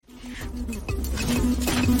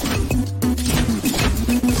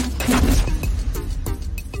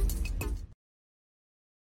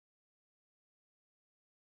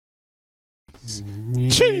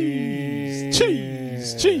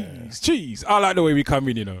Cheese. I like the way we come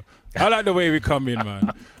in, you know. I like the way we come in,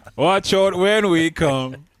 man. Watch out when we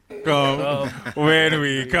come. When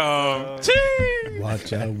we come. Cheese.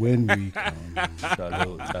 Watch out when we come.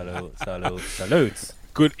 Salute.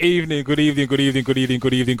 Good evening.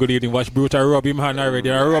 Watch Brute, I rub him hand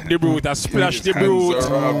already. I rub the Brute, I splash the Brute.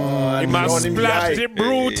 He must splash the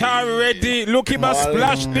Brute already. Look, he must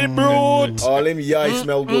splash the Brute. All him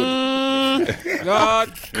smell good.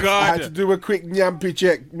 God. I had to do a quick nyampy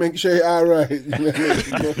check. Make sure you're all right.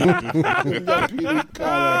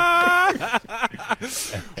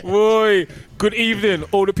 Boy, good evening,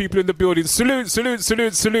 all the people in the building. Salute.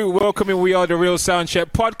 Welcoming, we are the Real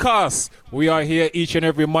Soundcheck podcast. We are here each and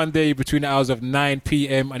every Monday between the hours of 9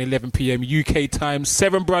 p.m. and 11 p.m. UK time.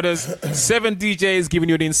 7 brothers, 7 DJs giving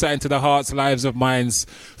you an insight into the hearts, lives of minds,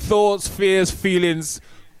 thoughts, fears, feelings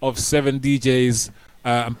of 7 DJs.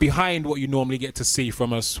 And behind what you normally get to see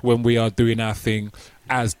from us when we are doing our thing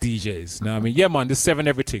as DJs. Now, I mean, yeah, man, the 7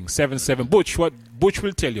 everything. 7. Butch, what Butch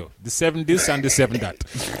will tell you. The 7 this and the 7 that.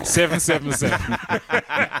 7. 7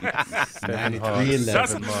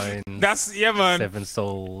 minds. That's, yeah, man. 7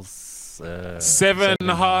 souls. 7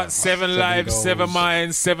 hearts, 7 lives, 7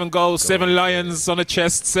 minds, 7 goals, 7 lions on the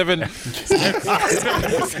chest, 7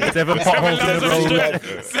 potholes in the road.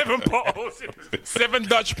 7 potholes, 7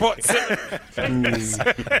 Dutch pots,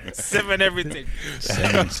 7 everything.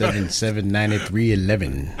 7 93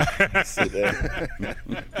 11.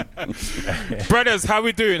 Brothers, how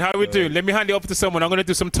we doing? Let me hand it up to someone. I'm going to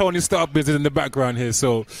do some Tony Stark business in the background here.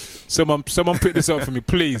 So someone pick this up for me,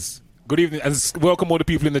 please. Good evening, and welcome all the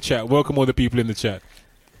people in the chat.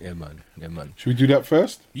 Yeah, man. Should we do that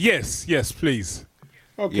first? Yes, please.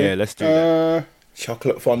 Okay. Yeah, let's do that.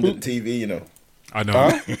 Chocolate fondant TV, you know. I know.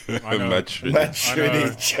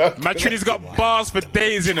 Matrini's got bars for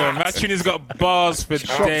days, you know. Matrini's got bars for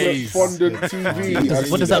days. Chocolate fondant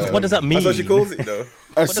TV. What does that mean? That's what she calls it, though.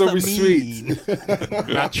 That's so sweet.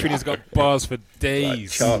 Matrini's got bars for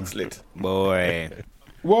days. Chocolate. Boy.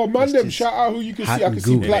 Well, man, them shout out who you can see. I can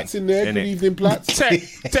see Platts in there. Good evening, Platts.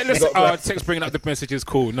 Text bringing up the messages.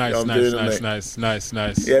 Cool. Nice.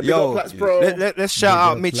 Yeah, yo, Platts, bro. Let's shout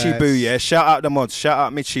out Mitchy Boo, yeah? Shout out the mods. Shout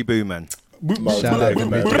out Mitchy Boo, man. Shout out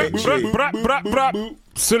to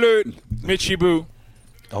Salute, Mitchy Boo.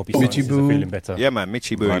 I hope he's feeling better. Yeah, man,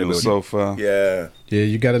 Mitchy Boo in the building. Sofa. Yeah,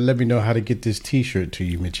 you got to let me know how to get this t-shirt to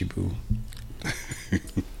you, Mitchy Boo.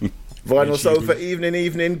 Vinyl Sofa,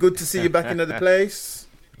 evening. Good to see you back into the place.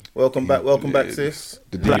 Welcome back, sis.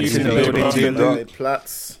 The Platts in the building.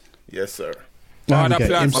 Platts. Yes, sir.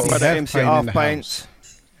 Platts. MC Half Pint.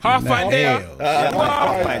 Half Pint there.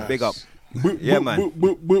 Half Pint, big up. Yeah, man.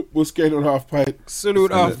 What's going on, Half Pint?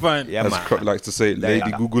 Salute, Half Pint. Yeah, as Croc likes to say,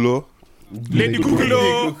 Lady Googolo. Lady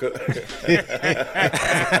Googolo.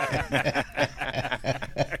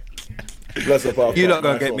 You're not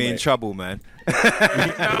gonna get me in trouble, man.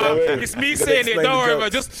 It's me saying it. Don't worry, bro.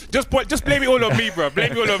 Just blame it all on me, bro.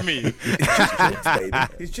 Blame it all on me.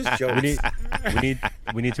 It's just jokes.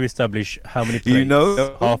 We need to establish how many plates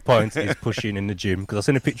Half Pints is pushing in the gym, because I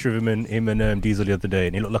seen a picture of him and Diesel the other day,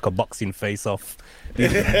 and he looked like a boxing face-off.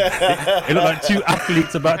 It looked like 2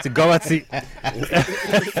 athletes about to go at it.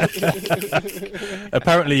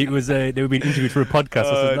 Apparently, it was they were being interviewed for a podcast.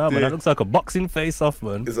 I said, "No, man, that looks like a boxing face-off,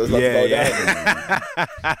 man." Yeah.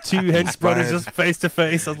 2 hench brothers just face to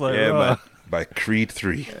face. I was like, yeah, man. By Creed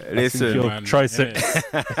 3. Listen, your triceps.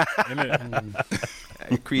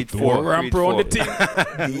 Creed 4. Ramp on the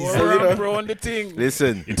thing.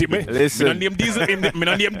 Listen. Me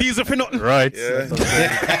not name Diesel for nothing. Right. Yeah.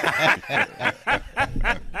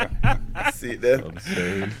 See it there.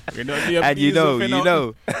 And you know.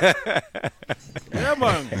 Yeah,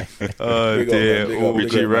 man. Oh, dear.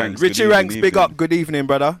 Richie Ranks. Richie Ranks, big up. Good evening,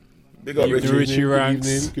 brother. Big up, Richie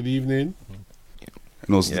Ranks. Good evening.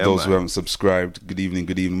 And also to those who haven't subscribed, good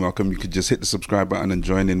evening, welcome. You could just hit the subscribe button and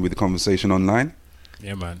join in with the conversation online.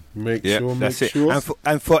 Yeah, man. Make sure.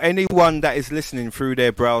 And for anyone that is listening through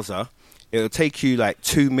their browser, it'll take you like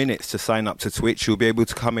 2 minutes to sign up to Twitch. You'll be able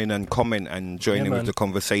to come in and comment and join in with the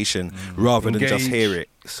conversation rather than just hear it.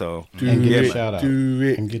 So do it.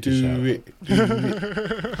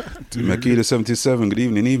 Makita 77, good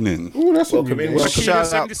evening. Oh, that's welcome in. Makita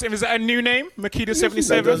 77, is that a new name? Makita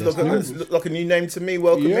 77? That does look like a new name to me.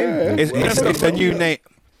 Welcome in. It's a new name.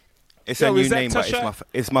 It's a new name, but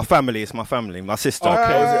it's my family. It's my family. My sister.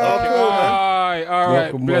 Okay. All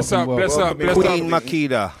right. Bless up. Queen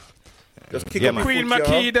Makita. Just kick Yeah, up man. Queen your foot,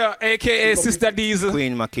 yeah. Makeda, aka Sister Diesel.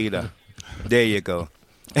 Queen Makeda. There you go.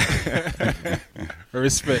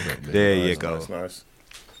 Respect. There you go. Nice.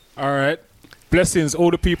 All right. Blessings,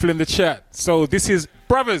 all the people in the chat. So this is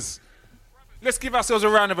Brothers. Let's give ourselves a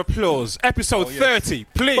round of applause. Episode 30,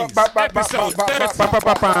 please. Episode 30.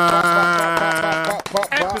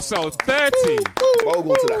 Episode 30.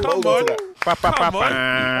 Bogle to that. Come Bogle on. to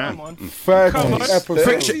that. Come on. 30 Come on. episodes.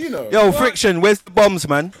 Friction, you know. Yo, Friction, where's the bombs,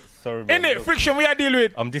 man? Sorry, man. In it, Friction, we are dealing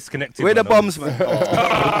with. I'm disconnected. Where the man. bombs, man?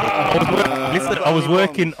 Listen, I was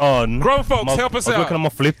working on. Grown folks, help us I was out. working on my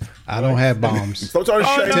flip. I don't have bombs. Stop trying to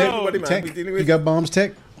Oh, shame no. everybody, man. Tech, We're dealing you with. got bombs,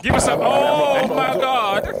 Tech? Give us some. Oh my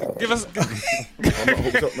God. Give us. I'm not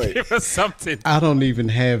hooked up, mate. Give us something. I don't even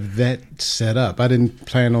have that set up. I didn't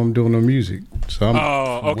plan on doing no music, so I'm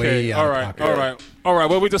Oh, okay. way All out right. of pocket. All right. All right.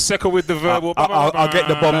 Well, we just Sickle with the verbal. I'll get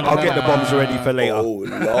the bomb. I'll get the bombs ready for later. Oh,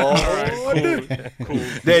 Lord. All right, cool.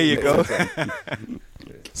 There you go.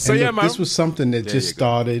 So And yeah, look, man. this was something that There just you go.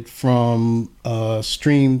 started from a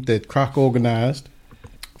stream that Croc organized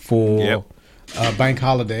for Yep. bank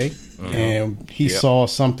holiday, and he saw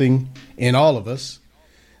something in all of us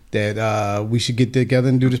that we should get together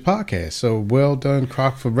and do this podcast. So well done,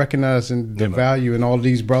 Croc, for recognizing the value in all of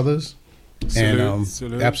these brothers. Salute,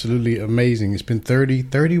 salute. Absolutely amazing. It's been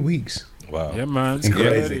 30 weeks. Wow. Yeah, man. It's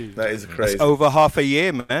Incredible. crazy. That is crazy. Over half a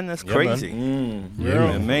year, man. That's Yeah, crazy.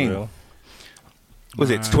 Yeah, I mean, was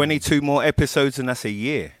it 22 more episodes and that's a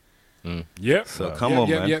year? Yep. So come on,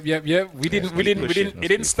 man. Yep. We didn't. It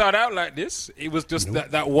didn't start out like this. It was just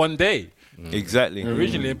that one day Exactly.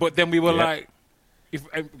 originally. But then we were like,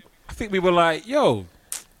 I think we were like, yo,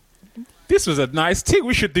 this was a nice thing.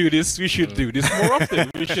 We should do this. We should do this more often.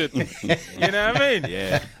 We should. You know what I mean?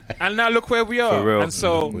 Yeah. And now look where we are. For real. And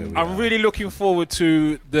so I'm really looking forward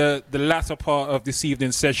to the latter part of this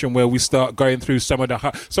evening's session where we start going through some of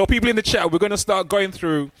the... So people in the chat, we're going to start going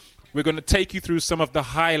through... We're going to take you through some of the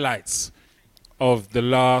highlights of the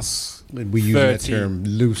last We use that 30 term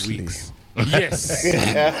loosely. weeks. Yes.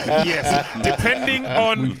 Yes. Depending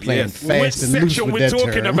on playing which fast and loose section with we're that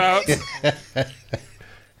talking term. about.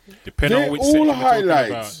 Depending They're on which all section we're talking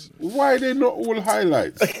highlights. Why are they not all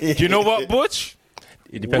highlights? about. Do you know what, Butch?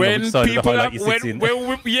 It depends on which side of the highlight you sit in.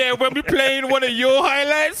 When we playing one of your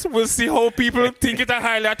highlights, we'll see how people think it's a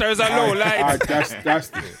highlight or it's a low light.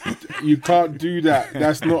 That's you can't do that.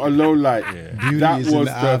 That's not a low light. Beauty That is in was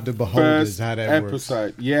the eye of the the beholder, is first how that works.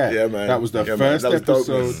 episode. Yeah, Yeah, man. That was the Yeah, man. first That was dope.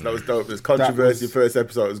 episode. That was dope. There's controversy. was- First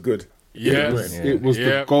episode was good. Yeah. It was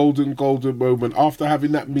the golden moment. After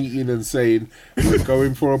having that meeting and saying we're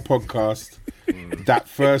going for a podcast, that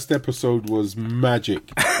first episode was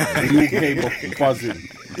magic. We all came off buzzing.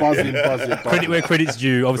 Credit where credit's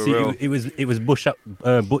due. Obviously, real. it was Butch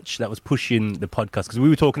that was pushing the podcast because we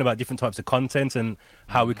were talking about different types of content and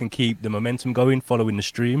how we can keep the momentum going following the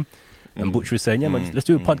stream. And Butch was saying, "Yeah, man, let's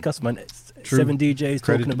do a podcast, man. It's True. 7 DJs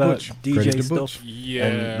Credit talking to about Butch. DJ Credit to stuff." Butch. Yeah.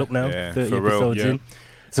 And look now, Yeah, 30 for real. episodes Yeah. in.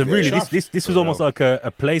 So really, Chuff. this was almost like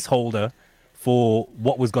a placeholder for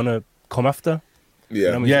what was gonna come after. Yeah. You know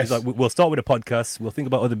what I mean? Yes. It's like we'll start with a podcast. We'll think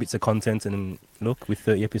about other bits of content, and then look, with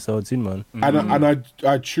 30 episodes in, man. And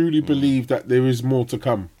I truly believe that there is more to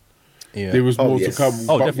come. Yeah. There is more yes. to come.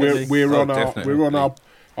 Oh, but definitely. we're on definitely.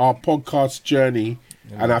 our podcast journey,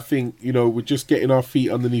 and I think we're just getting our feet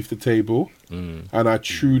underneath the table. And I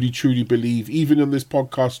truly believe, even on this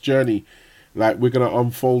podcast journey, like we're gonna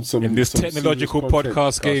unfold some In this some technological serious content.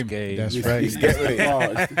 podcast game. That's It's- right. it's getting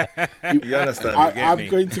hard. You understand?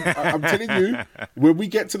 You get me? I'm telling you, when we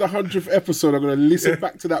get to the 100th episode, I'm going to listen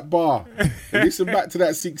back to that bar, listen back to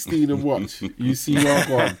that 16 and watch. You see where I'm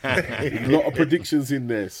going. A lot of predictions in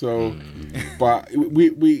there. So, but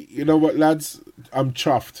we, you know what, lads, I'm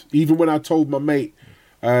chuffed. Even when I told my mate,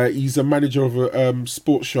 he's a manager of a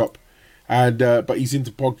sports shop. And but he's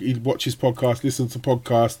into he watches podcasts, listens to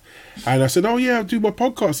podcasts, and I said, "Oh yeah, I'll do my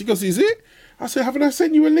podcast." He goes, "Is it?" I said, "Haven't I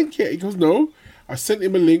sent you a link yet?" He goes, "No." I sent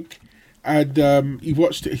him a link, and he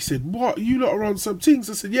watched it. He said, "What? You lot are on some things?"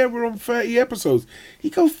 I said, "Yeah, we're on 30 episodes." He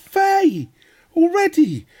goes, "30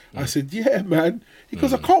 already?" I said, "Yeah, man." He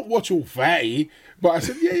goes, "I can't watch all 30." But I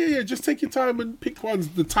said, yeah. Just take your time and pick ones,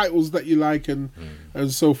 the titles that you like, and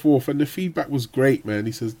so forth. And the feedback was great, man.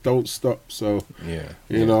 He says, "Don't stop." So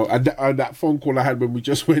you know, and that phone call I had when we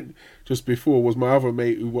just went just before was my other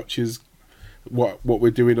mate who watches what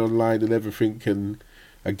we're doing online and everything. And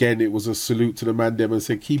again, it was a salute to the man them and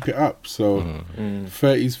said, "Keep it up." So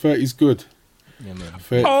 30's good. Yeah, man.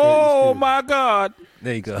 Oh my God!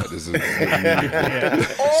 There you go. This is-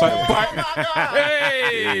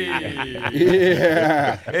 Hey!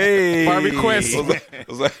 Yeah. Hey. By request, I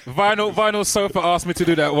was like, Vinyl Sofa asked me to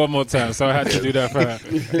do that one more time, so I had to do that for her.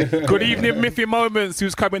 Good evening, Miffy Moments,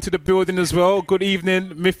 who's coming to the building as well. Good evening,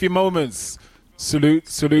 Miffy Moments. Salute.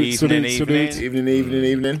 Evening.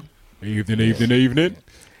 Evening.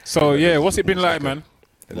 So yeah, what's it been like, man?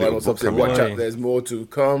 Watch out, there's more to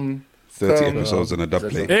come. 30 episodes on a dub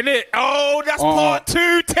plate. In it? Oh, that's part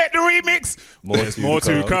 2. Take the remix. There's more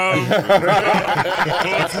to come.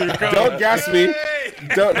 Don't gas me.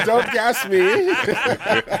 Don't gas me.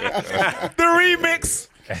 The remix.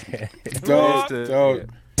 Don't.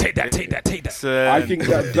 Take that. I think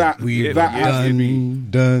that has to be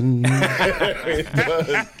done.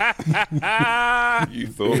 You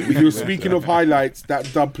thought You're speaking of highlights,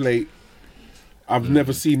 that dub plate, I've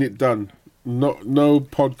never seen it done. No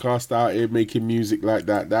podcast out here making music like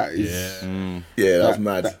that. That is That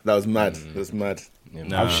was mad. That's mad.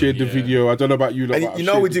 I've shared the video. I don't know about you, lot, And but you I've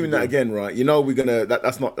know shared we're the doing that video. again, right? You know we're gonna.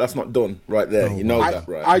 That's not done right there. You know that,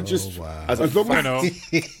 right? I just as long I as know.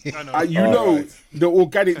 you know right. the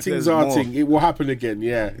organic things There's are more. thing, it will happen again.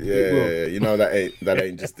 Yeah, it will. Yeah, you know that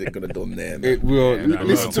ain't just gonna done there, man. It will. no,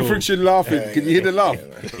 Listen no, to no. Friction laughing. Can you hear the laugh?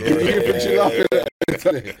 Can you hear Friction laughing?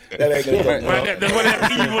 That ain't gonna done. There's one of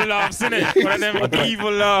them evil laughs, innit? One of them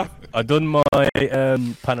evil laughs. I done my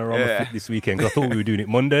panorama flip this weekend 'cause I thought we were doing it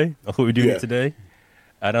Monday. I thought we were doing it today.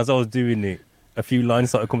 And as I was doing it, a few lines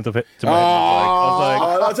started coming to my head. I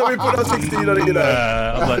was That's how we put on 16 on it, you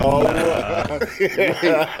know.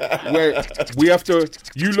 Wait, we have to.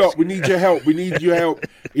 You lot, we need your help. We need your help.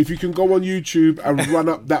 If you can go on YouTube and run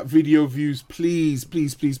up that video views, please. Yeah,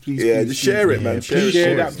 please, just share it, man. Please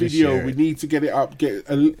share that video. We need to get it up. Get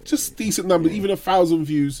just decent numbers. Even 1,000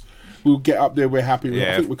 views, we'll get up there. We're happy.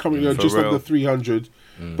 I think we're coming in for just real. under 300.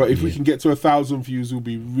 But if we can get to 1,000 views, we'll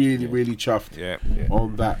be really chuffed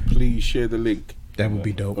on that. Please share the link. That would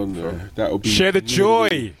be dope. On there. That would be Share the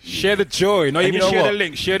joy. Share the joy. Not And even you know share what? the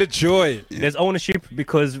link. Share the joy. There's ownership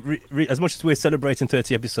because as much as we're celebrating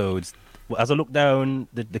 30 episodes, as I look down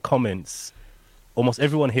the comments, almost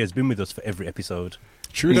everyone here has been with us for every episode.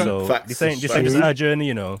 True that. So Facts. this ain't just our journey,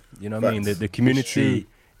 you know. You know what I mean? The community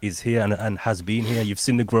is here and has been here. You've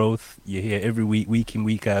seen the growth. You're here every week in,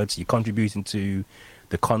 week out. You're contributing to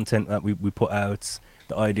the content that we put out,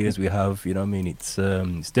 the ideas we have. You know what I mean? It's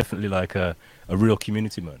definitely like a real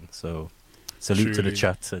community, man. So salute to the Truly.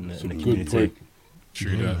 chat and the good community. point.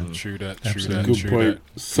 True that. Good point.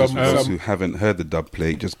 For those who haven't heard the dub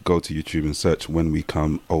plate, just go to YouTube and search When We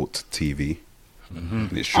Come Alt TV.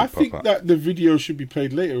 And it should I pop think up. that the video should be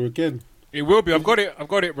played later again. It will be. I've got it,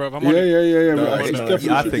 bro. I'm on Yeah. it. No, It's no, definitely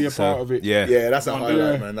I should be think a so. part of it. Yeah. That's a highlight,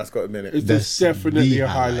 Yeah. man. That's got a minute. It's definitely the a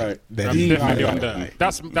highlight. That's I'm the definitely on highlight.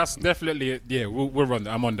 that. That's definitely it. Yeah, we'll run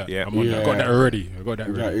that. I'm on that. Yeah. I'm on that. I got that already. That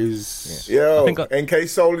already. is. Yo, I think NK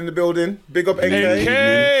Soul in the building. Big up NK.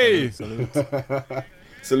 NK!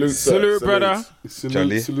 Salute, brother.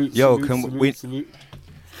 Charlie. Salute, Yo, salute, can salute, we- salute.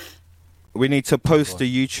 We need to post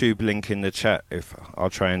the YouTube link in the chat. I'll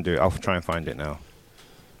try and find it now.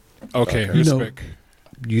 Okay, You know, respect.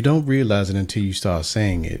 you don't realize it until you start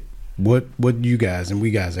saying it. What you guys and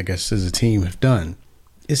we guys, I guess, as a team have done,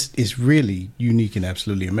 it's really unique and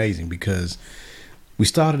absolutely amazing because we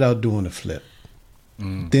started out doing the flip.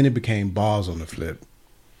 Then it became bars on the flip.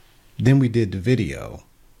 Then we did the video.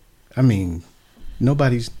 I mean,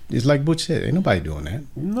 it's like Butch said, ain't nobody doing that.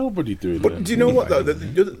 Nobody doing But that. do you know what though?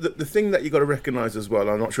 The thing that you got to recognise as well,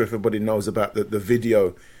 I'm not sure if everybody knows about the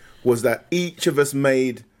video, was that each of us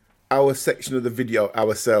made our section of the video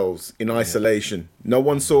ourselves in isolation. No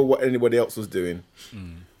one saw what anybody else was doing.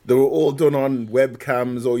 They were all done on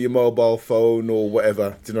webcams or your mobile phone or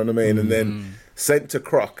whatever. Do you know what I mean? And then sent to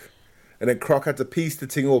Croc. And then Croc had to piece the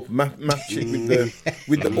thing up, match it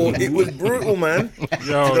with the it was brutal, man.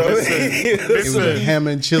 Yo, listen. It was a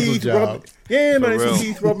hammer and chisel job. Yeah, man, it's real. a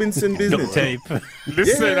Keith Robinson Duct business. tape.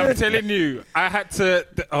 Listen, Yeah. I'm telling you, I had to.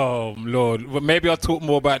 Oh Lord, well, maybe I'll talk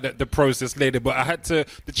more about the process later. But I had to.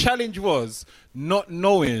 The challenge was not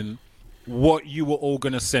knowing what you were all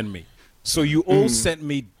gonna send me. So you all sent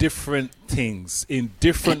me different things in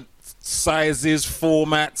different sizes,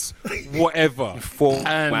 formats, whatever.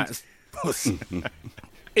 Formats.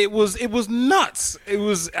 It was nuts. It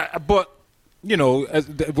was, but you know,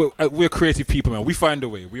 we're creative people, man. We find a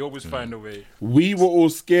way. We always find a way. We were all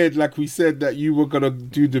scared, like we said, that you were gonna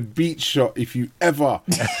do the beach shot if you ever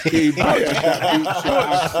came back with that beach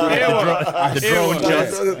shot. The drone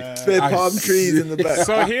just. Bare palm trees in the back.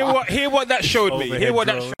 So hear what that showed me. Overhead Hear what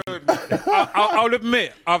drone. that showed me. I'll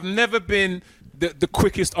admit, I've never been the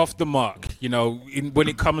quickest off the mark, you know, when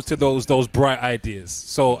it comes to those bright ideas.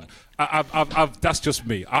 So I've that's just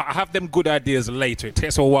me. I have them good ideas later. It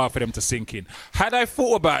takes a while for them to sink in. Had I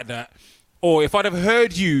thought about that, or if I'd have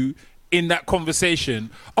heard you in that conversation,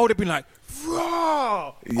 I would have been like,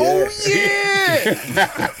 raw. Yeah. Oh yeah!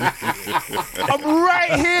 I'm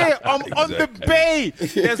right here. I'm on the bay.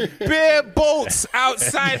 There's bare boats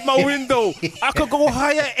outside my window. I could go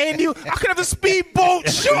hire any. I could have a speedboat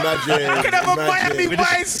shot. I could have a Miami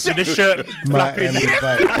Vice shot. With the shirt flapping.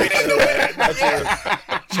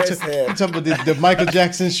 Chest hair. You talking about the Michael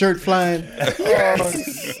Jackson shirt flying?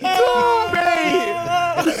 Oh,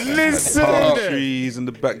 man. Listen. Palm trees in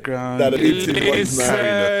the background. That'd be too much,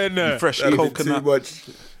 man. Fresh That'd be coconut. too much.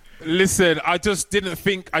 Listen, I just didn't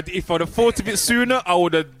think. If I'd have thought of it sooner, I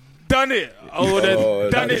would have done it. I would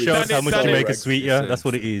have done it. It shows how much Jamaica it. sweet, yeah. That's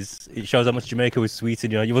what it is. It shows how much Jamaica was sweet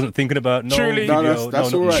in you. You wasn't thinking about Truly.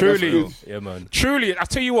 That's all right. Truly. That's good. Yeah, man. Truly, I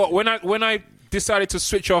tell you what. When I decided to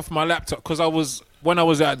switch off my laptop because when I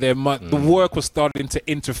was out there, the work was starting to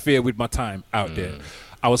interfere with my time out there.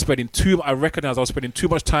 I recognized I was spending too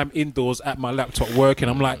much time indoors at my laptop working.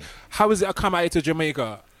 I'm like, how is it I come out here to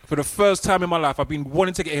Jamaica? For the first time in my life, I've been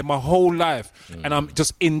wanting to get here my whole life, and I'm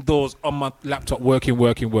just indoors on my laptop working.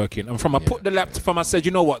 And I put the laptop, I said,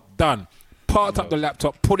 you know what, done. Parked up the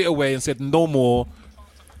laptop, put it away, and said, no more.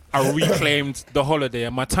 I reclaimed the holiday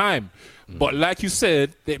and my time. But like you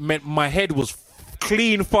said, it meant my head was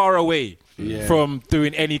clean far away from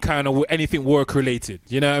doing anything work related.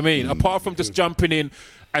 You know what I mean? Apart from just jumping in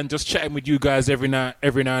and just chatting with you guys every now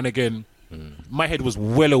and again, my head was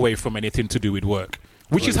well away from anything to do with work.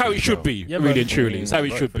 Which is how it should be, really and truly. It's how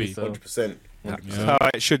it should be. 100%. How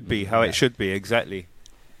it should be. How it should be. Exactly.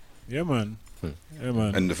 Yeah, man. Yeah,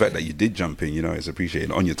 man. And the fact that you did jump in, you know, is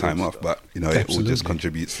appreciated on your time off. But, you know, it all just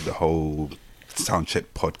contributes to the whole Soundcheck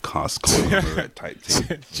podcast conglomerate type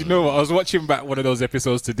thing. Do you know what? I was watching back one of those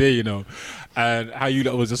episodes today, you know, and how you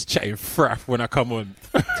lot was just chatting fraff when I come on.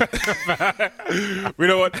 we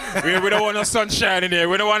don't want no sunshine in here.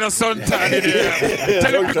 We don't want no suntan in here.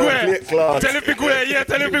 Tell him big where. Tell him big where. Yeah,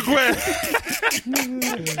 tell him big where.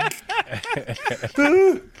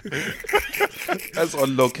 That's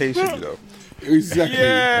on location, you know. Exactly.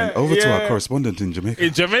 Yeah, and over to our correspondent in Jamaica. Yeah.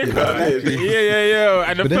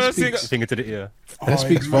 And the first thing. Finger to the ear. That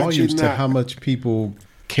speaks volumes to how much people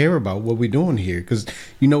care about what we're doing here. Because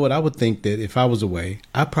you know what? I would think that if I was away,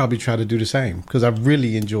 I'd probably try to do the same. Because I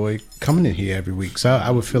really enjoy coming in here every week. So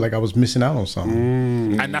I would feel like I was missing out on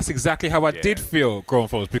something. And that's exactly how I did feel, Grown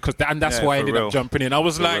Folks. Because that's why I ended up jumping in. I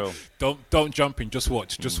was like, don't jump in. Just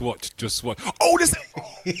watch. Oh, this.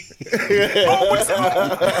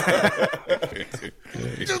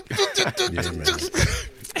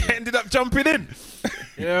 Ended up jumping in.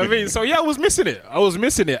 You know what I mean? So yeah, I was missing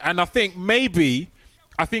it. And I think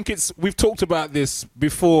we've talked about this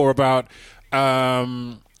before about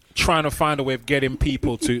trying to find a way of getting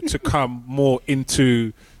people to come more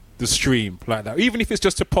into the stream like that. Even if it's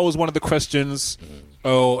just to pose one of the questions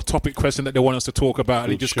or topic question that they want us to talk about.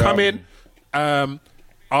 And you just come in,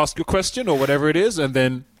 ask your question or whatever it is, and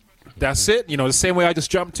then that's it. You know, the same way I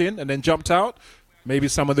just jumped in and then jumped out. Maybe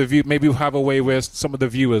maybe we'll have a way where some of the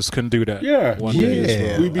viewers can do that. Yeah, one day as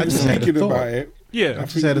well. We've been thinking about it. Yeah, I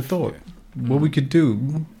just had a thought. What we could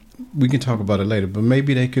do, we can talk about it later, but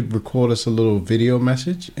maybe they could record us a little video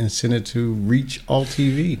message and send it to Reach All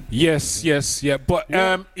TV. Yes. But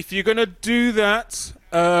if you're gonna do that,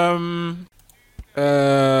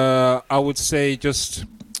 I would say just,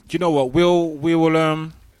 you know what,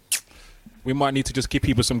 we might need to just give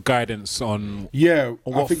people some guidance on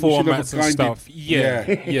what formats and stuff.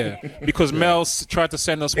 Yeah. Because Mel's tried to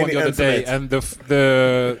send us one the other day, and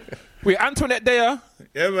the Antoinette there.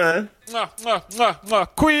 Yeah, man.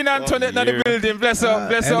 Queen Antoinette in the building. Bless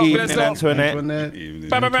up. Antoinette.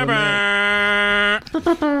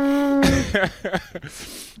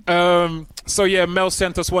 So yeah, Mel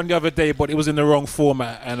sent us one the other day, but it was in the wrong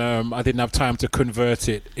format, and I didn't have time to convert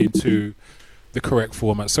it into the correct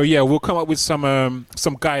format. So yeah, we'll come up with some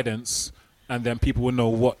guidance, and then people will know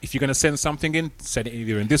what, if you're going to send something in, send it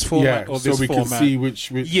either in this format or this format. So we can see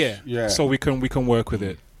which. Yeah. So we can work with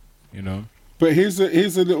it, you know. But here's a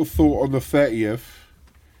little thought on the 30th.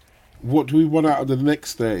 What do we want out of the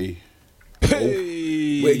next 30?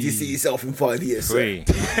 Hey. Where do you see yourself in 5 years? Three.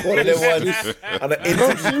 One of them ones. And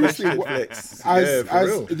seriously, as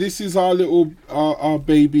this is our little, our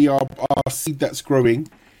baby, our seed that's growing,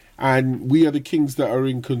 and we are the kings that are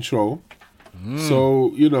in control.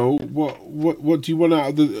 So, you know, what do you want out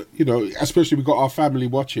of the, you know, especially we got our family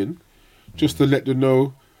watching, just to let them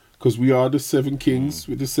know, because we are the 7 kings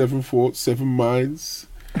with the 7 forts, 7 minds.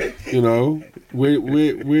 You know, where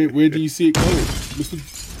do you see it going, Mr.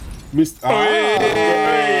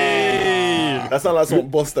 That's not like someone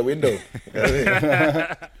bust the window.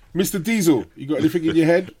 Mr. Diesel, you got anything in your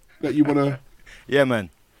head that you wanna? Yeah, man.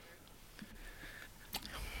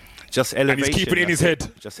 Just elevation. And he's keeping it in his head.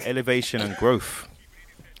 Just elevation and growth.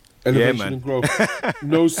 Elevation man. and growth.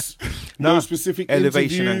 No specific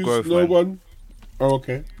elevation interviews, and growth. No man. one. Oh,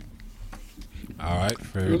 okay. All right.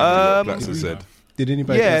 Fair Blacks has said. Did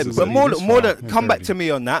anybody? Yeah, else but say more this than far? come back to me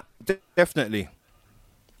on that. Definitely.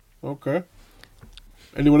 Okay.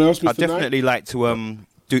 Anyone else, Mr. I'd definitely like to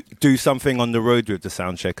do something on the road with the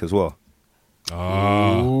Soundcheck as well.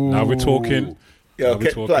 Now we're talking. Yeah, Now we're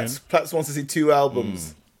okay. talking. Platts wants to see 2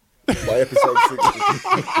 albums by episode 60.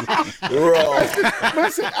 Raw.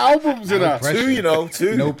 Man said albums in that. 2, you know,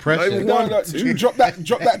 2. No pressure. Not even No, one, no, 2. drop that to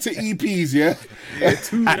EPs, yeah.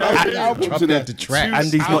 2 Albums Drop in that that. to track. And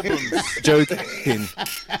he's not joking.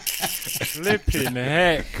 Flipping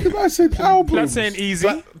heck. I said albums. That's ain't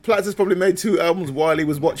easy. Platts has probably made 2 albums while he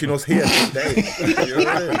was watching us here today. You know what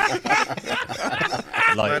I mean?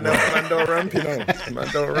 Like, Man don't ramp, you know. Man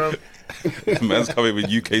don't ramp. Man's coming with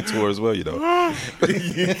UK tour as well, you know.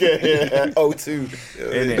 Yeah, 02.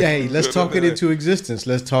 Hey, let's talk it into existence.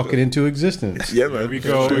 Let's talk it into existence. Yeah, man. Here we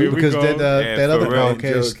go. Here we Because go. that for other real.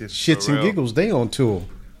 podcast, Joking. Shits For and real. Giggles, they on tour.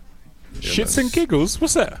 Shits and giggles.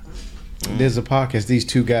 What's that? There's a podcast. These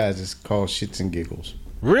 2 guys. It's called Shits and Giggles.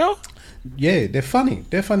 Real? Yeah, they're funny.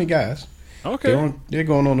 They're funny guys. Okay. They're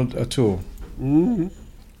going on a tour.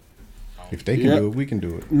 If they can Yeah. do it, we can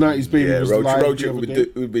do it. 90s Baby Yeah, was Road live Trip the would other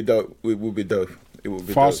day. be dope. It would be dope. It would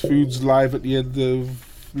be Fast dope. Foods live at the end of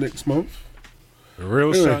next month.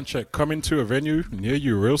 Real Anyway. Soundcheck coming to a venue near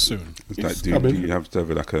you real soon. It's like, It's do coming. you have to have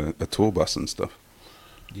like a tour bus and stuff?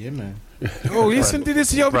 Yeah, man. Oh, listen to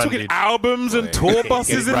this. Yo, we're talking Branded. albums and tour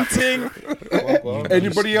buses and thing.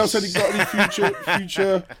 Anybody else got any future Talk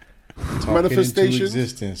it into manifestations?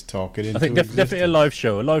 existence. Talk it into I think definitely a live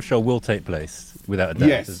show. A live show will take place without a doubt.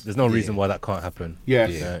 Yes. There's no reason why that can't happen.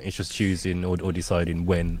 Yes. It's just choosing or deciding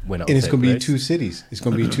when it'll And it's take going to be place. 2 cities. It's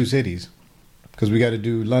going to be 2 cities. Because we got to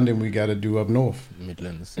do London, we got to do up north,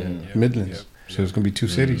 Midlands. Midlands. So it's going to be 2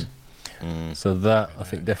 cities. So that I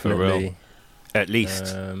think definitely. At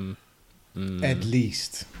least. At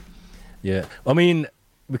least. Yeah, I mean,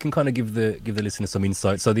 we can kind of give the listeners some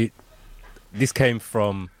insight. So this came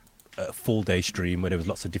from a full day stream where there was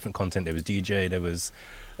lots of different content. There was DJ, there was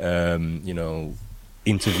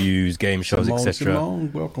interviews, game shows, etc.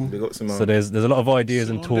 Simone, welcome. Big up Simone. So there's a lot of ideas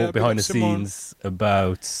and Simone, talk behind the Simone. scenes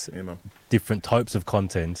about Yeah, man. different types of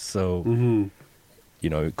content. So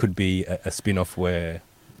it could be a spin-off where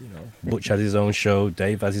Butch has his own show,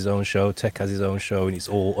 Dave has his own show, Tech has his own show, and it's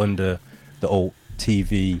all under the old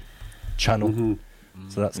TV channel.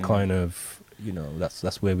 So that's kind of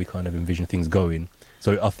that's where we kind of envision things going.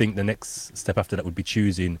 So I think the next step after that would be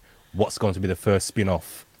choosing what's going to be the first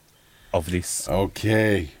spin-off of this.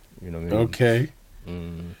 Okay. You know what I mean? Okay.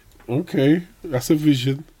 Okay. That's a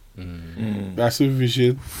vision. That's a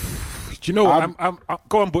vision. Do you know what? I'm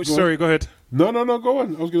go on, Butch. Go on. Sorry, go ahead. No, go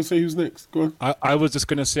on. I was going to say who's next. Go on. I was just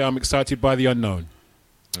going to say I'm excited by the unknown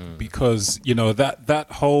because that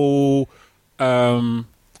whole the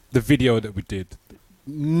video that we did,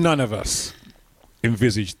 none of us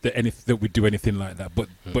envisaged that we'd do anything like that, but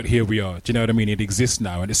here we are. Do you know what I mean? It exists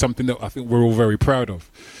now, and it's something that I think we're all very proud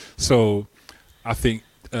of. So I think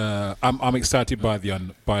I'm excited by the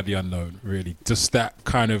unknown. Really, just that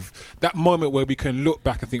moment where we can look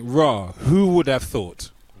back and think, "Rah, who would have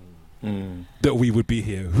thought?" That we would be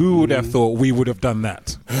here. Who would have thought we would have done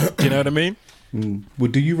that? Do you know what I mean?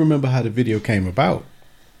 Well, do you remember how the video came about?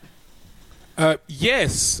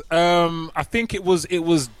 Yes. I think it was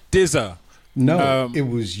Dizza. No, it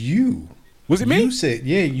was you. Was it me? You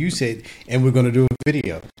said, and we're going to do a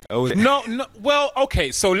video. No. Well,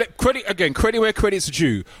 okay. So credit where credit's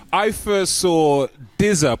due. I first saw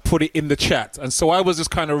Dizza put it in the chat, and so I was just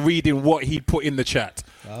kind of reading what he'd put in the chat.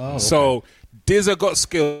 Oh, okay. So Dizza got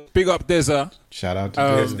skills. Big up Dizza. Shout out to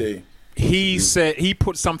Thursday. He said he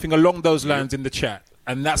put something along those lines in the chat,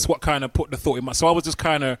 and that's what kind of put the thought in my. So I was just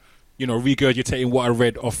kind of, regurgitating what I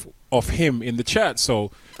read off him in the chat.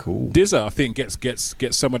 So Cool. Dizza, I think gets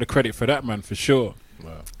some of the credit for that, man, for sure.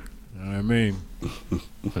 Wow. You know what I mean?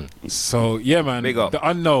 So yeah, man. Big up. The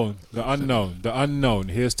unknown.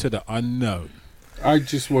 Here's to the unknown. I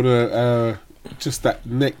just want to just that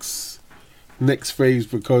next phase,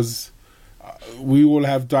 because we all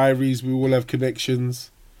have diaries, we all have connections,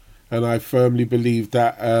 and I firmly believe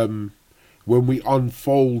that when we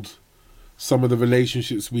unfold some of the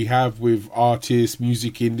relationships we have with artists,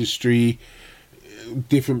 music industry,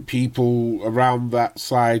 different people around that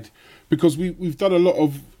side, because we've done a lot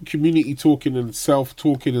of community talking and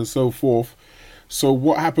self-talking and so forth. So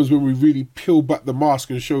what happens when we really peel back the mask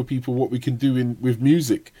and show people what we can do with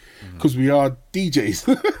music? Because we are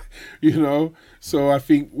DJs, you know? So I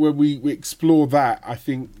think when we explore that, I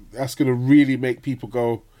think that's going to really make people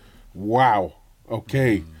go, wow,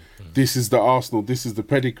 okay, this is the Arsenal, this is the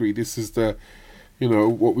pedigree, this is the, you know,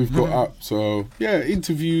 what we've got up. So, yeah,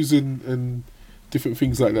 interviews and different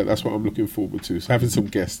things like that. That's what I'm looking forward to. So having some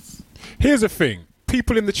guests. Here's the thing.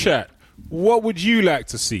 People in the chat, what would you like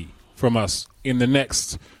to see from us in the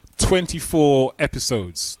next 24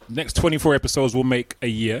 episodes? Next 24 episodes will make a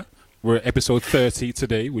year. We're at episode 30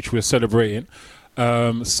 today, which we're celebrating.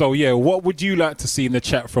 So, yeah, what would you like to see in the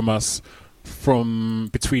chat from us from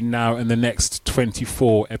between now and the next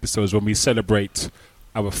 24 episodes when we celebrate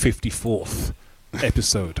our 54th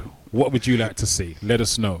episode? What would you like to see? Let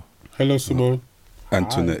us know. Hello, Simone.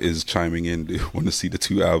 Antoinette is chiming in. They want to see the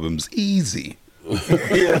 2 albums. Easy.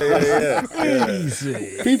 Yeah.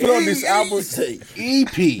 Easy. People on this album,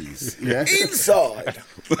 EPs. Yeah. Inside.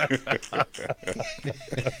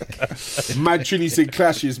 Mad Trini's in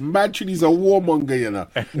clashes. Mad Trini's a warmonger, you know.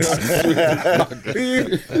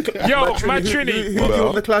 Yo, Mad Trini. Who do you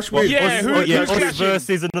want the clash with? Yeah, who's Us clashing?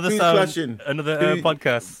 versus another Who's sound, clashing? another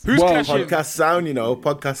podcast. Who's Well, clashing? Podcast sound, you know.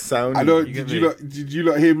 Podcast sound. I know. You get Did you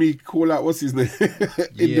not hear me call out what's his name?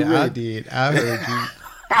 Yeah, I red? did. I heard you.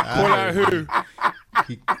 Call out who?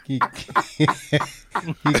 He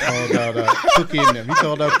called out Cookie and them. He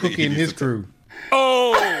called out Cookie and his crew.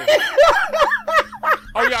 Oh!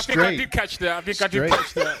 Oh, yeah, I think I Straight. did catch that. I did Straight.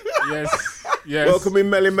 catch that. Yes. Welcome in,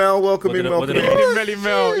 Melly Mel. Welcome What in, did I- what welcome did in. I- Evening, Melly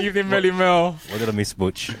Mel. Evening, Melly Mel. What did I miss,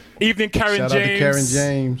 Butch? Evening, Karen Shout James. out to Karen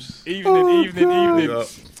James. Evening. Yeah.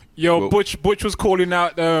 Yo, Well- Butch was calling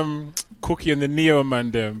out Cookie and the Neo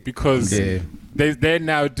Man them because Yeah. they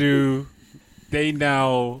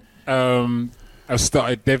now have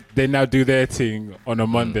started. They now do their thing on a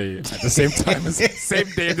Monday at the same time as same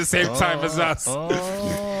day at the same time as us.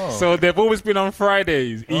 So they've always been on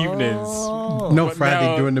Fridays evenings. No, But Friday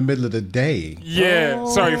now- during the middle of the day. Yeah,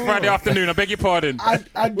 sorry, Friday afternoon. I beg your pardon.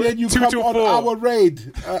 And then you 2 come till on 4. our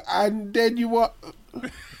raid, and then you what?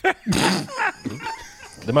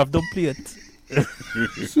 Them have done play it.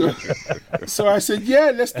 So I said,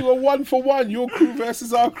 yeah, let's do a 1-for-1. Your crew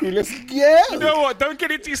versus our crew. You know what? Don't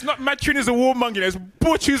get it. It's not Matt Trin is the warmonger. It's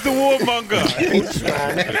Butch who's the warmonger.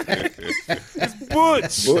 It's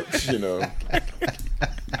Butch. Butch, you know.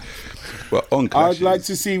 Well, on I'd clashes, like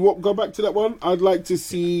to see go back to that one. I'd like to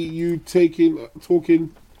see you talking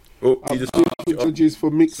Oh, you just judges for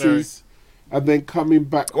mixes, and then coming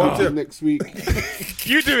back on, on Tim. next week.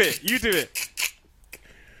 You do it.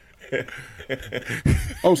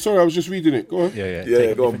 Oh, sorry, I was just reading it. Go on. Yeah. Yeah,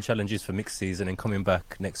 Taking go on. different challenges for mixes and then coming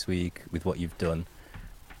back next week with what you've done.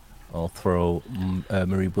 I'll throw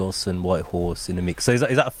Marie Wilson, White Horse in the mix. So is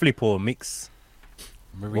that a flip or a mix?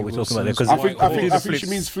 What we're talking about there? 'Cause I White think Horse. she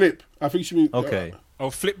means flip. I think she means Okay. Oh,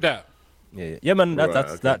 flip that. Yeah, man. Right,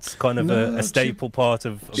 That's okay. that's kind of a staple part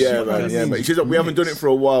of Yeah, podcast. man. Yeah, man. She's, we haven't done it for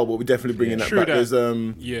a while, but we're definitely bringing that True back. that.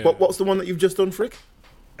 There's Yeah. what's the one that you've just done, Frick?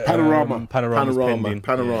 Panorama. Panorama's pending.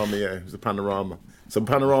 Panorama. Yeah, it was the Panorama. So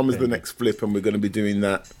Panorama's the next flip, and we're going to be doing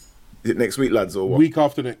that. Is it next week, lads, or what? Week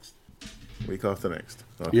after next. Week after next.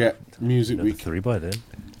 Okay. Yeah, music Another week. 3 by then.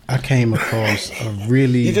 I came across a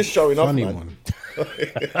really You're just showing off, funny man. one.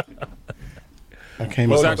 I came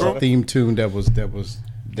Was across that a good? theme tune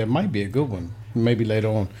that might be a good one. Maybe later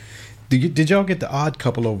on. Did y'all get the Odd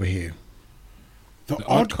Couple over here? The Odd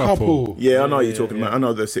Odd Couple. Couple. Yeah, I know what you're talking about. I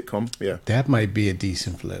know the sitcom. Yeah, That might be a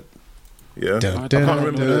decent flip. yeah. Dun, I can't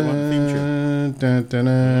remember the one theme tune. dun, dun,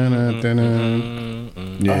 dun, dun, dun,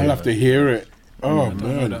 dun. Yeah. I'll have to hear it. Oh I don't know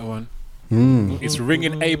man. that one. Mm. It's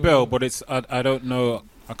ringing a bell, but it's I don't know.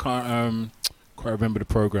 I can't quite remember the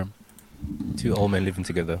program. 2 old men living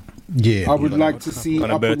together. Yeah. I would like to see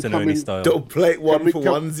Kind of up and Burton Ernie coming. style. Don't play it one Can we- for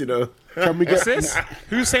can- ones, you know. Can we What's get this?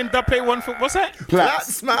 Who's saying dub play one for? What's that?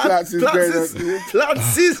 Plats, man. Plats is Plats going is,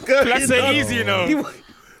 Plats is going Plats ain't on. easy, you know.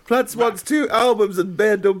 Plats wants 2 albums and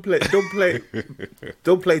Bear don't play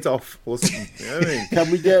it off or something. You know what I mean?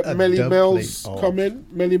 Can we get Melly dub Mel's plate off.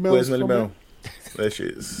 comment? Melly Mel's Where's Melly comment? Mel? There she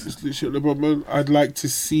is. Just literally at the bottom. I'd like to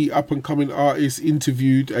see up and coming artists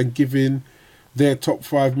interviewed and given their top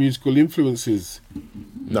 5 musical influences.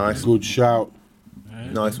 Nice. Good shout.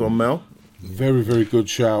 Nice one, Mel. Very, very good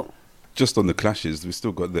shout. just on the clashes, we've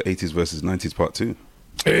still got the 80s versus 90s part 2.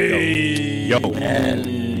 Hey. Yo.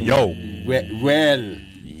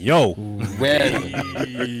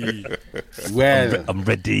 Well, I'm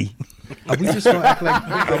ready. Are we just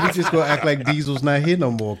gonna act like Diesel's not here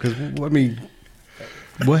no more? Because I mean,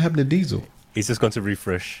 What happened to Diesel? He's just going to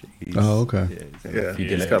refresh. Okay. A few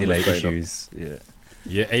he's delay coming issues. Yeah.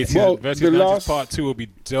 Yeah, 18 Well, versus the 90s last- part 2 will be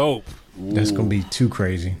dope. That's gonna be too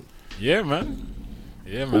crazy. Yeah, man.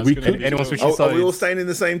 Yeah, man. Well, it's we gonna could- be Anyone dope. switch Are we sides? all staying in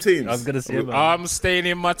the same teams? I was going to say, man. I'm staying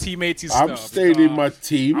in my teammatey stuff. I'm staying in my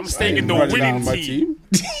team. I'm staying I in ain't the running winning out of my team.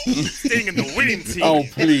 staying in the winning team. Oh,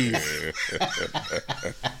 please.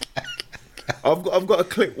 I've got a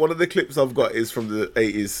clip. One of the clips I've got is from the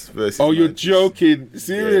 80s versus. Oh, you're 90s. joking.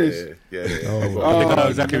 Serious? Yeah. I think I know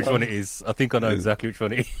exactly which one it is. I think I know exactly which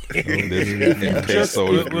one it is.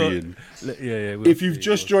 If you've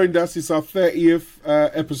just joined us, it's our 30th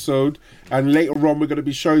episode, and later on we're going to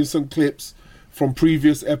be showing some clips from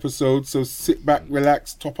previous episodes. So sit back,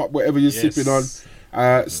 relax, top up whatever you're sipping on.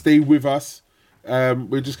 Stay with us.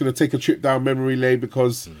 We're just going to take a trip down memory lane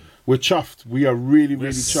because we're chuffed. We are really, really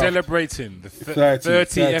chuffed. Celebrating the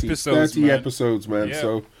 30 episodes. 30 episodes, man. Yeah.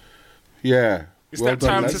 So, yeah. It's Well that done,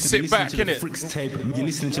 time lads. to sit back, innit? You're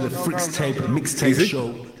listening to the Fricks Tape mixtape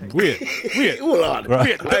show. Weird. Hold on.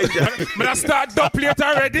 Weird. Man, I start dub plate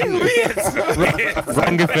already. Weird.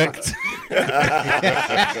 Wrong effect.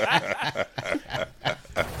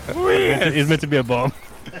 Weird. It's meant to be a bomb.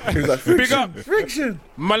 He was like, Big up. friction.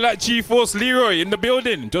 Man like G-Force Leroy in the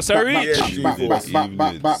building. Just a reach.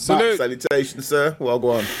 Back. Salute. Salutations, sir. Well,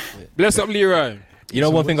 go on. Bless up Leroy. You know,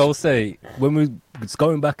 one thing I will say, when we was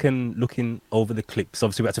going back and looking over the clips,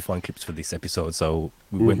 obviously we had to find clips for this episode, so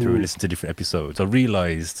we went through and listened to different episodes. I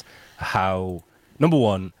realised how, number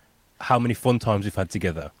one, how many fun times we've had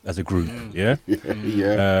together as a group, yeah?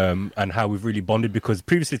 And how we've really bonded, because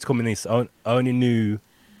previously to come in this, I only knew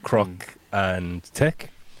Croc and Tech,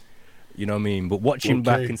 you know what I mean? But watching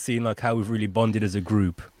back and seeing like how we've really bonded as a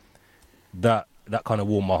group, that kind of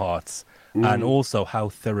warmed my heart. And also how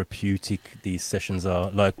therapeutic these sessions are.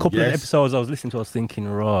 Like a couple of episodes I was listening to, I was thinking,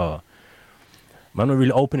 man, we're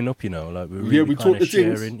really opening up, you know. Like we're really we kind talked of the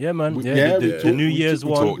things. sharing. Yeah, man. The New Year's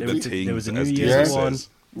one. There was a New Year's one.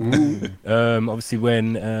 Obviously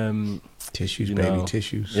when Tissues, you baby, know,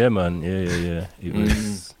 tissues. Yeah, man. Yeah. It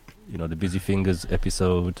was, you know, the Busy Fingers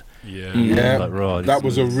episode. Yeah, Like, raw, that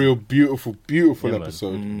was a real beautiful yeah, man.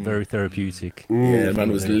 episode. Very therapeutic. Yeah,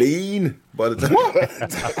 man was lean by the time.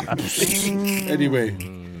 Anyway,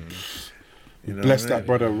 You know bless what I that mean?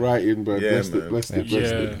 brother writing, but Yeah, blessed man. it, blessed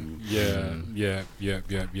it.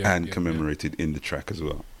 Yeah. And commemorated in the track as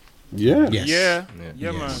well. Yeah. Yes.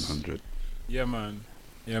 Yeah, man. 100. Yeah, man.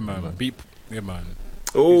 Beep. Yeah, man.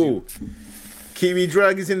 Oh, Kiwi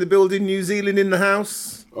Drag is in the building. New Zealand in the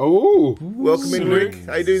house. Oh, Welcome in, Rick.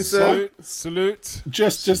 How you doing, sir? Salute.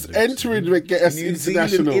 just entering to get us New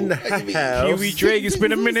Zealand international. in the house. Kiwi Drake, it's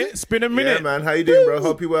been a minute. Yeah, man. How you doing, bro?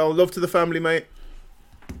 Hope you well. Love to the family, mate.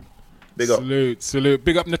 Big up. Salute.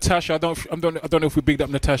 Big up Natasha. I don't know if we bigged up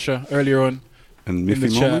Natasha earlier on. And In the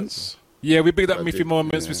Miffy chat. Moments. Yeah, we bigged up I Miffy did.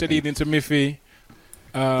 Moments. We said evening to Miffy.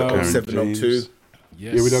 The Karen 0702. James.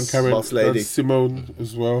 Yes. Yeah, we done Karen, Boss lady. done Simone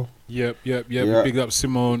as well. Yep. Yeah. We bigged up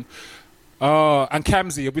Simone. And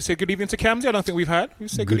Kamzi. Have we said good evening to Kamzi? I don't think we've had. We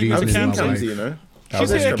said good evening to evening, Kamzi. my wife. Kamsi, you know. She's How's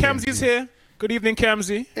here. that coming? Kamzi's here. Good evening,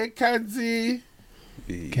 Kamzi. Hey, Kanzi.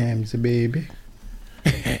 Camsy baby.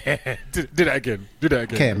 Do that again.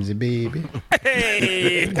 Camsy baby.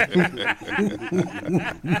 Hey.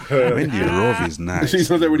 Wendy Rove is nice. She's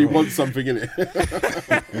not there when he wants something in it.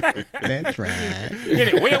 That's right.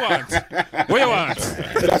 Get it. What you want?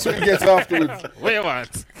 That's what he gets afterwards. What you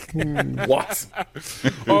want? What?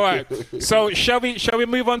 All right. So shall we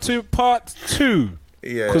move on to part 2?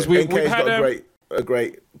 Yeah, 'Cause we've NK's had, got a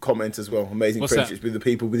great comment as well. Amazing What's friendships that? with the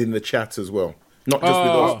people within the chat as well. Not just with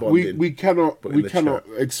us bonding. We cannot but in the chat.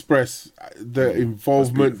 express the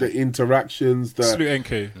involvement, the interactions. Salute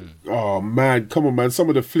NK. Oh man, come on, man! Some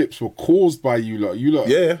of the flips were caused by you lot. You lot,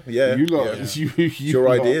 Yeah. You lot, Yeah. you It's your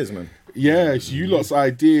lot- ideas, man. Yeah, it's you lot's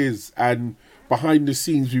ideas, and behind the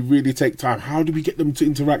scenes, we really take time. How do we get them to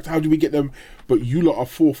interact? How do we get them? But you lot are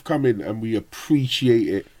forthcoming, and we appreciate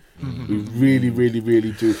it. We really, really,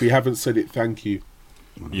 really do. If we haven't said it, thank you.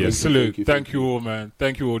 Yeah, salute. Thank you all, man.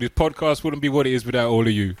 Thank you all. This podcast wouldn't be what it is without all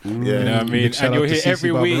of you. Yeah. You know what I mean? Big shout And out you're to here Cece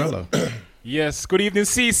every week. Barbarella. Yes. Good evening,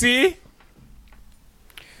 Cece.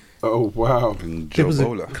 Oh wow! And There Joe was a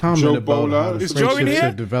Bowler. comment Joe about Bowler. how the Is Joe in friendships here?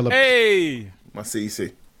 have developed. Hey. My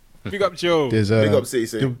CC. Big up, Joe. There's Big up,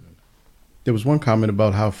 CC. There was one comment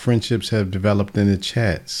about how friendships have developed in the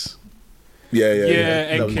chats. Yeah.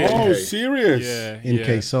 Yeah, That was NK. Oh, NK. serious? Yeah.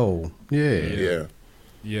 NK Soul. Yeah.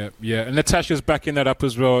 Yeah. And Natasha's backing that up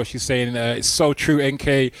as well. She's saying it's so true,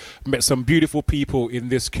 NK. Met some beautiful people in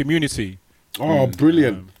this community. Oh,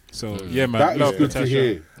 brilliant! So yeah, man, That is love good to Natasha.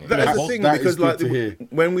 hear. That's the thing, that because is good like to hear.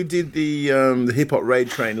 when we did the hip hop raid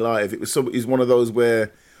train live, it was one of those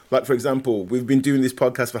where, like for example, we've been doing this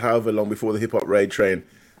podcast for however long before the hip hop raid train,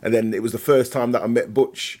 and then it was the first time that I met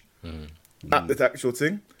Butch at the actual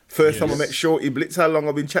thing. First time I met Shorty Blitz. How long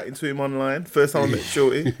I've been chatting to him online. First time I met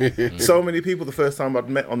Shorty. So many people. The first time I'd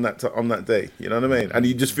met on that day. You know what I mean? And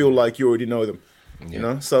you just feel like you already know them. You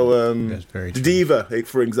know. So That's very true. Diva,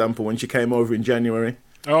 for example, when she came over in January.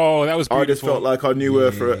 Oh, that was beautiful. I just felt like I knew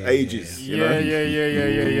her for ages. You know?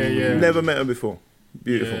 Yeah. Never met her before.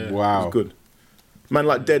 Beautiful. Yeah. Wow. It was good. Man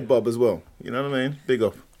like Dead Bob as well. You know what I mean? Big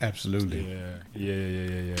up. Absolutely.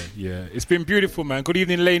 Yeah. It's been beautiful, man. Good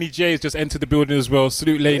evening, Laney J has just entered the building as well.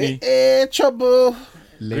 Salute, Laney. Hey, trouble.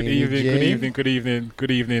 Good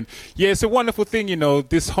evening. Yeah, it's a wonderful thing, you know,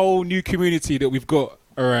 this whole new community that we've got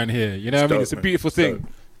around here. You know what I mean? It's a beautiful thing.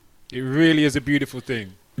 It really is a beautiful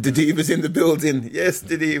thing. The Diva's in the building. Yes,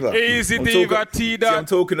 the Diva. Easy Diva, T-Dot. I'm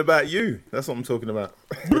talking about you. That's what I'm talking about.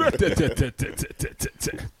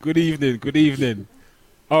 Good evening.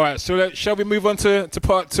 All right, so shall we move on to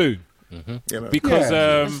part 2? Yeah, man. Because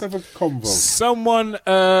let's have a convo. someone,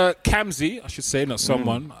 Kamzi, I should say, not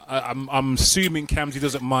someone. I'm assuming Kamzi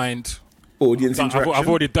doesn't mind. Audience interaction. I've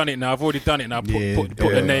already done it now. Put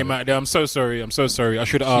the name out there. I'm so sorry. I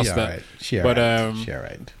should have asked that. She all But right. She all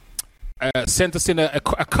right. Sent us in a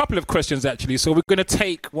couple of questions, actually. So we're going to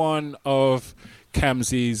take one of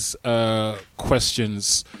Kamzi's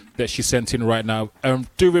questions that she sent in right now.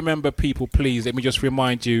 Do remember, people, please, let me just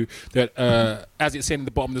remind you that as it's in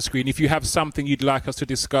the bottom of the screen, if you have something you'd like us to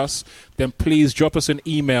discuss, then please drop us an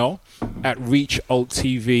email at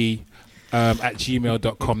reachalttv at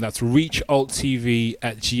gmail.com. That's reachalttv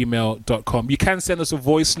at gmail.com. You can send us a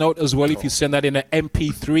voice note as well if you send that in an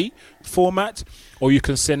MP3 format, or you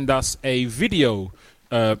can send us a video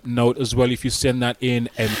note as well if you send that in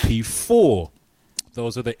MP4.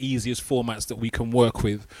 Those are the easiest formats that we can work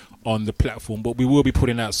with on the platform, but we will be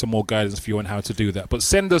putting out some more guidance for you on how to do that. But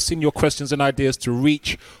send us in your questions and ideas to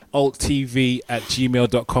reachalttv at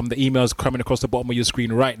gmail.com. The email is coming across the bottom of your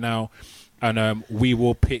screen right now, and we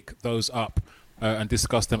will pick those up and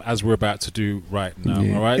discuss them as we're about to do right now.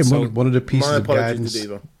 All right. And So one of the pieces My of apologies guidance. to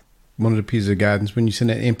Diva. One of the pieces of guidance when you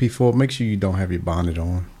send that MP4, make sure you don't have your bonnet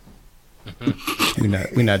on. We're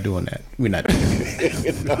not doing that. We're not doing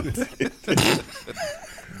that.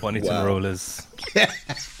 Bonnet and rollers.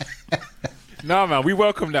 no, man, we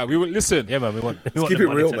welcome that. We will listen. Yeah, man. We want keep the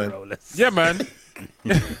it real, bonnet and man. rollers. Yeah, man.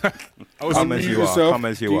 Come as you are. Come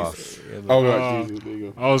as you are. Oh, right, Jesus, there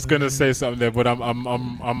you go. I was gonna say something there, but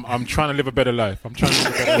I'm trying to live a better life. I'm trying to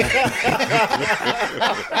live a better life.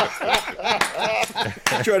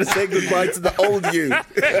 Trying to say goodbye to the old you.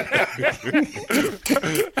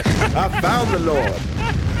 I found the Lord.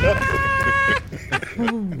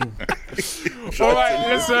 All right,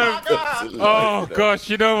 let's oh gosh,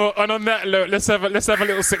 you know what? And on that note, let's have a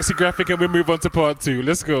little sexy graphic, and we move on to part 2.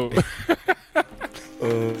 Let's go.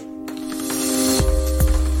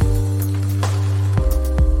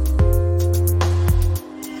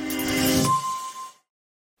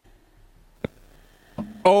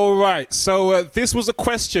 All right, so this was a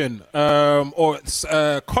question or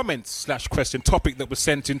comment/question topic that was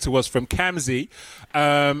sent in to us from Kamzi,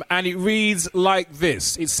 and it reads like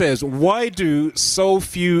this. It says, why do so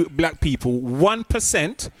few black people,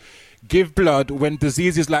 1%, give blood when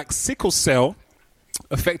diseases like sickle cell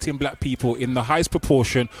affecting black people in the highest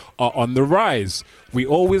proportion are on the rise? We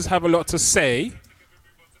always have a lot to say.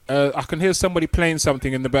 I can hear somebody playing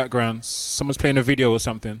something in the background. Someone's playing a video or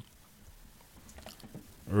something.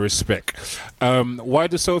 Respect. Why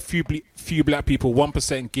do so few black people,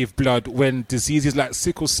 1%, give blood when diseases like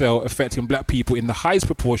sickle cell affecting black people in the highest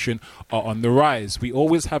proportion are on the rise? We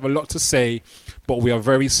always have a lot to say, but we are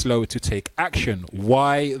very slow to take action.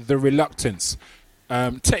 Why the reluctance?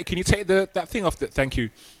 Can you take that thing off? Thank you.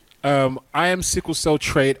 I am sickle cell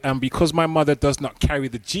trait, and because my mother does not carry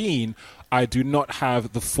the gene, I do not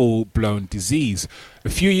have the full-blown disease. A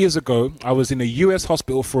few years ago, I was in a US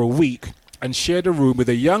hospital for a week and shared a room with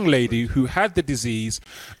a young lady who had the disease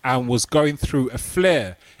and was going through a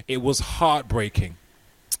flare. It was heartbreaking.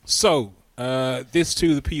 So, this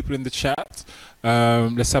to the people in the chat.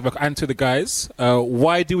 Let's have and to the guys.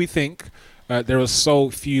 Why do we think there are so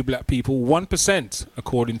few black people? 1%,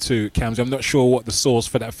 according to Kamzi. I'm not sure what the source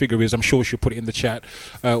for that figure is. I'm sure she'll put it in the chat.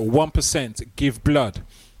 1% give blood,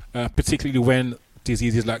 particularly when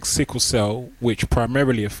diseases like sickle cell, which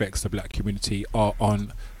primarily affects the black community, are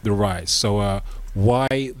on the rise. So why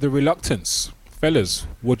the reluctance? Fellas,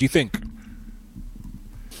 what do you think?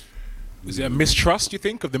 Is it a mistrust, you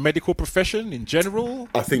think, of the medical profession in general?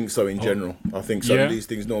 I think so in general. I think some Yeah. of these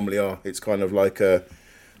things normally are. It's kind of like a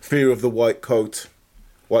fear of the white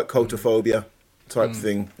coatophobia type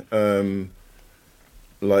thing. I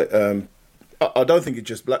don't think it's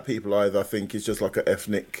just black people either. I think it's just like a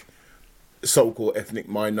so-called ethnic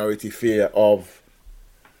minority fear of,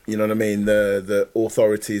 you know what I mean, the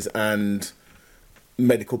authorities and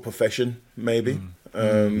medical profession, maybe.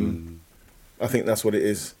 I think that's what it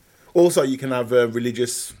is. Also, you can have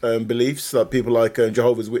religious beliefs. Like people like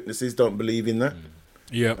Jehovah's Witnesses don't believe in that.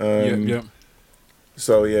 Yeah.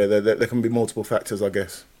 So yeah, there can be multiple factors, I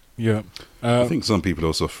guess. Yeah. I think some people are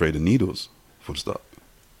also afraid of needles. Full stop.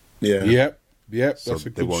 Yeah. Yep. So That's a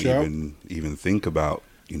they good won't shout. even think about,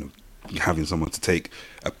 having someone to take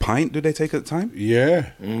a pint. Do they take at the time?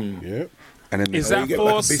 Yeah. Yep. And then Is you that get for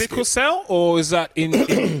like a biscuit. sickle cell, or is that in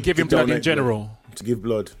giving blood in donate general? To give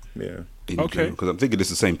blood, yeah. Okay. Because I'm thinking it's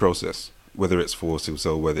the same process, whether it's for sickle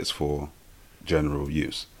cell, whether it's for general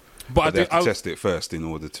use. But they have to test it first in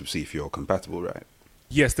order to see if you're compatible, right?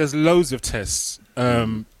 Yes, there's loads of tests.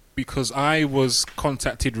 Because I was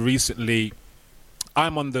contacted recently.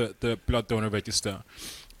 I'm on the blood donor register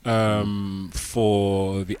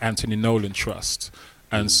for the Anthony Nolan Trust,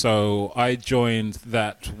 and so I joined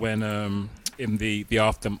that when in the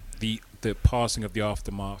passing of the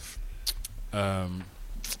aftermath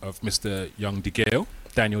of Mr.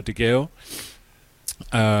 Daniel DeGale.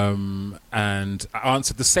 And I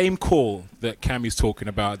answered the same call that Cammy's talking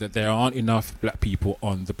about, that there aren't enough black people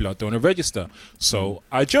on the blood donor register. So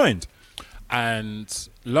I joined. And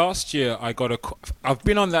last year I've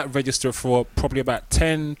been on that register for probably about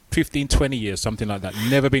 10, 15, 20 years, something like that.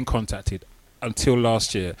 Never been contacted until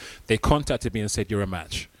last year. They contacted me and said, you're a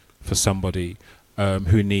match for somebody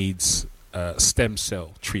who needs stem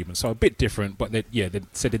cell treatment. So a bit different, but they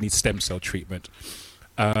said they need stem cell treatment.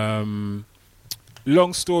 Long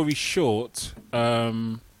story short,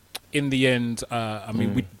 in the end,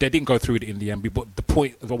 they didn't go through it in the end. But the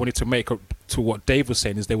point I wanted to make to what Dave was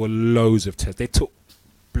saying is there were loads of tests. They took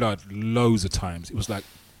blood loads of times. It was like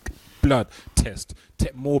blood test,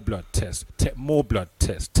 more blood test, more blood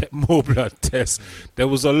test, more blood test. There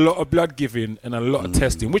was a lot of blood giving and a lot of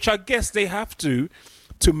testing, which I guess they have to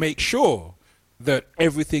make sure that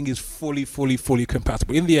everything is fully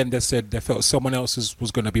compatible. In the end, they said they felt someone else's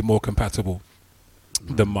was going to be more compatible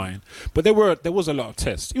than mine. But there was a lot of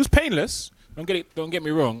tests. It was painless. Don't get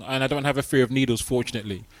me wrong, and I don't have a fear of needles,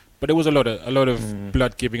 fortunately. But there was a lot of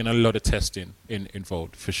blood giving and a lot of testing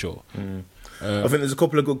involved, for sure. I think there's a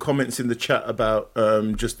couple of good comments in the chat about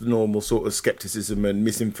just the normal sort of skepticism and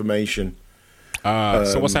misinformation.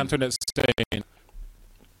 So what's Antoinette saying?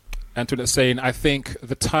 Antoinette's saying, I think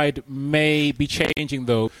the tide may be changing,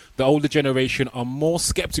 though. The older generation are more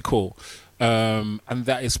skeptical, and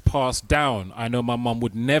that is passed down. I know my mum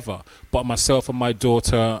would never, but myself and my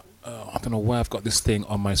daughter, I don't know why I've got this thing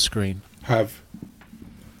on my screen.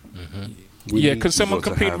 Yeah, can someone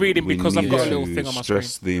complete reading, because I've got a little thing on my screen.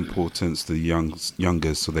 Stress the importance to the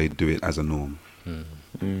youngers, so they do it as a norm.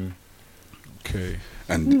 Okay.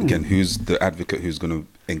 And again, who's the advocate who's going to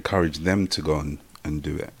encourage them to go on and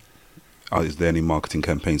do it? Is there any marketing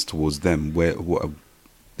campaigns towards them? What are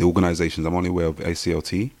the organisations? I'm only aware of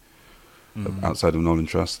ACLT, outside of Nolan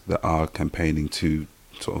Trust, that are campaigning to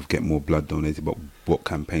sort of get more blood donated. But what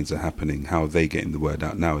campaigns are happening? How are they getting the word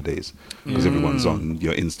out nowadays? Because everyone's on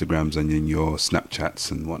your Instagrams and in your Snapchats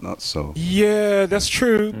and whatnot. So yeah, that's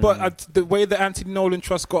true. But the way the Anthony Nolan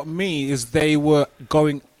Trust got me is they were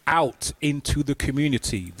going out into the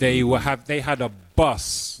community. They had a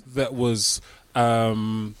bus that was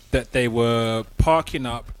that they were parking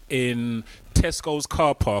up in Tesco's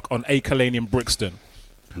car park on Acre Lane in Brixton,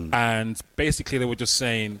 and basically they were just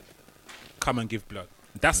saying, "Come and give blood."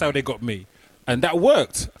 That's how they got me, and that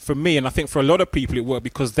worked for me. And I think for a lot of people it worked,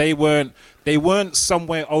 because they weren't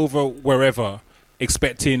somewhere over wherever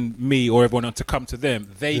expecting me or everyone else to come to them.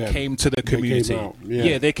 They came to the community.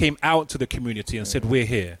 They came out to the community and said, "We're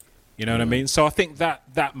here." You know what I mean? So I think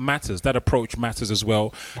that matters. That approach matters as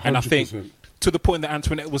well. 100%. And I think, to the point that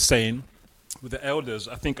Antoinette was saying with the elders,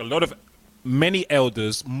 I think many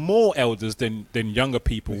elders, more elders than younger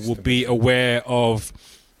people, will be aware of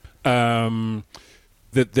the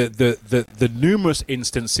numerous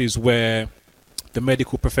instances where the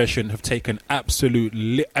medical profession have taken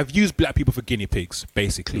I've used black people for guinea pigs,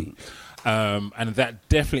 basically. And that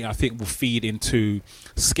definitely, I think, will feed into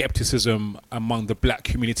skepticism among the black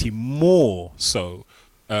community more so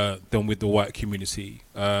than with the white community.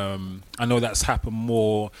 I know that's happened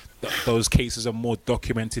more. Those cases are more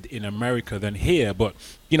documented in America than here. But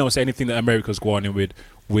so anything that America's going in with,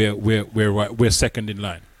 we're second in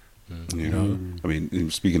line. You know, I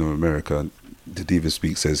mean, speaking of America, the Diva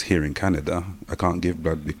Speak says here in Canada, I can't give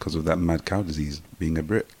blood because of that mad cow disease. Being a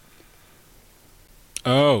Brit.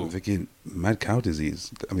 Oh, I'm thinking mad cow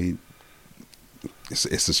disease. I mean, it's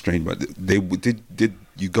a strange. But they did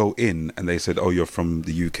you go in and they said, oh, you're from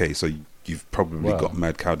the UK, so you've probably got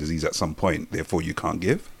mad cow disease at some point. Therefore, you can't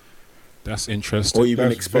give. That's interesting. Or you've been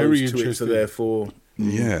That's exposed very to it, so therefore,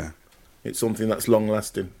 Yeah. it's something that's long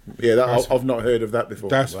lasting. Yeah, I've not heard of that before.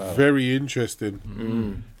 That's very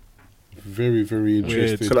interesting. Very, very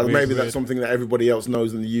interesting. So maybe that's something that everybody else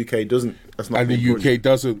knows and the UK doesn't. That's not. And the UK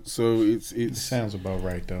doesn't. So it's Sounds about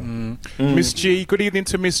right, though. Miss G, good evening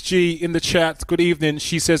to Miss G in the chat. Good evening.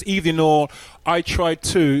 She says, evening all. I tried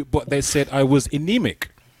too, but they said I was anemic.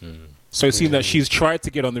 So it seems that she's tried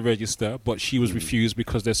to get on the register, but she was refused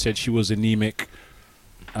because they said she was anemic.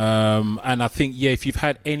 And I think, if you've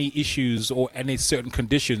had any issues or any certain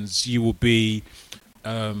conditions, you will be,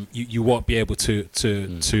 you won't be able to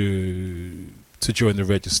join the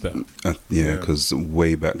register. Because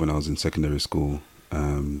way back when I was in secondary school,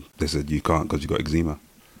 they said you can't because you got eczema.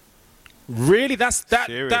 Really? That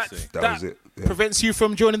was it. Yeah. prevents you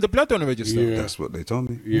from joining the blood donor register? Yeah. That's what they told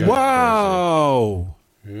me. Yeah. Wow.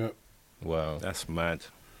 Yeah. Wow, that's mad.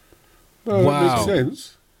 No, Wow. that makes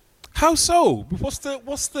sense. How so? What's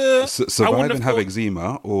the Survive and have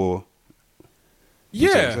eczema, or you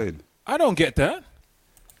see what I'm saying? I don't get that.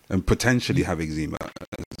 And potentially have eczema.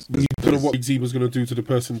 You don't know what eczema's going to do to the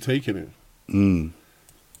person taking it.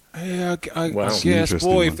 Yeah, I Wow. guess, Interesting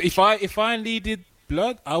boy. one. If I needed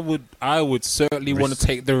blood, I would certainly want to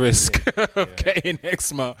take the risk of getting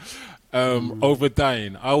eczema over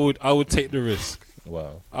dying. I would take the risk.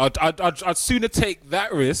 Wow. I'd sooner take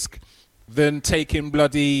that risk than taking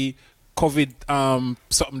bloody COVID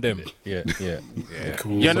something them. Yeah.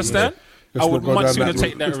 Cool. You understand? Let's I would not go much down sooner that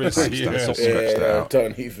take route. that risk. Scratch that out.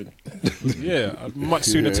 Don't even. Yeah, I'd much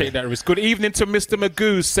sooner take that risk. Good evening to Mr.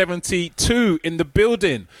 Magoo, 72 in the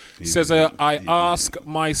building. He says, I ask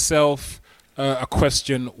myself a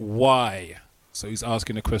question, why? So he's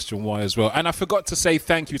asking a question, why, as well. And I forgot to say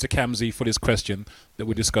thank you to Kamzi for this question that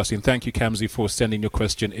we're discussing. Thank you, Kamzi, for sending your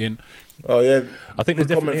question in. Oh yeah, I think there's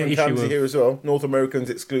Good comment definitely from an issue Kamsi of... here as well. North Americans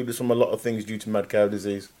excluded from a lot of things due to mad cow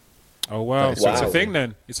disease. Oh, wow. So it's a Wow. thing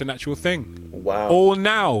then. It's an actual thing. Wow. All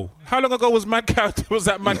now. How long ago was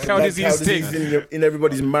that mad cow disease thing? in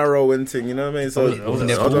everybody's marrow and thing, you know what I mean? So I don't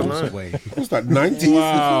know. What's that, 90s?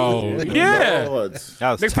 Wow. Yeah. Lord.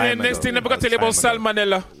 That was Next time thing, ago. never got to tell you about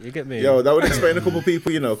salmonella. You get me? Yo, that would explain a couple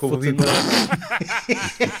people, a couple people.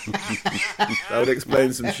 That would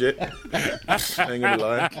explain some shit. I ain't gonna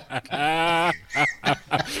lie.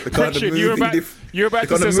 The kind of Friction, you're about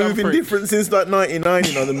to say moving something. difference since like 99,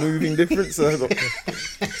 the moving difference.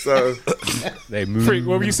 So They move. Freak,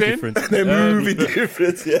 what were you saying? different. they're moving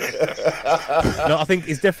difference, yeah. No, I think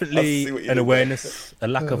it's I definitely see what you an did awareness, a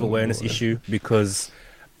lack of awareness issue, because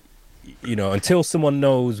until someone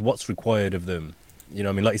knows what's required of them,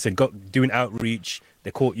 I mean, like you said, doing outreach,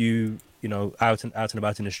 they caught you, out and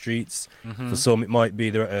about in the streets. For some, it might be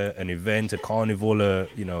they're at an event, a carnival, a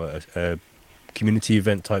community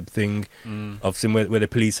event type thing. I've seen where the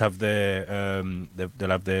police have their they'll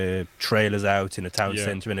have their trailers out in a town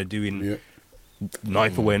centre and they're doing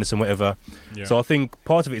knife awareness and whatever. So I think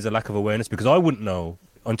part of it is a lack of awareness, because I wouldn't know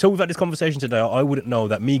until we've had this conversation today. I wouldn't know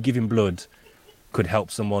that me giving blood could help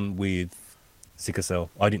someone with sickle cell.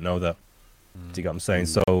 I didn't know that. Do you get what I'm saying?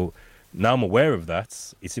 So now I'm aware of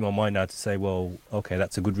that. It's in my mind now to say, well, okay,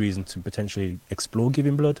 that's a good reason to potentially explore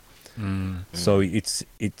giving blood. So it's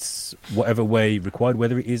whatever way required,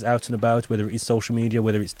 whether it is out and about, whether it is social media,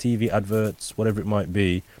 whether it's TV adverts, whatever it might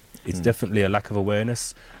be. It's definitely a lack of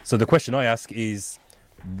awareness. So the question I ask is,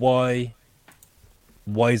 why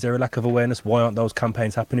is there a lack of awareness? Why aren't those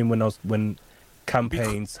campaigns happening when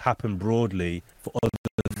campaigns happen broadly for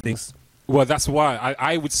other things? Well, that's why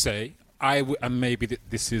I would say, and maybe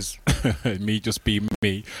this is me just being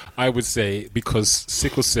me, I would say because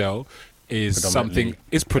sickle cell is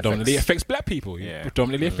predominantly affects black people.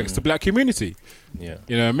 Predominantly affects the black community. Yeah.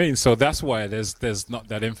 You know what I mean? So that's why there's not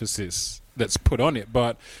that emphasis that's put on it.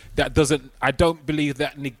 But I don't believe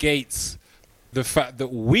that negates the fact that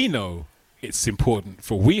we know it's important.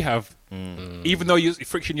 For we have, even though you're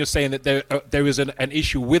saying that there is an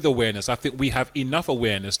issue with awareness, I think we have enough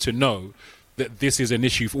awareness to know that this is an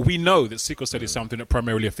issue. We know that sickle cell is something that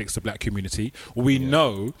primarily affects the black community. We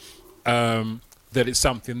know that it's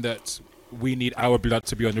something that we need our blood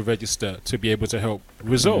to be on the register to be able to help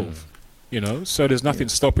resolve. So there's nothing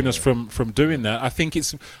stopping us from doing that. I think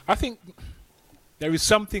there is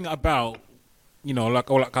something about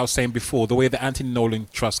like I was saying before, the way the Anthony Nolan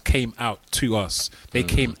Trust came out to us, they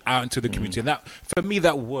came out into the community, and that for me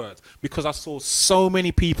that worked because I saw so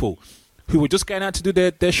many people who were just getting out to do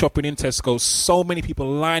their shopping in Tesco, so many people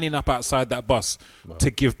lining up outside that bus to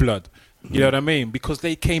give blood. You know what I mean? Because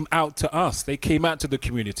they came out to us, they came out to the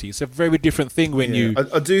community. It's a very different thing when you.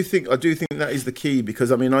 I do think that is the key,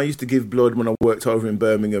 because I mean I used to give blood when I worked over in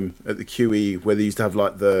Birmingham at the QE, where they used to have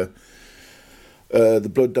like the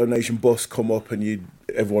blood donation bus come up, and you'd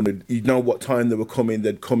know what time they were coming.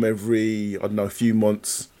 They'd come every a few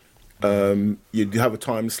months. You'd have a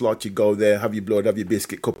time slot. You'd go there, have your blood, have your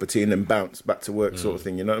biscuit, cup of tea, and then bounce back to work, sort of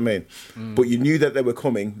thing. You know what I mean? But you knew that they were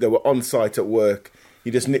coming. They were on site at work.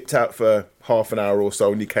 You just nipped out for half an hour or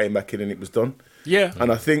so, and you came back in, and it was done. Yeah.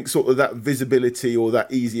 And I think sort of that visibility or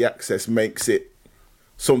that easy access makes it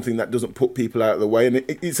something that doesn't put people out of the way. And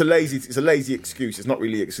it's a lazy excuse. It's not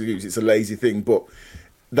really an excuse. It's a lazy thing. But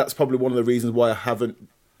that's probably one of the reasons why I haven't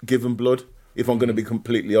given blood, if I'm going to be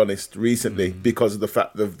completely honest, recently, because of the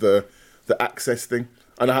fact of the access thing.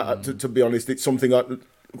 And to be honest, it's something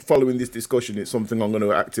following this discussion, it's something I'm going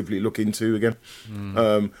to actively look into again.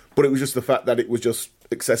 But it was just the fact that it was just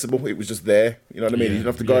accessible. It was just there. You know what I mean? You didn't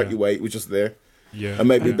have to go out your way. It was just there. Yeah. And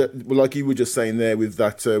maybe, like you were just saying there with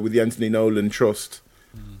that, with the Anthony Nolan Trust,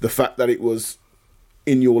 the fact that it was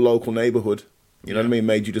in your local neighbourhood, you know what I mean,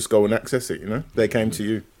 made you just go and access it. You know, they came to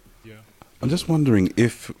you. Yeah. I'm just wondering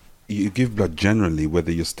if you give blood generally,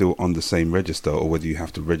 whether you're still on the same register or whether you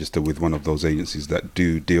have to register with one of those agencies that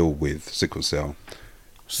do deal with sickle cell.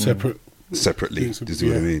 Separately, do you see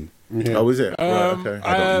what I mean? Yeah. Oh, is it? Right, okay.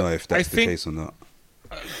 I don't know if that's the case or not.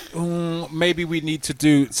 Maybe we need to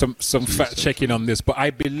do some fact checking on this, but I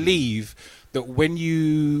believe that when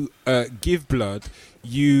you give blood,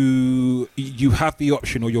 you have the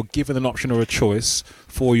option, or you're given an option or a choice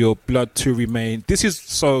for your blood to remain. This is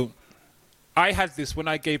so. I had this when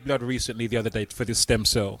I gave blood recently the other day for this stem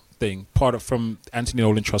cell thing. From Anthony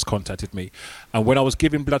Nolan Trust contacted me, and when I was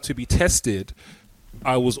giving blood to be tested,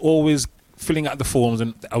 I was always filling out the forms,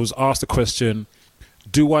 and I was asked the question,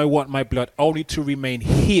 do I want my blood only to remain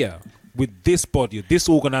here with this body, this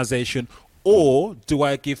organization, or do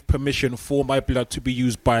I give permission for my blood to be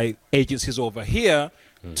used by agencies over here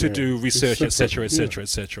to do research, etc., etc.,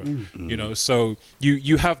 etc.? You know, so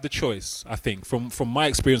you have the choice. I think from my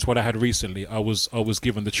experience, what I had recently, I was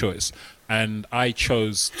given the choice, and I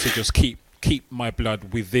chose to just keep my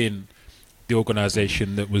blood within the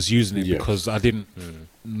organization that was using it, because I didn't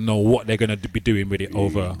know what they're going to be doing with it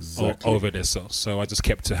over there. So I just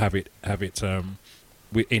kept to have it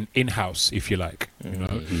in house, if you like. You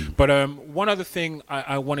know. But one other thing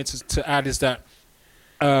I wanted to add is that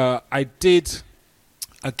I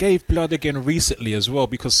gave blood again recently as well,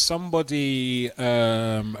 because somebody,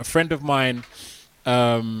 a friend of mine,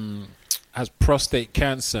 has prostate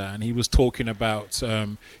cancer, and he was talking about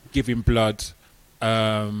giving blood.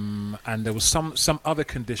 And there was some other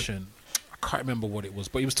condition, I can't remember what it was,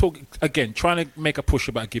 but he was talking again, trying to make a push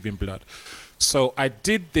about giving blood. So I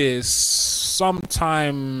did this sometime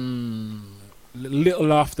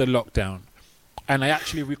little after lockdown, and I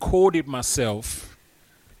actually recorded myself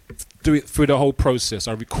do it through the whole process.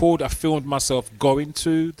 I filmed myself going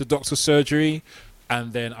to the doctor's surgery,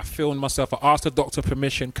 and then I filmed myself. I asked the doctor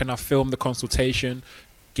permission, can I film the consultation?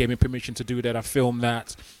 Gave me permission to do that. I filmed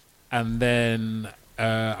that. And then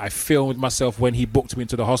I filmed myself when he booked me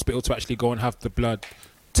into the hospital to actually go and have the blood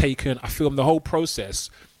taken. I filmed the whole process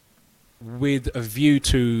with a view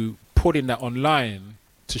to putting that online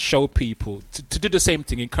to show people, to do the same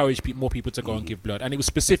thing, encourage more people to go and give blood. And it was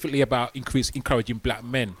specifically about encouraging black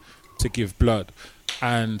men to give blood.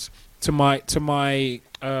 And to my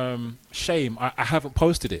shame, I haven't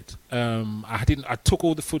posted it. I took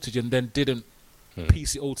all the footage and then didn't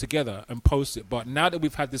piece it all together and post it. But now that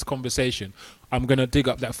we've had this conversation, I'm going to dig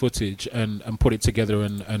up that footage and put it together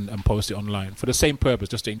and post it online for the same purpose,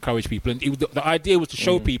 just to encourage people. And the idea was to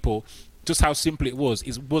show people just how simple it was.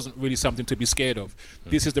 It wasn't really something to be scared of.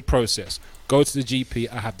 This is the process. Go to the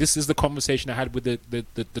GP. This is the conversation I had with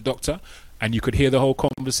the doctor, and you could hear the whole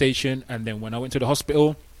conversation. And then when I went to the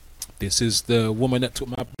hospital, this is the woman that took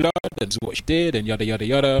my blood, and this is what she did, and yada yada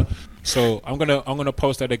yada. So I'm gonna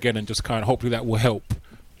post that again, and just kind of hopefully that will help.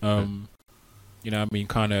 You know what I mean?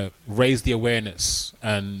 Kind of raise the awareness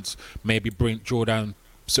and maybe draw down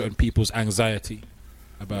certain people's anxiety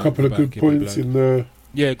about. A couple of good points blood. In the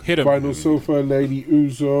hit 'em. Final sofa, Lady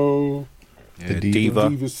Uzo, the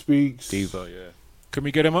Diva speaks. Diva, yeah. Can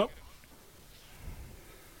we get him up?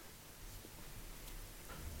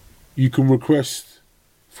 You can request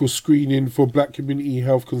for screening for black community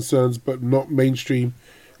health concerns, but not mainstream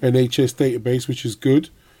NHS database, which is good.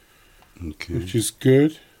 Okay. which is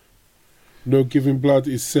good. No giving blood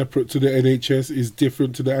is separate to the NHS, is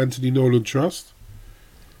different to the Anthony Nolan Trust,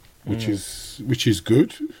 which is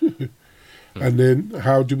good. And then,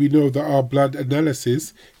 how do we know that our blood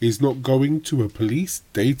analysis is not going to a police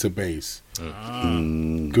database?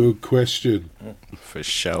 Good question. For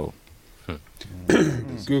sure.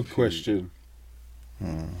 Good question.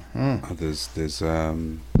 There's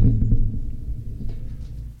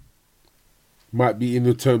Might be in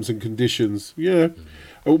the terms and conditions. Yeah.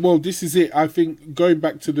 Well, this is it. I think going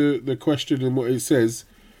back to the question and what it says,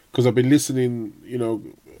 because I've been listening,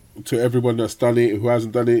 to everyone that's done it, who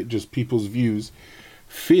hasn't done it, just people's views.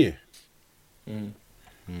 Fear.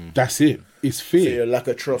 That's it. It's fear. Fear, lack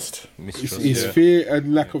of trust. It's fear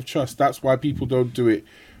and lack of trust. That's why people don't do it.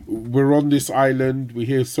 We're on this island. We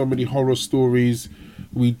hear so many horror stories.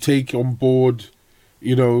 We take on board,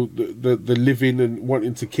 the living and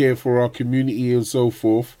wanting to care for our community and so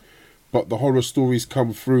forth. But the horror stories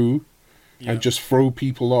come through and just throw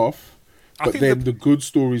people off. But then the good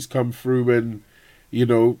stories come through and,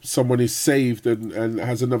 someone is saved and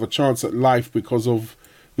has another chance at life because of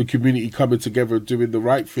the community coming together and doing the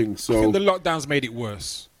right thing. So I think the lockdowns made it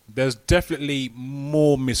worse. There's definitely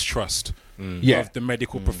more mistrust of the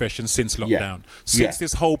medical profession since lockdown. Since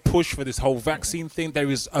this whole push for this whole vaccine thing, there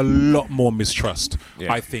is a lot more mistrust,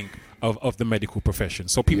 I think, of the medical profession.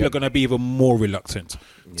 So people are going to be even more reluctant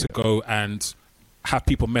to go and have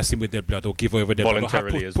people messing with their blood or give over their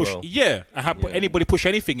voluntarily blood. as well. Yeah, and have anybody push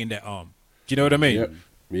anything in their arm. Do you know what I mean?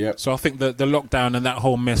 Yep. So I think the lockdown and that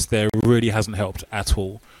whole mess there really hasn't helped at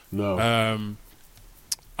all. No.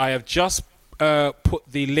 I have just put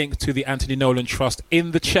the link to the Anthony Nolan Trust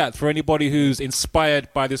in the chat for anybody who's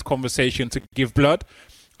inspired by this conversation to give blood.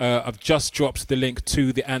 I've just dropped the link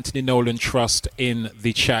to the Anthony Nolan Trust in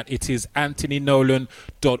the chat. It is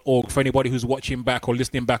anthonynolan.org. For anybody who's watching back or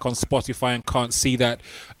listening back on Spotify and can't see that,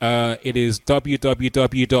 it is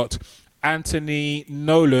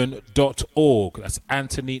www.anthonynolan.org. That's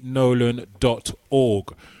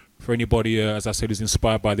anthonynolan.org. For anybody, as I said, who's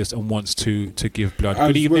inspired by this and wants to give blood.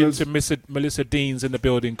 Good evening to Melissa Deans in the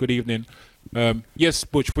building. Good evening. Yes,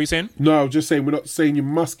 Butch, what are you saying? No, I was just saying, we're not saying you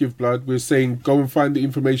must give blood. We're saying go and find the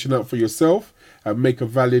information out for yourself and make a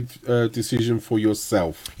valid decision for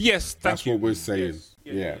yourself. Yes, that's what we're saying.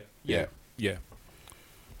 Yeah.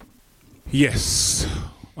 Yes.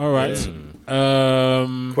 All right.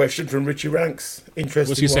 Question from Richie Ranks.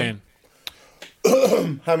 Interesting. What's he saying?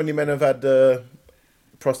 How many men have had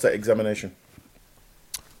prostate examination?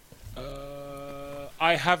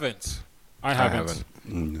 I haven't. No, I haven't.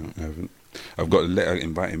 I've got a letter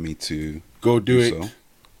inviting me to go do it. So.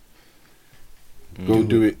 Go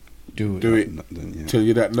do it. Do it. Tell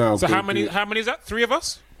you that now. So how many is that? 3 of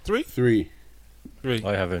us? 3? 3.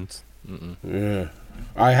 I haven't. Yeah,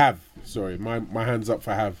 I have. Sorry, my hands up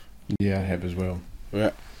for have. Yeah, I have as well.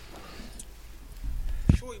 Yeah.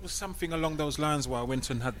 I'm sure it was something along those lines where I went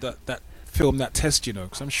and had that film, that test,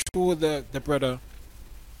 because I'm sure the brother.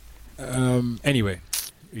 Anyway.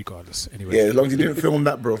 Regardless, anyway. Yeah, as long as you didn't film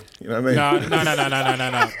that, bro. You know what I mean? No.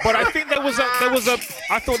 But I think there was a.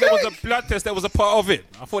 I thought there was a blood test that was a part of it.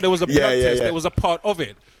 I thought there was a blood test that was a part of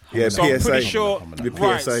it. Yeah, so PSA. I'm pretty sure.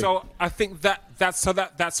 Right. PSA. So I think that's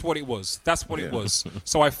what it was. That's what it was.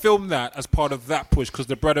 So I filmed that as part of that push because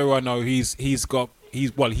the brother who I know he's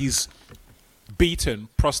beaten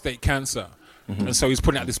prostate cancer. And so he's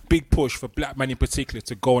putting out this big push for black men in particular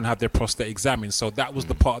to go and have their prostate examined. So that was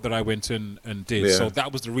the part that I went and did. Yeah. So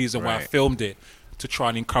that was the reason why I filmed it, to try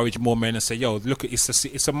and encourage more men and say, yo, look,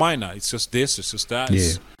 it's a minor. It's just this, it's just that.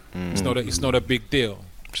 It's not a big deal.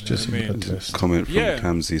 It's just a blood test. Comment from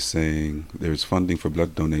Kamsi saying there is funding for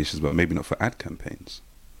blood donations, but maybe not for ad campaigns.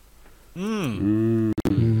 That,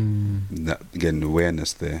 again,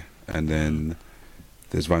 awareness there. And then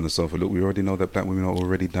there's Vinyl Sulfur. Look, we already know that black women are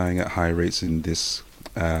already dying at high rates in this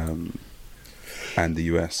and the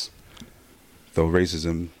US. Though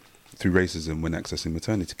through racism when accessing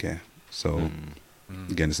maternity care. So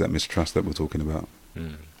again, it's that mistrust that we're talking about.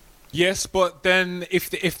 Yes, but then if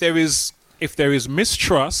there is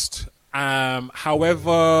mistrust,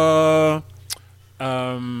 however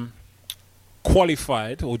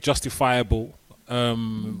qualified or justifiable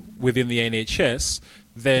within the NHS,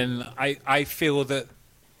 then I feel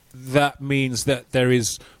that means that there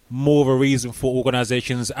is more of a reason for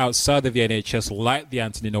organisations outside of the NHS, like the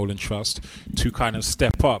Anthony Nolan Trust, to kind of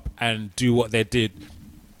step up and do what they did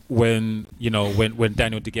when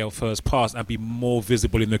Daniel DeGale first passed, and be more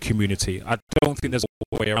visible in the community. I don't think there's a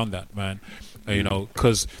way around that, man.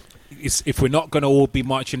 Because if we're not going to all be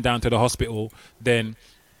marching down to the hospital, then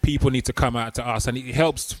people need to come out to us, and it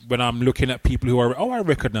helps when I'm looking at people who are. I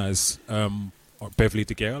recognize Beverly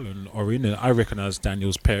DeGale and Orrin, and I recognize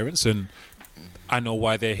Daniel's parents, and I know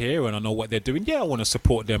why they're here, and I know what they're doing. Yeah, I want to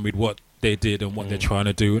support them with what they did and what they're trying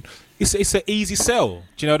to do. It's an easy sell.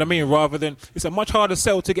 Do you know what I mean? Rather than it's a much harder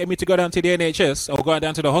sell to get me to go down to the NHS or go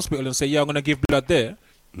down to the hospital and say, yeah, I'm going to give blood there.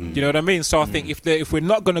 Do you know what I mean? So I think if we're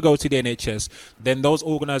not going to go to the NHS, then those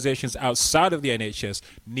organisations outside of the NHS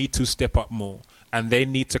need to step up more, and they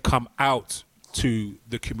need to come out to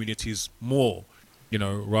the communities more.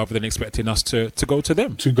 Rather than expecting us to go to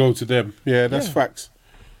them. Yeah, that's facts.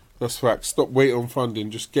 That's facts. Stop waiting on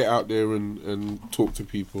funding. Just get out there and talk to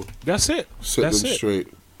people. That's it. Set them straight.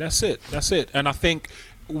 That's it. And I think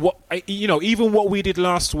even what we did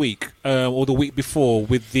last week or the week before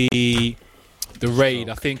with the raid,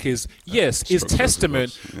 I think is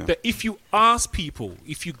testament that if you ask people,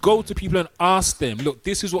 if you go to people and ask them, look,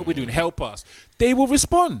 this is what we're doing, help us, they will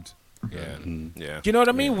respond. Yeah. Do you know what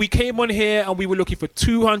I mean? We came on here and we were looking for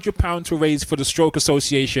 £200 to raise for the Stroke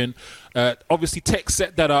Association. Obviously, Tech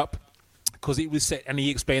set that up because it was set, and he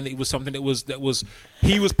explained that it was something that was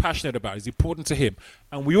he was passionate about. It's important to him,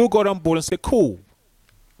 and we all got on board and said, "Cool,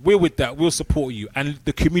 we're with that. We'll support you." And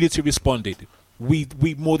the community responded. We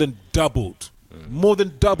more than doubled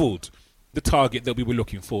the target that we were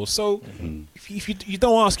looking for. So if you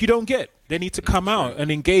don't ask, you don't get. They need to come out and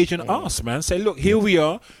engage and ask, man. Say, look, here we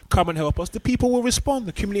are. Come and help us. The people will respond.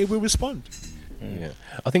 The community will respond. Yeah,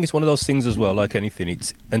 I think it's one of those things as well. Like anything,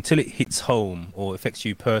 it's until it hits home or affects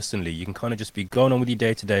you personally, you can kind of just be going on with your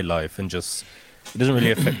day-to-day life and just it doesn't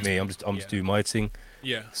really affect me. I'm just doing my thing.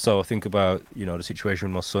 Yeah. So I think about the situation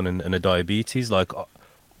with my son and the diabetes. Like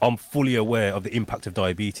I'm fully aware of the impact of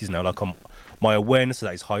diabetes now. Like my awareness of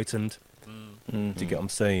that is heightened. Do you get what I'm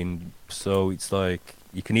saying? So it's like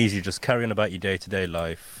you can easily just carry on about your day-to-day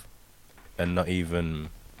life and not even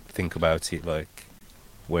think about it. Like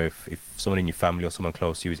where if someone in your family or someone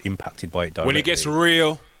close to you is impacted by it directly. When it gets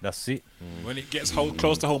real. That's it. When it gets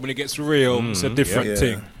close to home, when it gets real, it's a different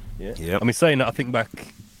thing. Yeah. I mean, saying that, I think back,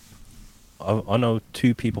 I know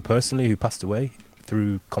 2 people personally who passed away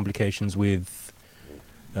through complications with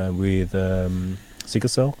sickle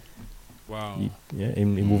cell. Wow. Yeah,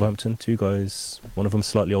 in Wolverhampton, 2 guys. One of them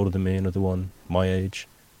slightly older than me, another one my age.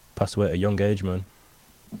 Passed away at a young age, man.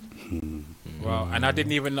 Wow. And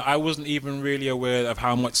I wasn't even really aware of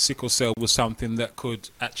how much sickle cell was something that could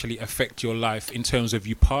actually affect your life in terms of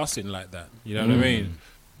you passing like that. You know what I mean?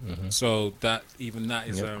 So that is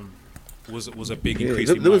was a big increase.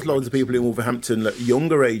 There was loads of people in Wolverhampton at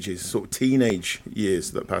younger ages, sort of teenage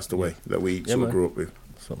years, that passed away that we sort of grew up with.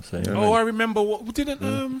 I remember what didn't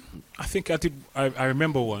I think I did. I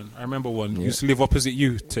remember one. Yeah. Used to live opposite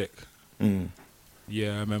you, Tick.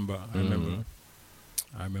 Yeah, I remember.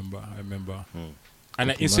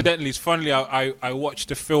 And incidentally, it's funny. I watched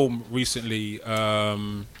a film recently,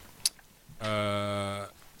 Sidney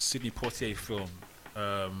Poitier film,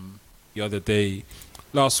 the other day.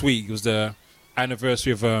 Last week it was the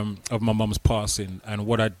anniversary of my mum's passing, and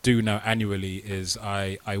what I do now annually is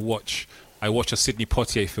I watch a Sidney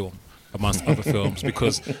Poitier film amongst other films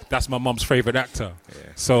because that's my mum's favourite actor.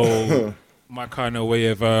 Yeah. So my kind of way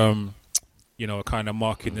of kind of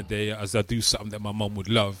marking the day as I do something that my mum would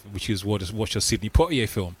love, which is watch a Sidney Poitier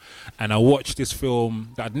film. And I watched this film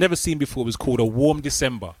that I'd never seen before. It was called A Warm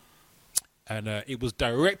December. And it was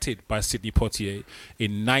directed by Sidney Poitier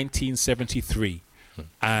in 1973.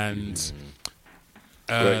 And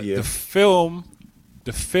the film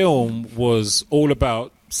was all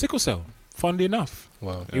about sickle cell, funnily enough.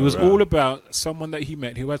 Wow. It was all about someone that he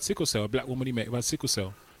met who had sickle cell, a black woman he met who had sickle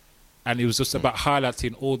cell. And it was just about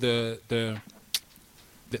highlighting all that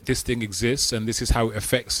this thing exists and this is how it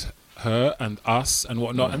affects her and us and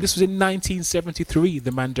whatnot. And this was in 1973.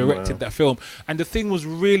 The man directed that film. And the thing was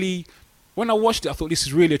really, when I watched it, I thought this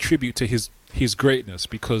is really a tribute to his greatness,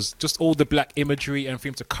 because just all the black imagery and for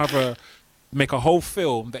him to make a whole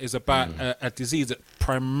film that is about a disease that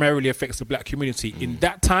primarily affects the black community in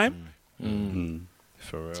that time.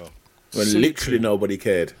 For real. When literally nobody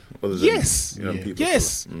cared. Other than, people.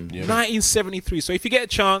 Yes. 1973. So if you get a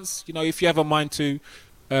chance, if you have a mind to,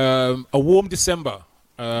 A Warm December,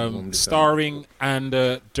 starring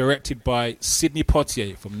and directed by Sidney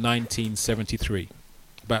Poitier from 1973,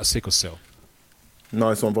 about sickle cell.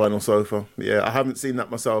 Nice on vinyl sofa. Yeah, I haven't seen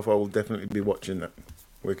that myself. I will definitely be watching that.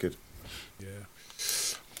 Wicked. Yeah.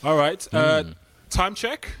 All right. Time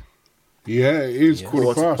check. Yeah, it is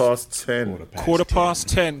quarter past 10. Quarter past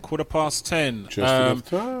 10. Just enough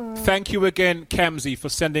time. Thank you again, Kamzi, for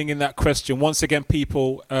sending in that question. Once again,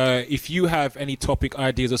 people, if you have any topic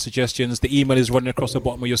ideas or suggestions, the email is running across the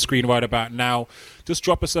bottom of your screen right about now. Just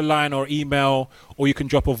drop us a line or email, or you can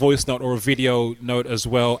drop a voice note or a video note as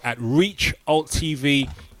well at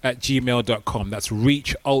reachalttv@gmail.com. That's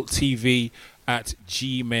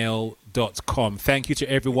reachalttv@gmail.com. Thank you to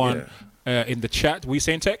everyone in the chat. Were you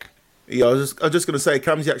saying, Tech? Yeah, I was just going to say,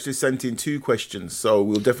 Kamzi actually sent in 2 questions, so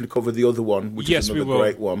we'll definitely cover the other one, which is another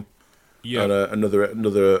great one. Yeah, another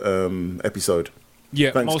episode.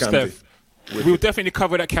 Yeah, thanks, most Kamzi. We'll definitely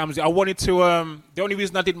cover that, Kamzi. I wanted to. The only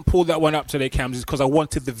reason I didn't pull that one up today, Kamzi, is because I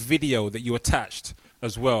wanted the video that you attached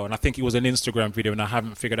as well, and I think it was an Instagram video, and I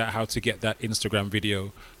haven't figured out how to get that Instagram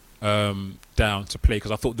video down to play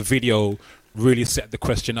because I thought the video really set the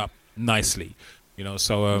question up nicely. You know,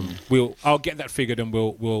 so I'll get that figured and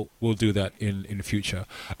we'll do that in the future.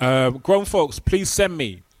 Grown folks, please send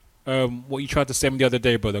me what you tried to send me the other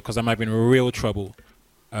day, brother, because I'm having real trouble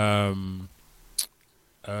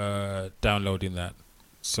downloading that.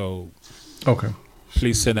 So okay,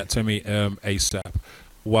 please send that to me ASAP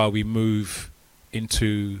while we move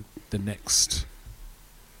into the next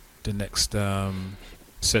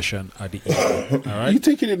session at the evening. All right, You're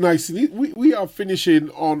taking it nicely. We are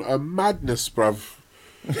finishing on a madness, bruv.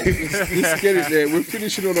 Let's get it there. We're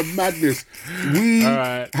finishing on a madness. We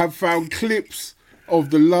have found clips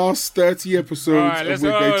of the last 30 episodes. All right, and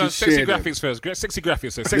we're going to sexy share graphics them. first. Sexy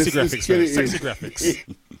graphics first. Sexy graphics first. Sexy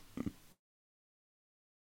graphics.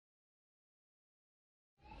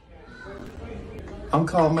 I'm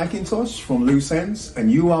Carl McIntosh from Loose Ends,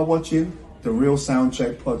 and you are watching the Real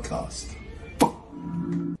Soundcheck podcast.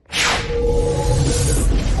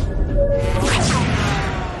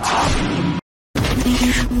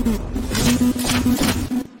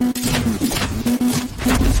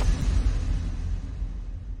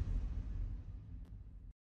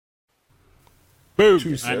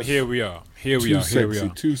 Boom. And here we are.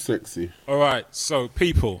 Too sexy. All right, so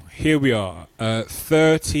people, here we are.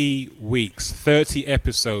 30 weeks, 30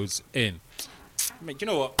 episodes in. I mean, you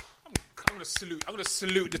know what? I'm gonna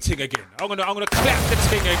salute the thing again. I'm gonna clap the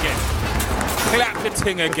thing again. Clap the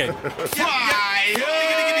thing again.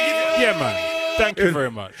 Yeah, man. Thank you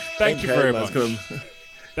very much. Thank you very much.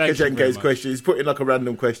 KJNK's question. He's putting like a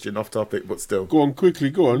random question off topic, but still. Go on quickly.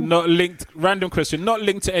 Go on. Not linked. Random question. Not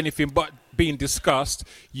linked to anything, but being discussed.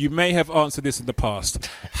 You may have answered this in the past.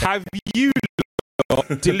 Have you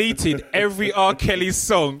deleted every R. Kelly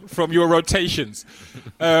song from your rotations?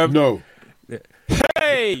 No.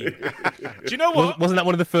 Hey, do you know what? Wasn't that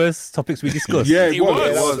one of the first topics we discussed? Yeah, It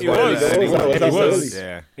was.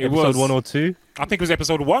 Episode 1 or 2. I think it was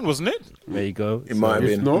episode 1, wasn't it? There you go. It might have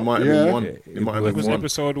been. not, It might have been one. Yeah, It might have been It was one.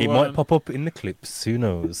 episode It 1. might pop up in the clips. Who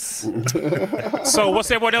knows? So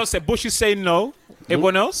what's everyone else said? Bush is saying no.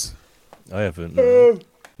 Everyone else? I haven't.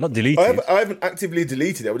 Not deleted. I haven't actively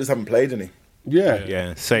deleted it. I just haven't played any. Yeah.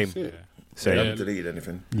 Yeah, same. I haven't deleted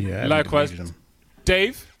anything. yeah, Likewise.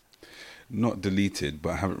 Dave? Not deleted,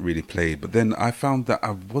 but I haven't really played. But then I found that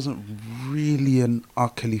I wasn't really an R.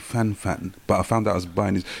 Kelly fan, but I found out I was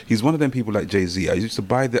buying his. He's one of them people like Jay-Z. I used to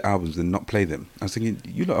buy the albums and not play them. I was thinking,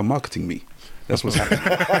 you lot are marketing me. That's what's happening. So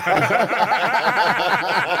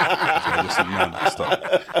I just said, no, stop.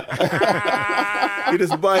 You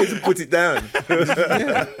just buy it and put it down.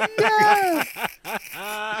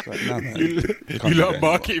 Like, no, man, You can't do lot that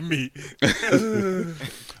marketing me.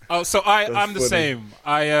 So I'm the funny. same.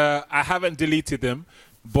 I haven't deleted them,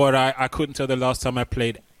 but I couldn't tell the last time I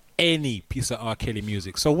played any piece of R. Kelly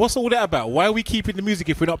music. So what's all that about? Why are we keeping the music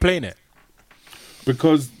if we're not playing it?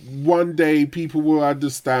 Because one day people will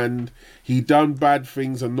understand he done bad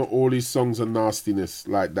things and not all his songs are nastiness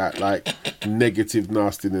like that, like negative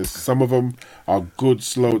nastiness. Some of them are good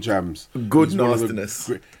slow jams. Good He's one of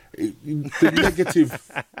nastiness. The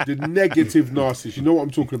negative nastiness. You know what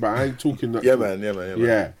I'm talking about? I ain't talking that. Yeah, man.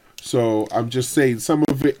 Yeah. So I'm just saying some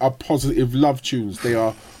of it are positive love tunes. They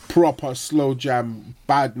are proper slow jam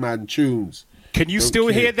bad man tunes. Can you still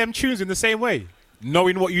hear them tunes in the same way,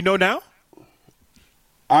 knowing what you know now?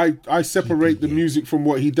 I separate the music from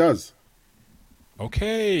what he does.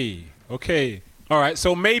 Okay. All right.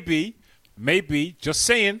 So maybe, just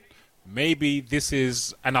saying, maybe this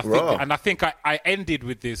is, and I think I ended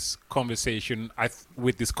with this conversation,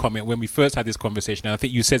 with this comment when we first had this conversation. And I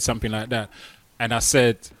think you said something like that, and I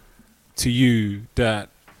said to you that,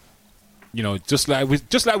 you know, just like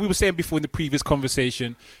we were saying before in the previous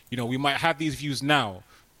conversation, you know, we might have these views now,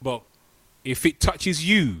 but if it touches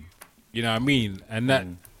you, you know what I mean, and that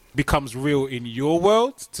becomes real in your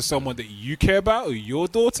world to someone that you care about or your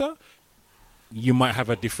daughter, you might have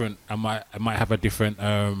a different. I might have a different.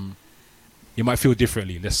 You might feel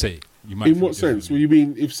differently. Let's say. You might in what sense? Well, you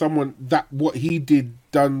mean if someone what he did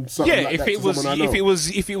done something like that if to someone I know?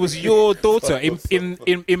 if it was your daughter in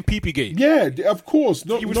PP Gate. Yeah, of course.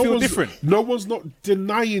 You would feel different. No one's not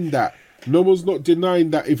denying that. No one's not denying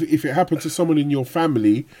that if it happened to someone in your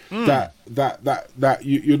family, that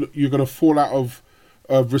you're gonna fall out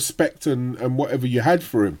of respect and whatever you had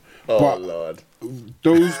for him. But Lord.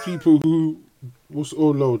 Those people who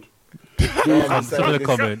Lord. Some of the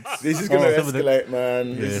comments. This is going to escalate,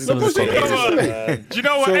 man. This is some of the comments. man. Do you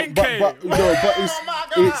know what, NK? But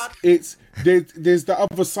it's there's the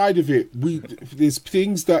other side of it. There's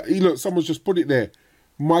things that look. Someone's just put it there.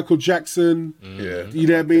 Michael Jackson. Yeah. You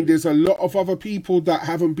know what I mean? There's a lot of other people that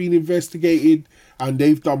haven't been investigated and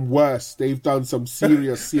they've done worse. They've done some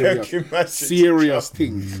serious things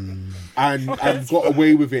and got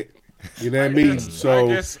away with it. You know what I mean? So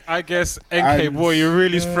I guess, NK boy, you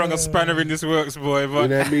really sprung a spanner in this works, boy. But you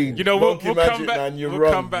know what I mean? You know, we'll come magic, back. Man, you're we'll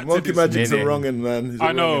wrong. come back Monkey to magic's this. a wrongin', man. He's a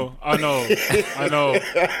I know.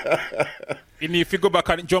 And if you go back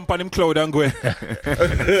and jump on him cloud and go.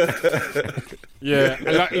 Yeah,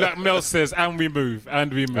 like Mel says, and we move.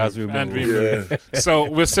 So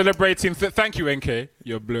we're celebrating. Thank you, NK.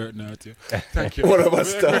 You're blurred now, too. Thank you. What have I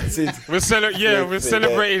started? We're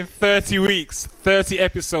celebrating 30 weeks, 30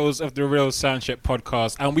 episodes of the Real Soundcheck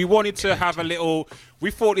podcast, and we wanted to have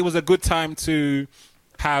we thought it was a good time to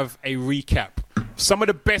have a recap. Some of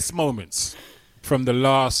the best moments from the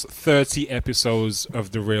last 30 episodes of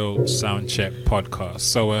the Real Soundcheck podcast.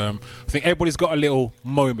 So I think everybody's got a little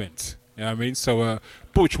moment. You know what I mean? So,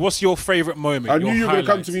 Butch, what's your favourite moment? I knew you were going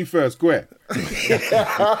to come to me first. Go ahead.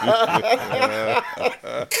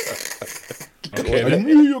 Okay, I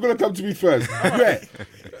knew you were going to come to me first. Go ahead.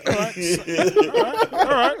 All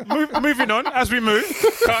right. Moving on as we move.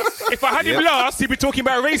 If I had him last, he'd be talking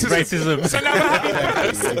about racism. So now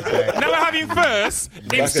I have him first.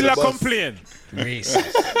 Him still a complain.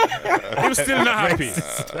 Racist. Him still not happy.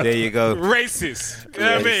 There you go. Racist. You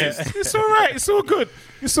know what I mean? It's all right.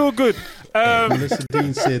 It's all good. Melissa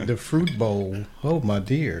Dean said the fruit bowl. Oh my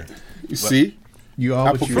dear. You see? You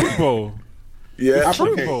are what you fruit bowl. Yeah.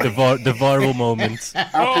 Fruit bowl. The viral moment.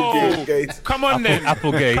 Applegate. Come on then.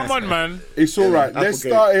 Applegate. Come on, man. It's all right. Let's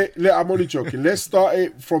start it. I'm only joking. Let's start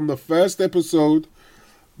it from the first episode.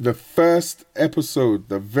 The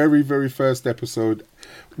very, very first episode.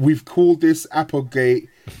 We've called this Applegate,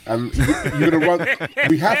 and you're gonna run.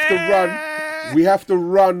 We have to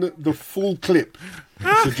run the full clip.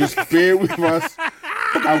 So just bear with us,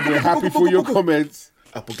 and we're happy for your comments.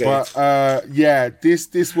 Applegate. But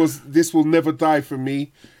this will never die for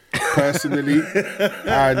me personally,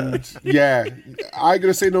 and I ain't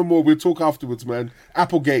gonna say no more. We'll talk afterwards, man.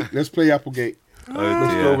 Applegate. Let's play Applegate.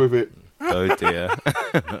 Let's go with it. Oh dear.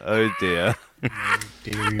 Oh dear.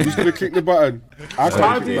 Who's gonna click the button?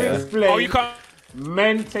 How do you explain You can't.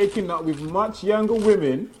 men taking up with much younger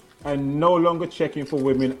women and no longer checking for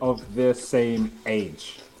women of their same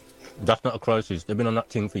age? That's not a crisis. They've been on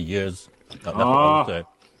that thing for years. That's what I would say.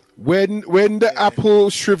 When the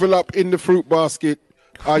apples shrivel up in the fruit basket,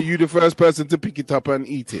 are you the first person to pick it up and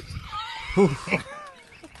eat it?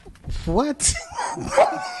 What?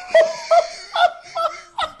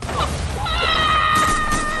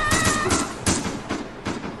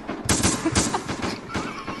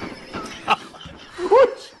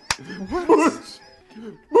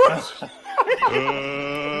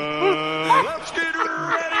 Let's get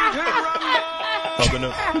ready to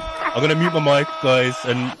rumble. I'm gonna mute my mic, guys,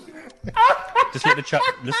 and just let the chat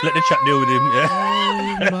deal with him. Yeah.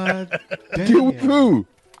 Oh my Deal with who?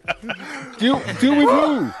 Deal with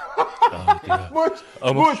who?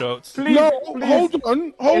 Almost shocked. Please, Hold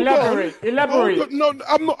on. Elaborate. Hold on. No,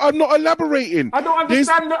 I'm not elaborating. I don't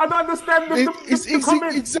understand. I don't understand the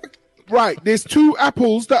comment. Exactly. Right, there's two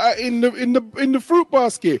apples that are in the fruit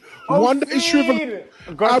basket. One that is shriveled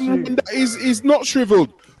and one that is not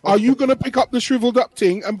shriveled. Are you gonna pick up the shriveled up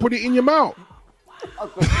thing and put it in your mouth?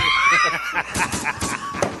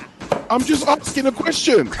 I'm just asking a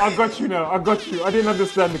question. I got you now. I got you. I didn't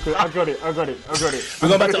understand the question. I got it. We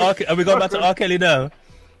go back to R. We go back to R. Kelly now.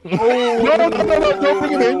 No, don't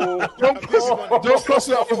bring it in. Don't cross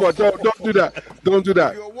it over. Don't do that. Don't do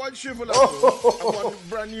that. You got one shrivel apple and one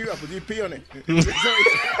brand new apple. Do you pee on it?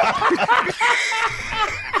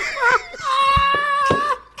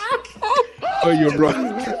 Oh, you're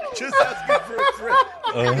right. Just asking for a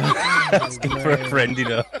friend. Asking for a friend, you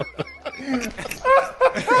know.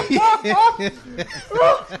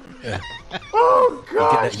 Oh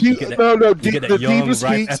God! No. The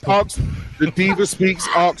Diva Speaks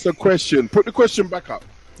asks a question. Put the question back up.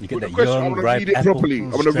 You get the that question. I'm young, going to ripe read it apple properly. I'm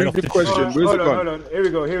going to straight read off the the question. tree. Where's it Hold gone? on. Here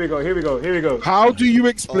we go. How do you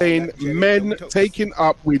explain men taking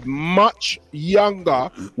up with much younger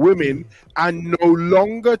women and no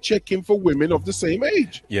longer checking for women of the same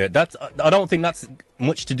age? Yeah, that's. I don't think that's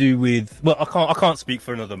much to do with. Well, I can't speak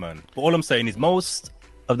for another man. But all I'm saying is most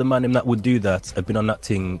of the men that would do that have been on that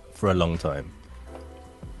thing for a long time.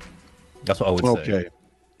 That's what I would say. Okay.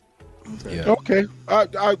 Yeah. Okay,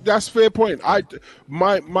 that's fair point.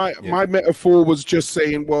 My metaphor was just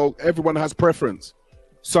saying, well, everyone has preference.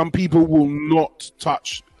 Some people will not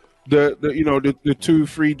touch the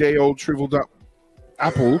 2-3 day old shriveled up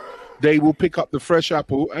apple. They will pick up the fresh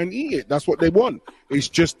apple and eat it. That's what they want. It's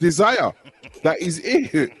just desire. That is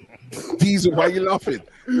it. Diesel, why are you laughing?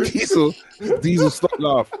 Diesel, stop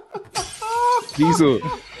laugh. Diesel,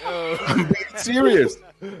 I'm being serious.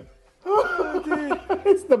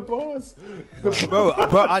 It's the boss. Bro,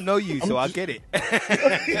 I know you, so I get it.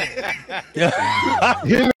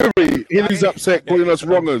 Hillary's upset calling us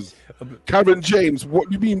wrongers. Karen James, what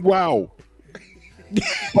do you mean, wow?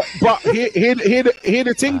 but here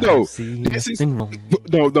the thing though. This is, no,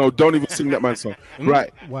 don't even sing that man's song.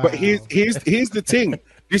 Right. Wow. But here's the thing.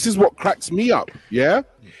 This is what cracks me up, yeah?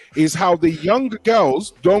 Is how the younger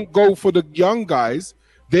girls don't go for the young guys.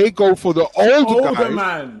 They go for the older guys.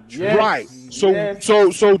 Man. Yes. Right. So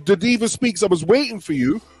the Diva Speaks, I was waiting for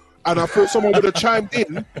you, and I thought someone would have chimed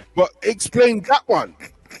in, but explain that one.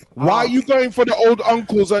 Why are you going for the old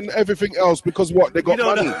uncles and everything else? Because what? They got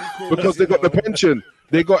money. Because they got the pension.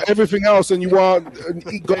 They got everything else, and you want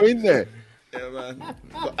to go in there. Yeah, man.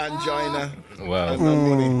 Got angina. Wow.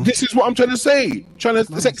 This is what I'm trying to say. Trying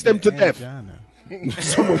to sex them to death.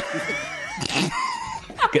 Someone...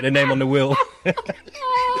 Get the name on the will.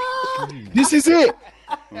 This is it.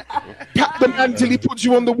 Pat the man till he puts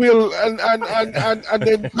you on the wheel and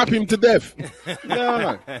then tap him to death.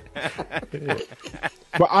 No.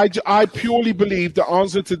 But I purely believe the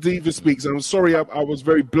answer to Diva Speaks. I'm sorry I was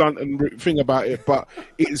very blunt and thing about it, but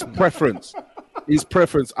it is preference. It's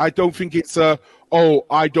preference. I don't think it's I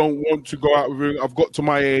don't want to go out with women. I've got to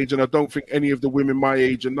my age and I don't think any of the women my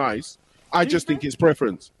age are nice. I just think it's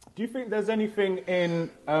preference. Do you think there's anything in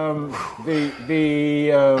and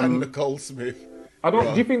Nicole Smith?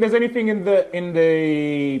 Do you think there's anything in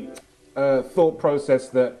the thought process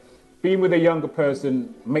that being with a younger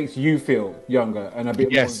person makes you feel younger and a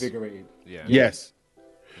bit more invigorated? Yeah. Yes.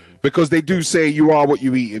 Because they do say you are what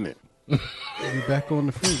you eat in it. You're back on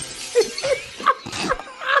the fruit.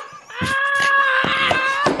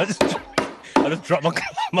 I just dropped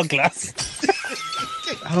my glass.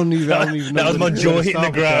 I don't even know. That was my jaw hitting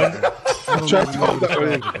the ground. I tried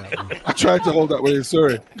to hold that way.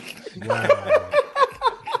 Sorry. Wow.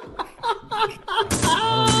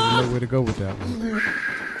 I don't even know where to go with that one.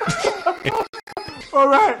 All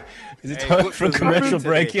right. Is it time for a commercial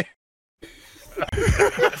break yet?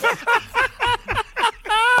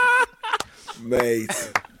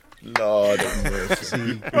 Mate. Lord of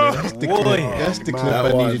mercy. That's the clip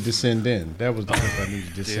I needed to send in. That was the clip I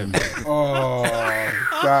needed to send in. Oh,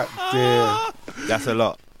 God damn. That's a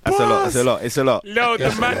lot. It's a lot. No,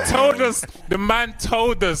 the man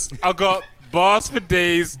told us. I got bars for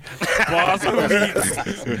days, bars for weeks,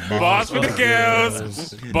 bars for the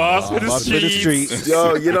girls, bars for the streets.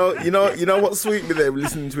 Yo, you know what sweet me there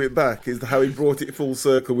listening to it back is how he brought it full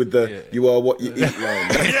circle with the "you are what you eat" line.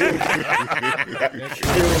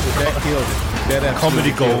 That killed it. That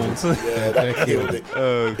Comedy gold. Yeah, that killed it.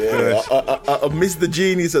 Oh, gosh. I missed the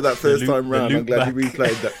genius of that first time round. I'm glad you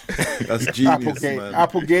replayed that. That's genius, man.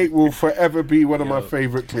 Applegate will forever be one of my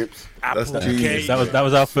favourite clips. That's genius. That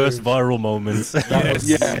was our first viral moment. Yes,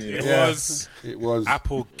 it was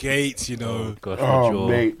Applegate, you know. Oh,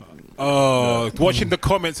 mate. Oh, watching the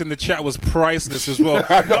comments in the chat was priceless as well.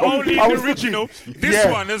 Not only the original, this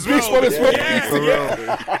one as well. This one as well.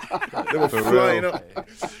 Yeah. They were flying up.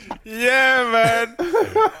 Yeah, man.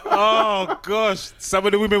 Oh, gosh. Some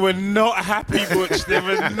of the women were not happy, Butch. They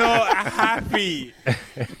were not happy.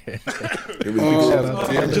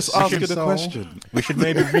 I'm just asking a question. We should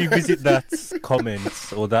maybe revisit that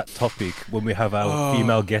comment or that topic when we have our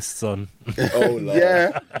female guests on. Oh, Lord.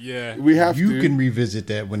 Yeah. We have You to. can revisit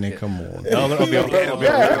that when they come on. I'll be on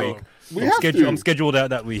that week. I'm scheduled out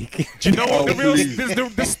that week. Do you know what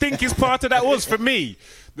the stinkiest part of that was for me?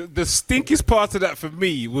 The stinkiest part of that for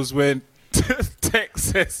me was when Tex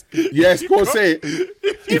says, yes, go on, say it.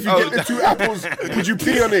 If you get the 2 apples, would you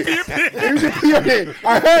pee on it? Would you pee on it?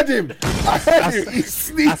 I heard him. He's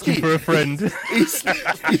sneaky. Asking for a friend. He's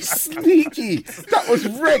sneaky. That was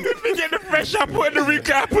rigged. Let me get the fresh apple and the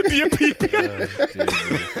Rica apple to your pee.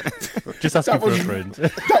 Just asking for a friend.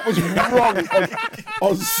 That was wrong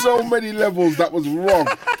on so many levels. That was wrong.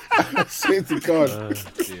 I swear to God.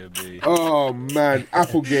 Dear me. Oh man,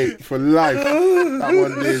 Applegate for life. That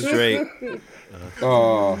one is Straight.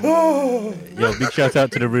 Oh, Yo, big shout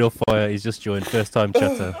out to the Real Fire. He's just joined. First time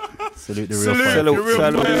chatter. Salute the Real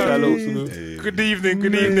Fire. Salute. Good evening,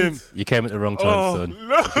 good evening. You came at the wrong time, son.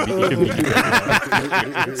 No.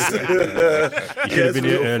 You should have been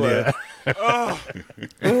here earlier.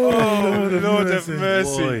 Lord have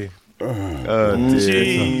mercy.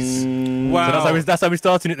 Jeez. Wow. So that's how we're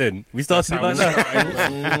starting it then. We started it like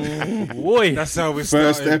that. Boy. That's how we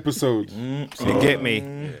started. first episode. You get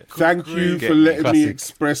me? Thank you for letting me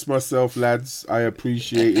express myself, lads. I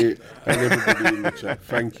appreciate it. And everybody in the chat.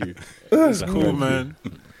 Thank you. That's cool, man.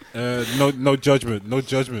 No judgment. No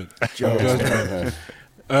judgment. No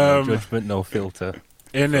judgment, no filter.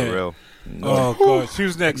 In it. Real. Oh gosh,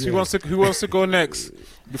 who's next? Who wants to go next?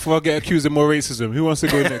 Before I get accused of more racism, who wants to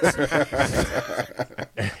go next?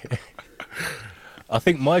 I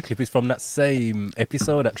think my clip is from that same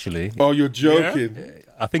episode, actually. Oh, you're joking? Yeah?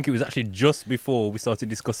 I think it was actually just before we started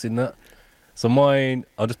discussing that. So mine,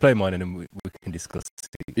 I'll just play mine and then we can discuss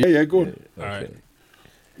it. Yeah, go on. All right.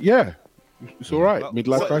 Yeah, it's all right.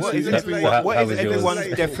 Midlife What is, crisis. what is everyone's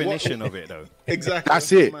definition of it, though? Exactly.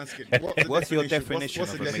 That's it. What's your definition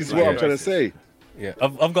of it? This is what I'm trying to say. Yeah,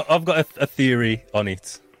 I've got a theory on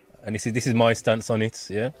it, and this is my stance on it.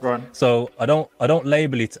 Yeah, Right. So I don't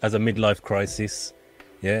label it as a midlife crisis.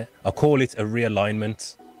 Yeah, I call it a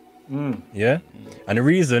realignment. Yeah, and the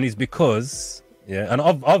reason is because and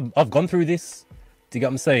I've gone through this. Do you get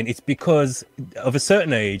what I'm saying? It's because of a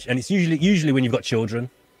certain age, and it's usually when you've got children.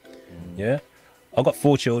 Yeah, I've got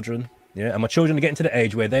 4 children. Yeah, and my children are getting to the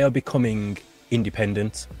age where they are becoming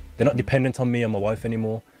independent. They're not dependent on me and my wife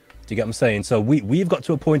anymore. Do you get what I'm saying? So we've got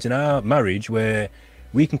to a point in our marriage where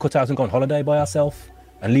we can cut out and go on holiday by ourselves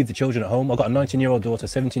and leave the children at home. I've got a 19-year-old daughter,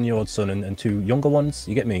 17-year-old son, and 2 younger ones.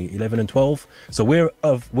 You get me? 11 and 12. So we're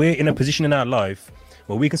in a position in our life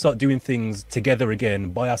where we can start doing things together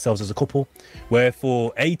again by ourselves as a couple. Where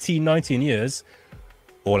for 18, 19 years,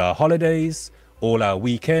 all our holidays, all our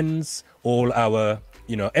weekends, all our,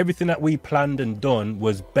 everything that we planned and done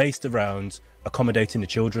was based around accommodating the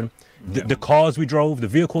children. The cars we drove, the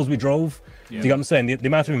vehicles we drove. Do you get what I'm saying? The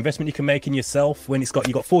amount of investment you can make in yourself when you've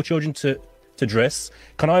got 4 children to dress.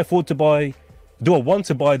 Can I afford to buy? Do I want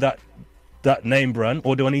to buy that name brand,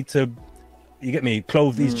 or do I need to? You get me?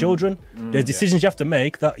 Clothe these children. There's decisions you have to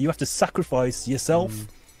make that you have to sacrifice yourself.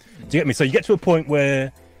 Do you get me? So you get to a point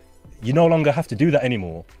where you no longer have to do that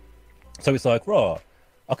anymore. So it's like, I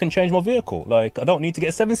can change my vehicle. Like, I don't need to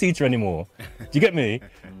get a 7-seater anymore. Do you get me?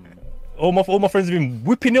 All my friends have been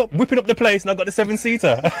whipping up the place, and I got the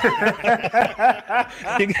 7-seater.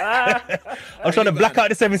 I'm trying to black out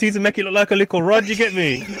the 7-seater, make it look like a little rod. You get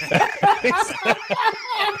me?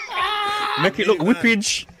 Make it look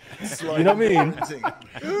whippage. You know what I mean?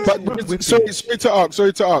 But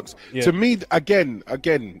sorry to ask. Yeah. To me, again,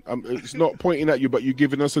 it's not pointing at you, but you're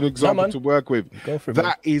giving us an example to work with. Go for it,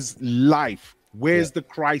 That is life. Where's the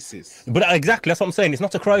crisis? But exactly, that's what I'm saying. It's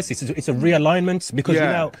not a crisis. It's a realignment because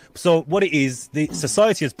So what it is, the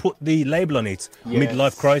society has put the label on it,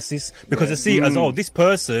 midlife crisis, because they see it as, this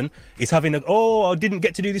person is having I didn't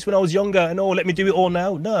get to do this when I was younger, and let me do it all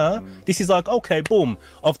now. Nah, this is like, okay, boom,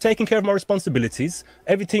 I've taken care of my responsibilities.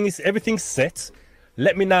 Everything's set.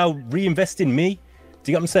 Let me now reinvest in me.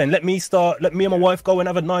 Do you get what I'm saying? Let me and my wife go and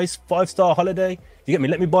have a nice 5-star holiday. Do you get me?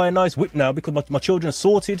 Let me buy a nice whip now because my children are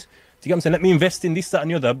sorted. Do you get what I'm saying? Let me invest in this, that, and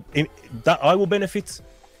the other. That I will benefit.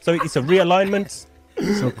 So it's a realignment.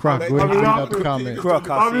 So, Croc, go ahead and read out the comment.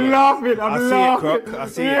 I'm laughing. I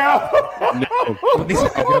see it. You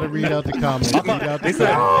gotta read out the comment.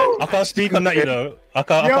 I can't speak on that, I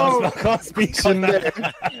can't speak on that.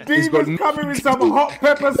 Diva's coming with some hot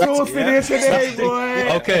pepper sauce in here today,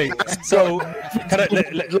 boy. Okay, so can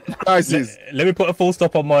let me put a full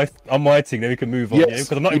stop on my thing, then we can move on. Yes.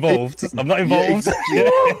 Because I'm not involved.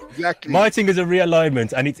 Exactly. My thing is a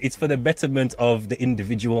realignment, and it's for the betterment of the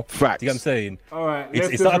individual. Facts. Do you get what I'm saying? All right,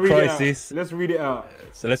 It's not a crisis. Let's read it out.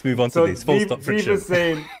 So let's move on to this. Full stop friction. Diva's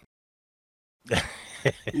saying.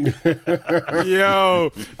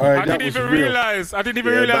 Yo, I didn't even realize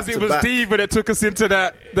it was Diva that took us into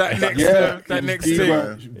that next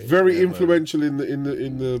Diva, thing. very influential in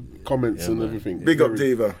the comments and everything. Big up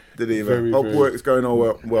Diva, the Diva. Hope work's going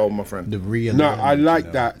on well, my friend. The real. No, I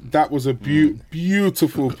like that. That was a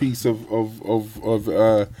beautiful piece of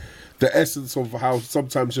the essence of how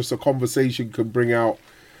sometimes just a conversation can bring out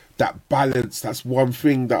that balance. That's one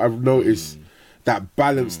thing that I've noticed. That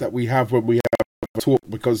balance that we have when we have a talk,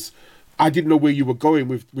 because I didn't know where you were going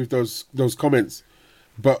with those comments,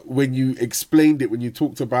 but when you explained it, when you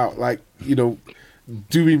talked about like, you know,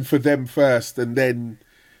 doing for them first and then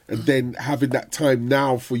having that time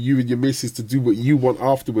now for you and your missus to do what you want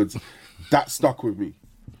afterwards, that stuck with me.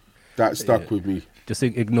 That stuck with me. Just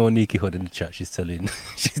ignore Nikki Hood in the chat. She's telling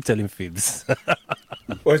fibs.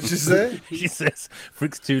 What'd she say? She says,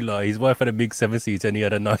 Frick's too low. His wife had a big 7-seat and he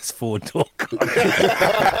had a nice 4-door car.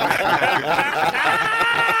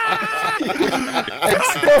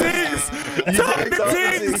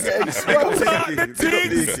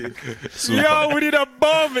 Yo, we need a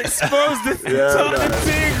bomb. Expose the things.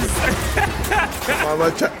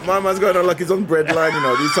 My man's going on like he's on breadline, you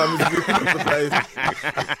know. These times he's ripping up the place.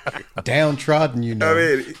 Downtrodden, you know. I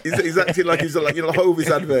mean, he's acting like he's like, you know, Hovis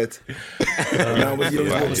advert.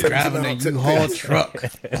 Driving a U-Haul truck.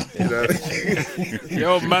 You know?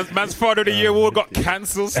 Yo, man's Father of the Year award got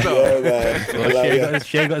cancelled stuff. Well,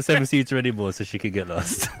 she ain't got a 7-seater anymore, so she could get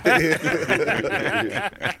lost.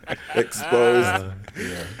 Exposed.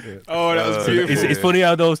 Oh, that was beautiful. It's funny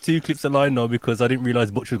how those two clips align now, because I didn't realise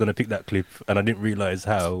Butch was going to pick that clip, and I didn't realise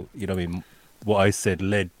how, you know what I mean, what I said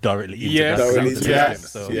led directly into that.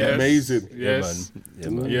 Yes. So, Amazing. Yes. Yeah,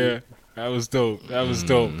 man. Yeah, that was dope. That was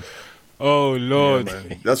dope. Oh, Lord.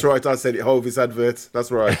 Yeah, that's right, I said it. Hovis advert.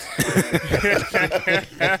 That's right.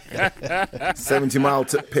 70-mile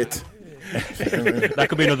pit. That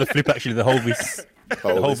could be another flip, actually, the Hovis.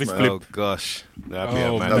 Hovis flip. Oh gosh, that'd be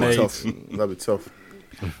That'd be tough. That'd be tough.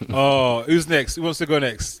 Oh, who's next? Who wants to go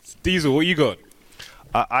next? Diesel, what you got?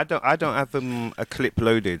 I don't have a clip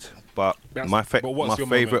loaded, but my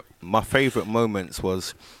favorite moments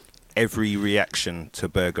was every reaction to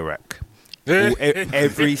Burger Rack.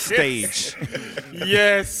 Every stage.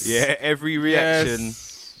 Yes. Yeah, every reaction.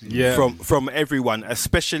 Yes. Yeah. From everyone,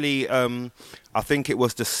 especially I think it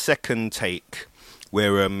was the second take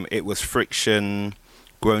where it was Friction,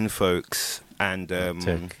 Grown Folks, and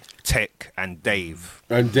Tech and Dave.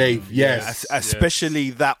 And Dave, yes. Yeah,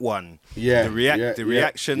 especially that one. Yeah. The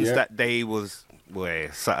reactions that day was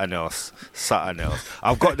something else.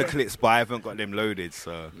 I've got the clips, but I haven't got them loaded,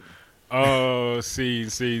 so. Oh, scene.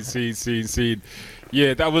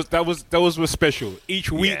 Yeah, that was special.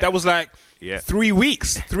 Each week, that was like 3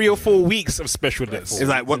 weeks, 3 or 4 weeks of specialness. It's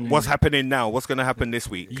like what's happening now? What's going to happen this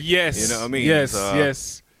week? Yes, you know what I mean.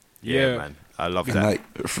 Yes. Yeah, man, I love that.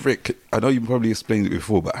 Like, Frick, I know you probably explained it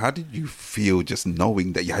before, but how did you feel just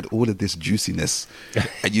knowing that you had all of this juiciness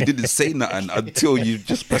and you didn't say nothing until you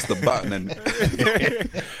just pressed the button? And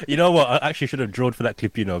you know what? I actually should have drawn for that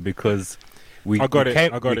clip, you know, because we came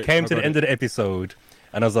to the end of the episode.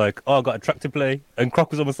 And I was like, oh, I got a track to play. And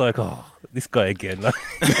Croc was almost like, oh, this guy again. Like,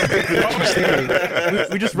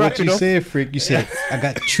 we just wrapped it up. What you said, Frick? You said, I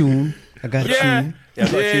got tune. I got tune. Yeah,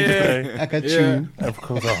 I got tune to play. I got tune. And of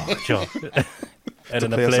course, oh, sure. And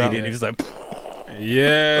then I played it, and he was like,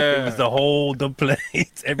 yeah. It was the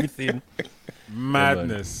plate, everything.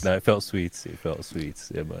 Madness. Yeah, no, it felt sweet.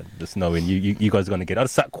 Yeah, man. Just knowing you guys are gonna get it. I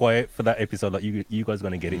sat quiet for that episode. Like you guys are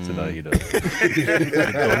gonna get it tonight. You know.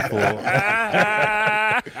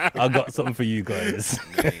 I got something for you guys.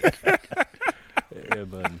 Yeah,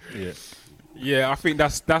 man. Yeah. Yeah, I think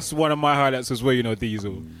that's one of my highlights as well. You know,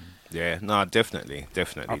 Diesel. Yeah, no, definitely.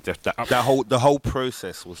 The whole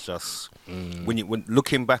process was just when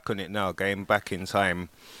looking back on it now, going back in time,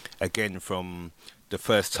 again from the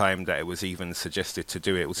first time that it was even suggested to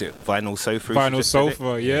do it. Was it Vinyl Sofa? Vinyl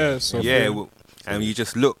Sofa, yeah. Yeah, and you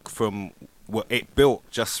just look from what it built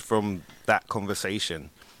just from that conversation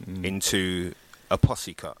into a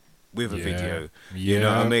posse cut with a video. You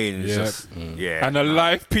know what I mean? It's just, And a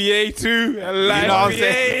live PA too. A live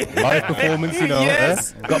PA. Live performance, you know.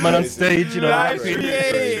 Yes. Got man on stage, you know. Live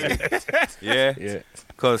PA. Yeah.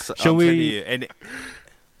 Because shall we? You, I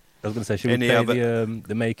was going to say, should we play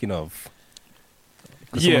the making of?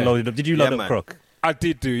 Yeah. Loaded up. Did you load up, Croc? I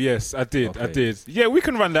did do, yes, I did. Okay. Yeah, we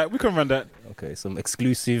can run that. Okay, some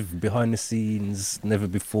exclusive behind the scenes, never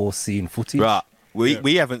before seen footage. Right,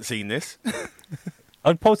 we haven't seen this.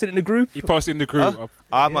 I'd post it in the group. You posted in the group.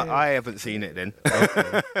 I haven't seen it then.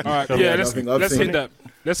 Okay. All right, yeah, let's hit that.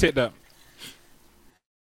 Let's hit that.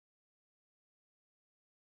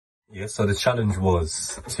 Yeah, so the challenge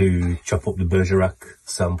was to chop up the Bergerac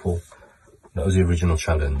sample. That was the original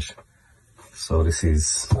challenge. So this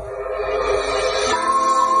is... So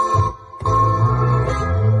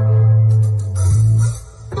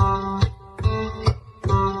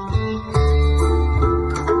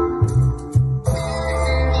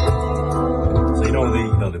you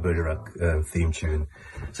know the Bergerac theme tune.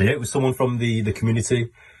 So yeah, it was someone from the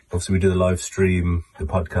community obviously we did a live stream, the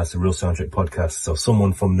podcast, the Real Soundcheck podcast. So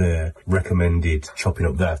someone from there recommended chopping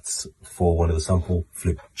up that for one of the sample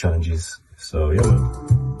flip challenges. So yeah, man.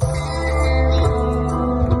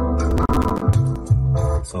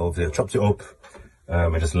 So obviously I chopped it up.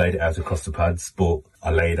 I just laid it out across the pads, but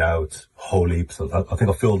I laid out whole heaps. So I think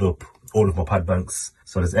I filled up all of my pad banks.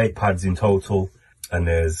 So there's 8 pads in total, and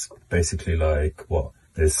there's basically like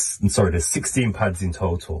there's 16 pads in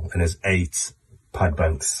total, and there's 8 pad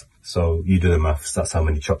banks. So you do the maths, that's how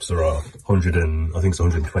many chops there are. I think it's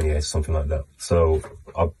 128, something like that. So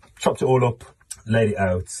I chopped it all up, laid it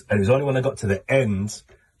out, and it was only when I got to the end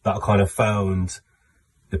that I kind of found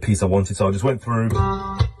the piece I wanted. So I just went through.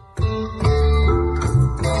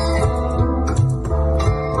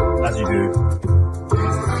 As you do,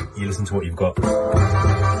 you listen to what you've got.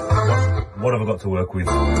 What have I got to work with?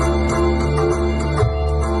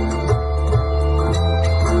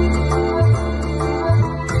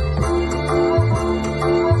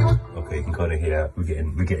 Okay, you can kind of hear we're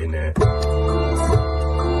getting there.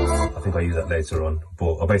 I think I'll use that later on,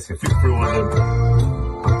 but I'll basically flip through all of them.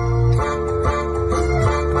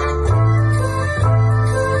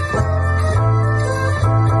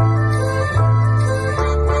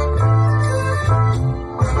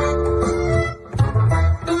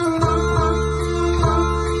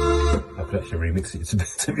 Remix it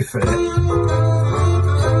to be fair.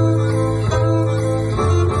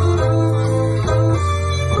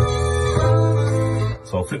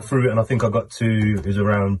 So I'll flip through it, and I think I got to, it was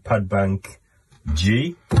around pad bank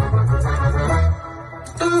G. And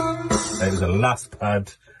it was the last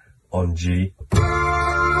pad on G.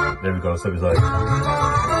 There we go. So it was like,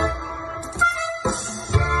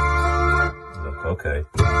 look, okay.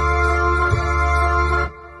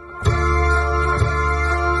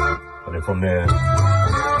 And then from there,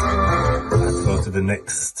 let's go to the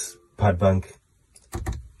next pad bank.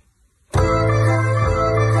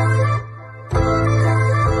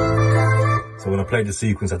 So when I played the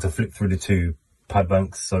sequence, I had to flip through the 2 pad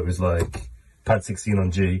banks. So it was like pad 16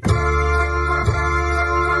 on G. And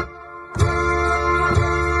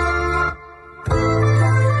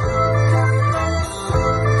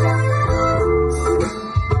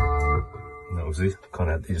that was it.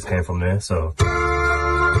 It just came from there. So.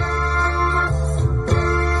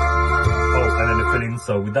 And then the fill in,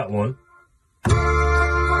 so with that one,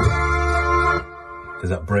 there's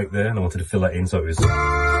that break there, and I wanted to fill that in, so it was,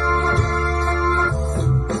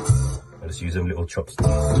 I just use them little chops. I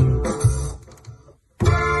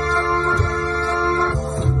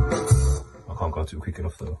can't go too quick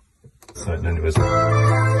enough though. So then it was, from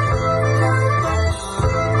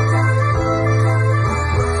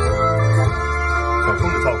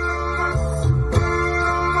the top,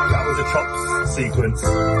 that was a chops sequence.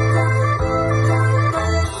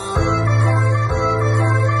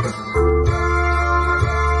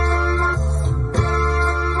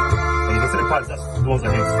 That's the ones I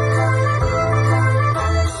hate.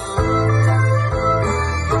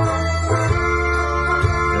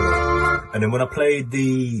 And then when I played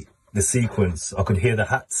the sequence, I could hear the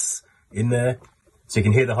hats in there. So you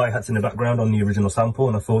can hear the hi-hats in the background on the original sample.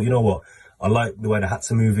 And I thought, you know what? I like the way the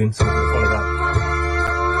hats are moving, so I'm going to follow that.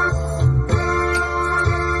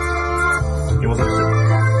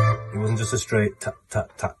 It wasn't just a straight tat, tat,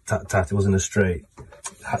 tat, tat, tat. It wasn't a straight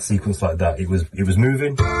hat sequence like that. It was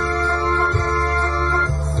moving.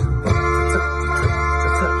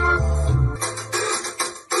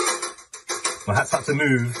 My hats had to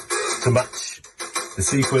move to match the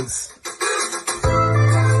sequence.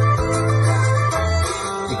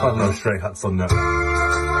 You can't have straight hats on that.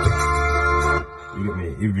 You get me?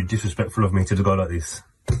 It would be disrespectful of me to go like this.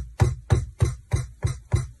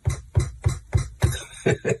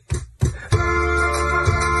 The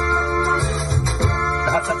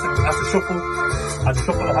hats had to shuffle. I had to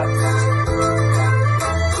shuffle the hats.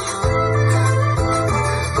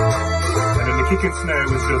 And then the kick and snare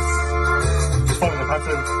was just follow the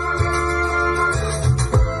pattern.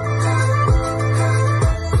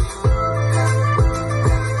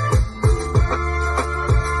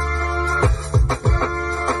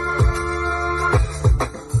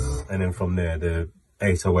 And then from there, the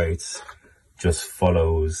 808 just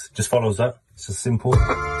follows that. It's just simple.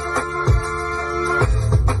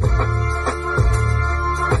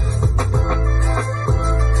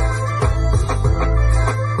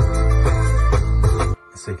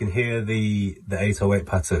 So you can hear the 808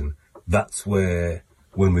 pattern. That's when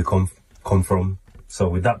we come from. So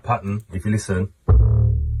with that pattern, if you listen,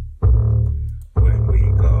 when we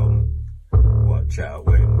come, watch out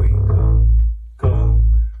when we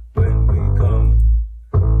come, when we come,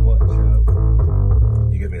 watch out.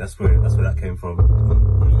 You get me? That's where that came from.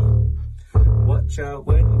 watch out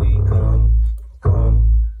when we come.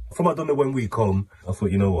 From I don't know when we come, I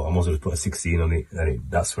thought, you know what, I might as well just put a 16 on it, and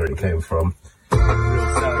that's where it came from. Real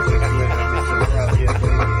sound check, yeah,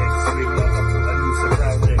 baby, swing like I put a loose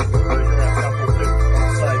around it. Burger and apple flip,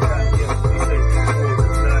 upside down, yeah. You say 3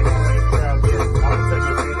 quarters, now you ain't proud, yeah. I'm gonna tell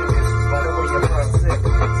you feeling it, by the way you're proud, sick.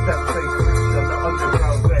 Step face, Christian on the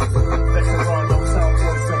underground wet. Veterano, South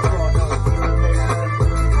Boy, Soprano,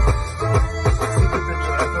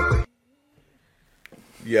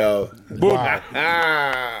 Yo. Boom.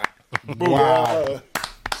 Ah. Wow.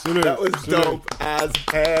 Salute. That was dope as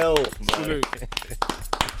hell. Salute.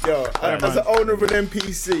 Yo, as an owner of an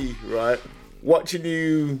NPC, right, watching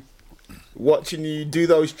you do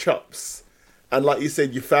those chops, and like you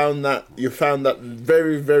said, you found that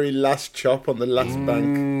very, very last chop on the last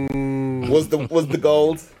bank was the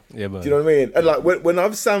gold. Yeah, man. Do you know what I mean? And like when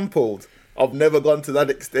I've sampled, I've never gone to that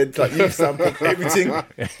extent. Like you've sampled everything.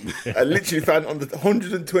 I literally found on the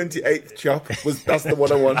 128th chop that's the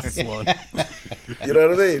one I want. You know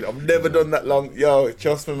what I mean? I've never done that long. Yo,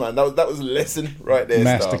 trust me, man. That was a lesson right there.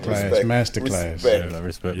 Masterclass.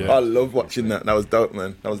 Respect. Yeah. I love watching that. That was dope,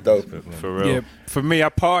 man. That was dope. For real. Yeah, for me, I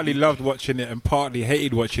partly loved watching it and partly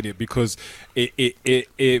hated watching it because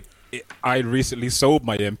I recently sold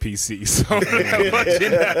my NPC, so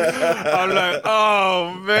watching that, I'm like,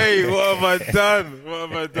 oh mate, what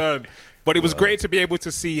have I done? But it was great to be able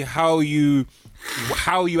to see how you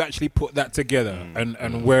actually put that together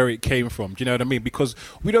and where it came from. Do you know what I mean? Because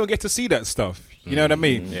we don't get to see that stuff. You know what I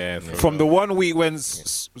mean? Yeah. From the one week when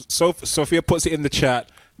Sophia puts it in the chat,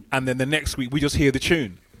 and then the next week we just hear the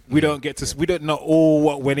tune. We don't know all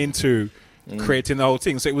what went into creating the whole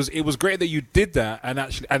thing. So it was great that you did that,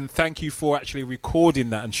 and thank you for actually recording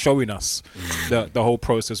that and showing us the whole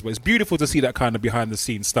process. But it's beautiful to see that kind of behind the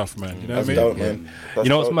scenes stuff, man. You know what I mean? Dope, man. You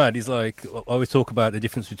know what's mad is, like, I always talk about the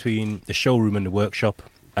difference between the showroom and the workshop,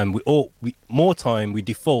 and we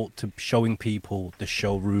default to showing people the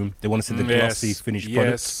showroom. They want to see the glossy finished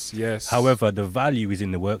product. Yes. However, the value is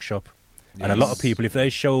in the workshw. And a lot of people, if they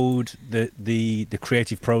showed the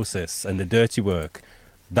creative process and the dirty work,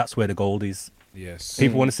 that's where the gold is. Yes.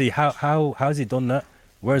 People want to see how has he done that?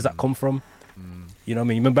 Where does that come from? You know what I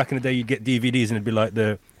mean? Remember back in the day, you'd get DVDs and it'd be like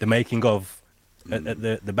the making of at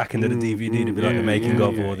the back end of the DVD. It'd be like the making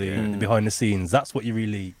of or the behind the scenes. That's what you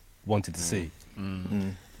really wanted to see.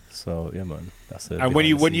 So yeah, man. That's it. And when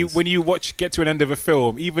you get to an end of a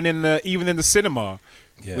film, even in the cinema,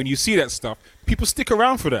 when you see that stuff, people stick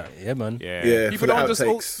around for that. Yeah, man. Yeah. People for the don't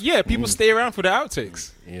outtakes. people stay around for the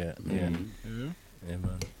outtakes. Yeah, man.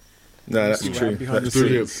 No, that's true. That's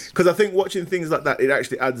true. Because I think watching things like that, it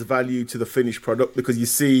actually adds value to the finished product because you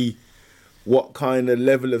see what kind of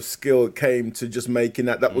level of skill came to just making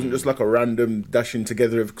that. That wasn't just like a random dashing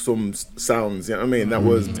together of some sounds. You know what I mean? That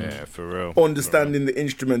was for real. Understanding the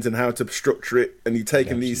instrument and how to structure it, and you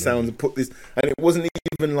taking these sounds and put this, and it wasn't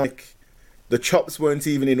even like the chops weren't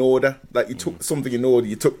even in order. Like you took something in order.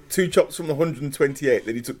 You took 2 chops from the 128,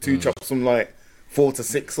 then you took 2 chops from like 4 to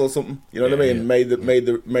 6 or something. You know what I mean? Made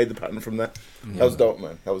the pattern from that. That was dope,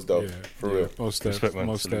 man. That was dope for real. Most def.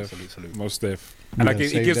 Salute. And like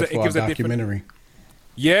it gives a documentary.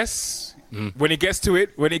 Yes. When it gets to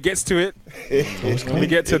it, when we get to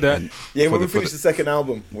that. Yeah, when we finish the second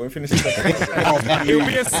album. It'll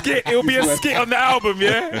be a skit. It'll be a skit on the album,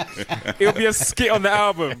 yeah? It'll be a skit on the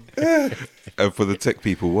album. For the tech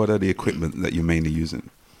people, what are the equipment that you're mainly using?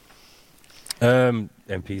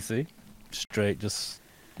 MPC. Straight, just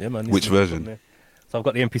man. Which version? So I've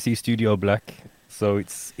got the MPC Studio Black. So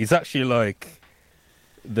it's actually like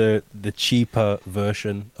the cheaper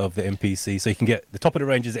version of the MPC. So you can get the top of the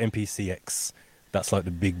range is MPC X. That's like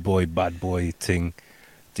the big boy, bad boy thing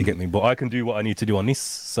to get me. But I can do what I need to do on this.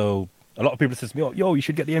 So a lot of people say to me, "Oh, yo, you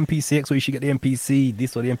should get the MPC X or you should get the MPC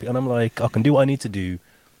this or the MP." And I'm like, I can do what I need to do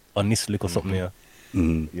on this little something here.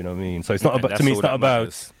 You know what I mean? So it's not about to me. It's not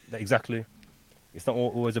about exactly. It's not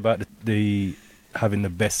always about the having the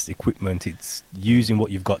best equipment. It's using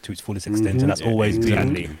what you've got to its fullest extent, and that's always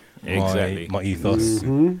been my ethos.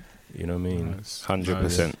 You know what I mean?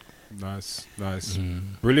 100%. Nice.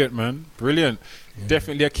 Brilliant, man. Brilliant.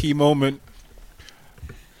 Definitely a key moment.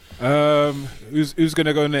 Who's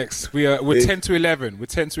gonna go next? We're 10 to 11. We're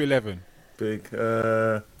 10 to 11. Big.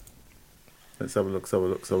 Let's have a look.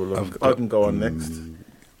 I can go on next.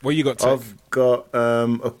 What you got, Tech? I've got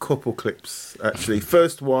a couple clips, actually.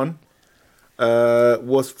 First one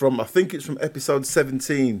was from, I think it's from episode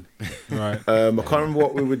 17. Right. I can't remember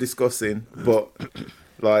what we were discussing, but,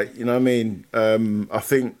 like, you know what I mean? I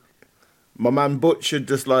think my man Butch had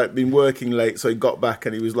just, like, been working late, so he got back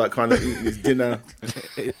and he was, like, kind of eating his dinner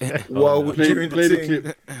during the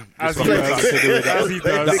clip. As he does.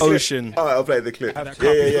 The ocean. All right, I'll play the clip.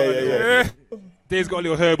 Yeah. Dave's got a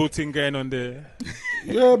little herbal thing going on there.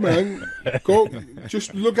 Yeah, man. Go.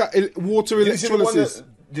 Just look at water electrolysis.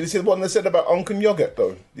 Did you see the one that said about Onken yogurt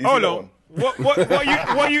though? Hold on. What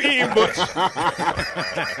are you eating, Butch?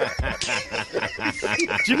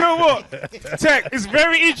 Do you know what? Tech, it's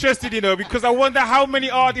very interesting, because I wonder how many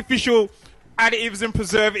artificial additives and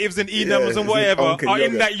preservatives and numbers and whatever are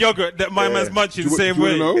in that yogurt that my man's munching the same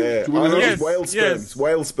way. Yeah. Do you want to know? Yes, whale sperm. It's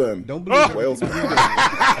whale sperm. Don't believe it. Whale sperm.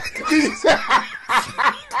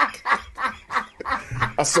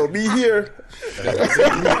 I saw me here.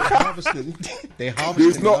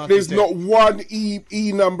 There's not one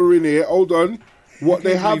E number in here. Hold on. What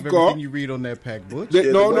they have got. You read on that pack, Butch.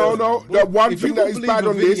 No. That one thing that is bad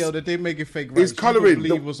on this that they make it fake is colouring.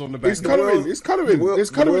 It's colouring. It's colouring.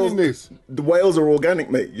 There's colouring in this. The whales are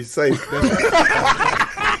organic, mate. You're safe.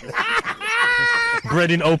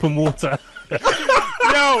 Bread in open water. Yo,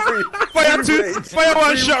 fire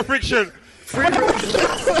one shot friction.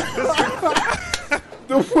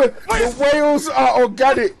 The whales are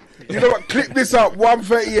organic. You know what? Clip this up.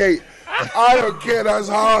 138. I don't care. That's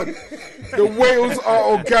hard. The whales are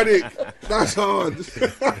organic. That's hard.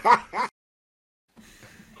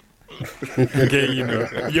 Gate,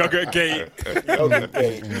 yogurt gate.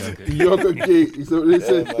 Yogurt gate. Is that what they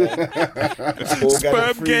said?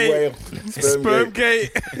 Sperm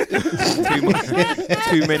gate.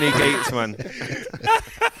 Too many gates, man.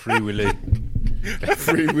 Free Willy.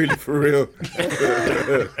 Free Willy for real.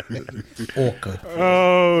 Orca.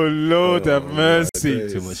 Oh Lord have mercy.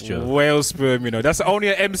 Too much joke. Whale sperm, That's only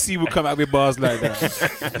an MC would come out with bars like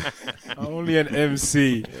that. Only an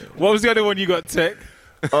MC. What was the other one you got, Tech?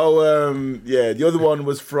 The other one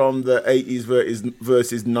was from the 80s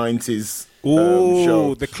versus 90s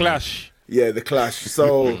show. The Clash. Yeah, the Clash.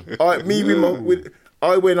 So I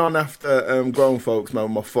went on after grown folks, man,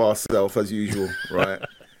 with my fast self as usual, right?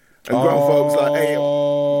 And grown folks it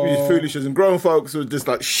was foolishness, and grown folks were just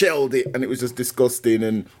like shelled it, and it was just disgusting,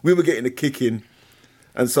 and we were getting a kick in.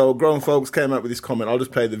 And so grown folks came out with this comment. I'll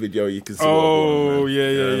just play the video. You can see. Oh, yeah.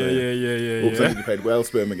 Oops, I think you played whale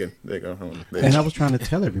sperm again. There you go. And I was trying to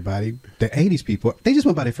tell everybody, the 80s people, they just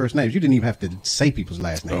went by their first names. You didn't even have to say people's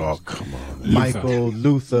last names. Oh, come on. Michael,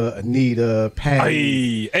 Luther, Anita,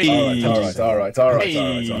 Patty. All right.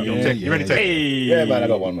 You ready to take? Yeah, man, I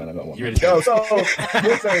got one. You ready to So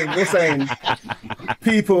we're saying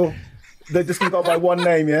people, they're just going to go by one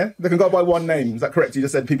name, yeah? They can go by one name. Is that correct? You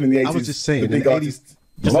just said people in the 80s. I was just saying, the big in the 80s, artists,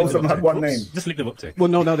 most of them had one name. Just leave them up to. Well,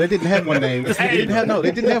 no, they didn't have one name. They didn't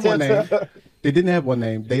have one name. They didn't have one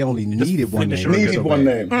name. They only needed one name. Needed one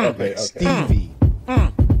name. Okay. Stevie.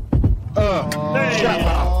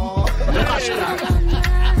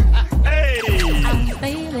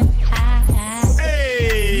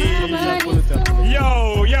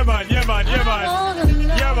 Yo, yeah man.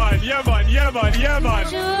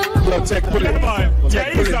 Blood Tech, pull it. Man. Yeah,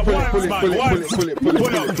 he's that one, man. Pull it.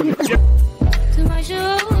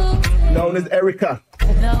 Known as Erica.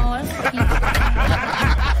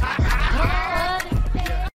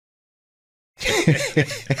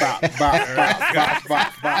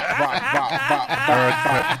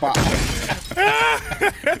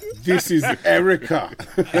 This is Erica.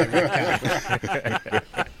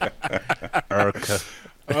 Erica.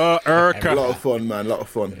 Erica. A lot of fun, man. A lot of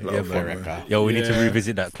fun. Man. Yo, we need to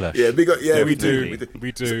revisit that Clash. Yeah, we do.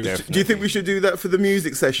 We do. Do you think we should do that for the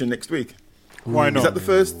music session next week? Why not? Is that the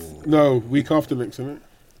first? No, week after next, isn't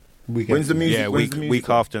it? When's the music? Yeah, week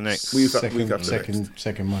after next.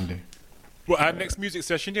 Second Monday. Well, our next music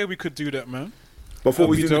session, yeah, we could do that, man. Before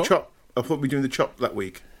we do the chop, I thought we were doing the chop that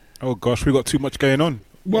week. Oh gosh, we got too much going on.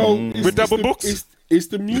 Well, we're double booked. It's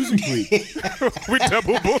the music week. We're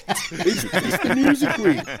double booked. It's the music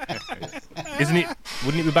week. Isn't it?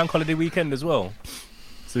 Wouldn't it be bank holiday weekend as well?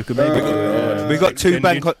 So we could maybe we got two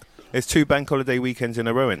there's two bank holiday weekends in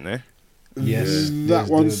a row, isn't there? Yes, that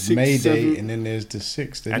one's the May 6th, Day, 7th. and then there's the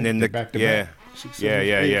 6th, And then the back to yeah. back. 6, 7,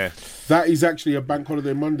 Yeah. 8. That is actually a bank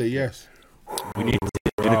holiday Monday. Yes. we need to do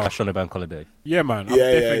the Clash on a bank holiday. Yeah, man. I'm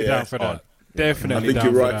definitely down for that. Definitely. I think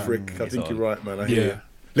you're right, that. Frick. I think you're right, man. I hear Yeah. you.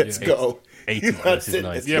 Let's go. 80 versus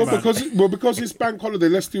 90. Yeah, man. Because it's bank holiday,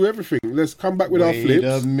 let's do everything. Let's come back with our flips.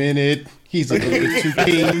 Wait a minute. He's a little bit too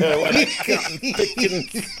keen.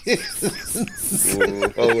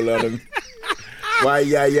 Oh, let him. Why,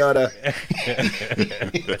 yada.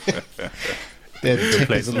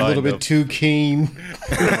 He's a little bit too keen.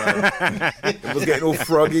 It was getting all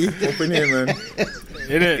froggy up in here, man.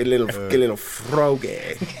 Isn't it? Get a little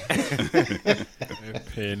froggy.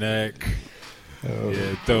 Pinnock.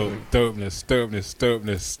 Yeah, dopeness.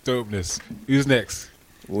 Who's next?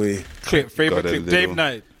 Favorite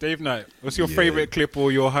clip. Dave Knight. What's your favorite clip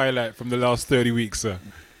or your highlight from the last 30 weeks, sir?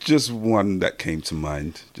 Just one that came to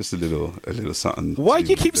mind. Just a little something. Why do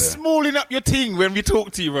you keep smalling up your thing when we talk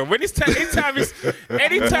to you, man? When anytime it's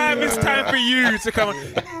time for you to come on,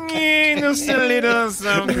 just a little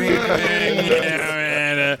something.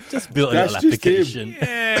 Just build a little application.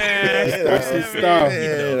 That's his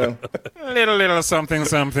style. Little something,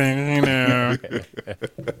 you know.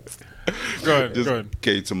 Go on.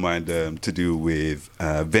 Came to mind to do with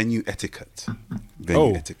venue etiquette.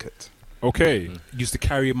 Etiquette. Okay, used to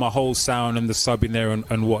carry my whole sound and the sub in there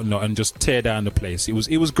and whatnot, and just tear down the place. It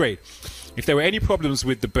was great. If there were any problems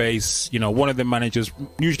with the bass, you know, one of the managers,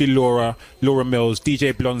 usually Laura Mills,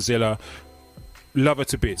 DJ Blonzilla, love her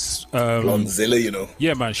to bits. Blonzilla, you know.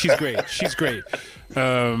 Yeah, man, she's great.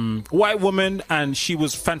 White woman, and she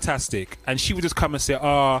was fantastic. And she would just come and say,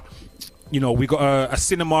 you know, we got a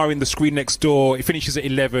cinema in the screen next door. It finishes at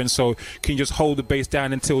 11, so can you just hold the bass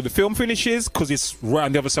down until the film finishes? Because it's right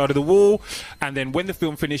on the other side of the wall. And then when the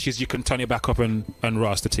film finishes, you can turn it back up and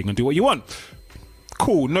rast the thing and do what you want.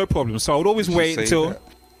 Cool, no problem. So I would always wait until...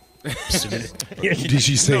 Did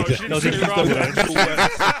she say that? No, she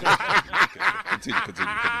Continue.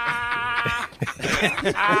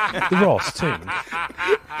 The Ross thing.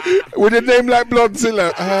 With a name like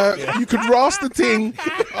Blonzilla, you could rast the thing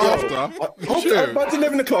after. About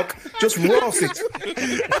 11 o'clock, just rast it.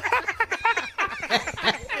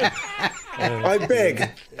 I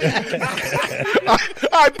beg.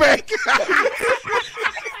 I beg.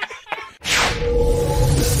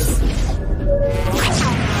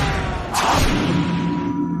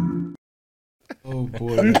 Oh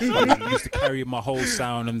boy! I used to carry my whole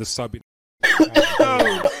sound and the sub. Oh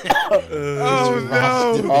no!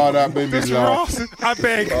 Oh, that made me laugh. I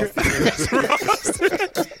beg.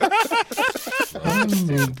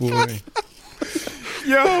 Oh boy!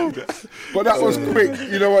 Yo! But that was quick.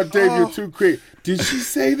 You know what, Dave? You're too quick. Did she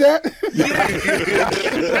say that?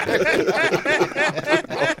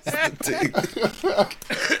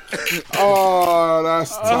 Oh,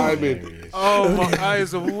 that's timing. Oh, my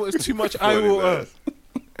eyes are water. It's too much eye water.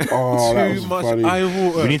 Oh, that was Too much funny. eye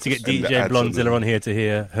water. We need to get DJ Blonzilla on here to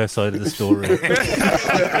hear her side of the story. Did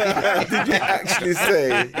you actually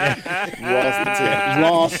say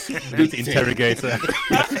Ross We need to interrogate her.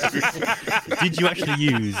 Did you actually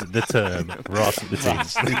use the term Ross the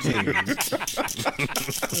Ting?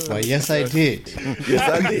 Why, yes, I did. Yes,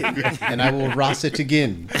 I did. And I will Ross it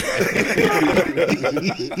again.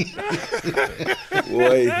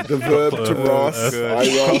 Boy, the verb to Ross.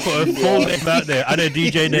 I Put a full name out there. I know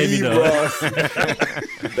DJ name, you know.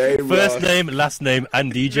 First name, last name,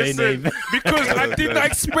 and DJ name. Because I didn't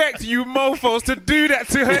expect you mofos to do that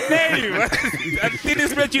to her name. I didn't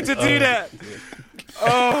expect you to do that.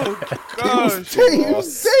 Oh, gosh.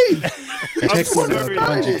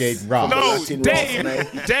 Conjugate Ross. No,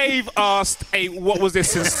 Dave asked what was a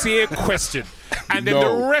sincere question. And then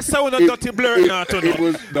the rest of the dirty blur out on it.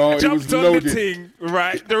 Jumped on the thing,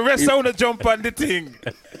 right? The rest of the jump on the thing.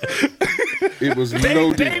 It was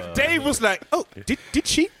loaded. Dave was like, oh, did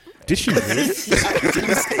she? Did she really? Did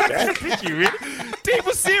she really? Dave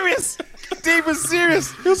was serious.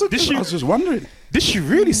 Did she? I was just wondering. Did she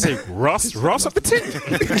really say Ross up the tin?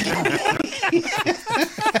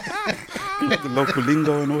 The local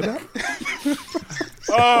lingo and all that.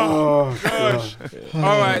 Oh gosh.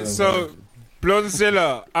 All right, so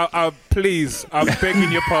Blonzilla, please, I'm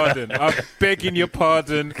begging your pardon. I beg. You,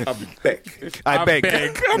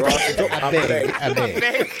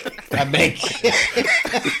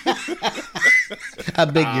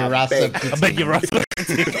 Ross.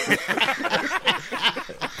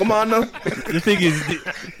 Come on now. The thing is,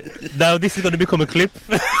 now this is going to become a clip.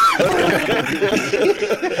 A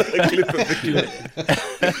clip of the clip.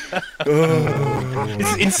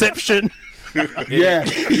 It's Inception. Yeah,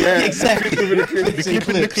 Exactly.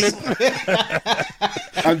 The clip.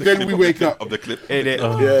 And then we wake up. Of the clip.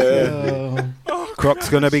 Croc's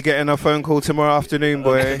going to be getting a phone call tomorrow afternoon,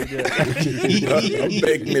 boy.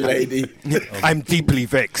 Beg me, lady. I'm deeply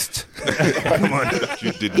vexed. Come on.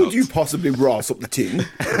 Could you possibly Ross up the tin?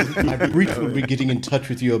 My brief will be getting in touch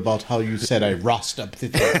with you about how you said I rossed up the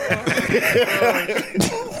thing.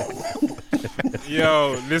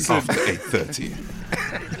 Yo, listen. After 8:30.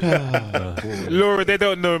 Laura, they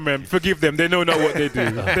don't know, man. Forgive them. They know not what they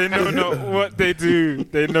do. They know not what they do.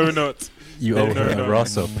 They know not. You owe her a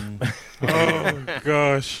Ross up. Oh,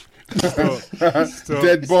 gosh. Stop.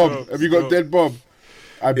 Dead Bob. Have you got Dead Bob?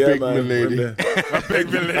 I beg man, me, lady. I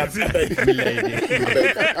beg me, lady.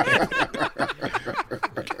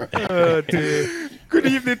 Oh, dear. Good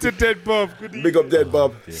evening to Dead Bob. Good evening. Big up Dead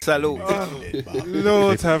Bob. Salute.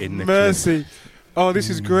 Lord have mercy. Oh, this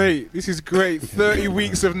is great. This is great. 30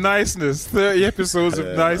 weeks of niceness. 30 episodes of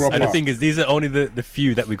niceness. And the thing is, these are only the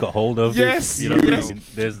few that we got hold of. Yes. You know what I mean?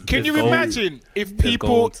 Can you imagine if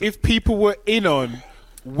people were in on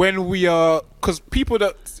when we are, because people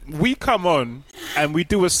that we come on and we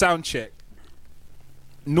do a sound check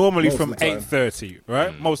normally from 8:30,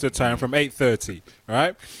 right? Most of the time from 8:30,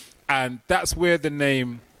 right? And that's where the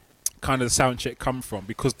name kind of sound check come from,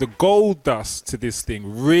 because the gold dust to this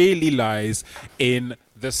thing really lies in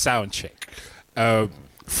the sound check.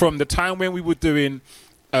 From the time when we were doing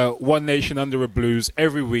One Nation Under a Blues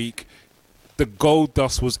every week, the gold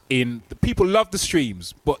dust was in. The people loved the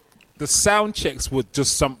streams, but the sound checks were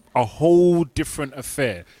just a whole different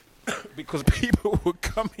affair because people would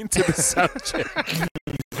come into the sound check.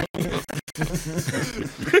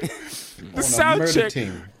 The sound check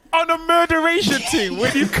on a murderation team.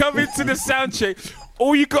 When you come into the sound check,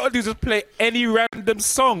 all you gotta do is just play any random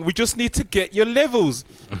song. We just need to get your levels.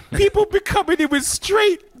 People be coming in with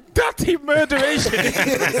straight dirty murderation. Like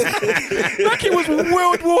it was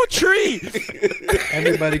World War III.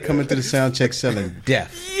 Everybody coming to the sound check selling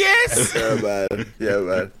death. Yes. Yeah,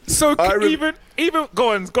 man. So even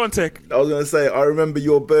go on, Tech. I was gonna say, I remember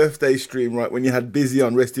your birthday stream, right, when you had Busy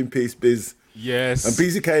on. Rest in peace, Biz. Yes. And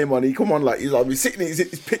Busy came on. He come on like he's sitting. He's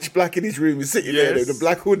pitch black in his room. He's sitting there with a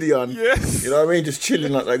black hoodie on. Yes. You know what I mean? Just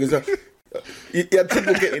chilling like that. He had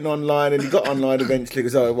trouble getting online, and he got online eventually. He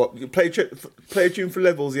goes, "Oh, what? You play a tune for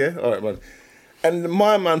levels, yeah? All right, man." And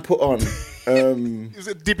my man put on. Is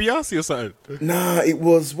it DiBiase or something? Nah, it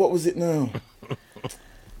was. What was it now?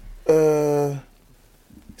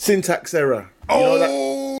 Syntax Error.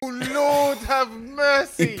 Oh, Lord have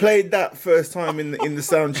mercy! He played that first time in the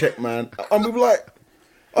sound check, man, and we were like,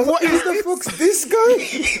 "Who the fuck's this guy?"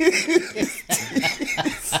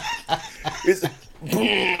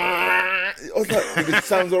 I was like, "It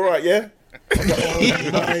sounds all right, yeah." I was like,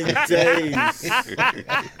 oh my days!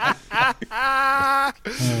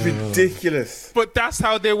 Ridiculous. But that's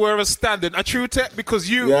how they were a standard. A true tech, because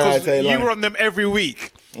you were on them every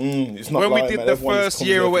week. It's not when lying, we did man. the Everyone first just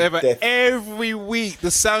year or comes whatever, up with death. every week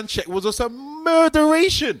the sound check was just a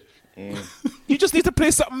murderation. You just need to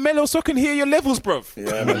play something mellow so I can hear your levels, bruv.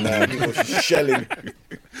 Yeah, man. It was shelling.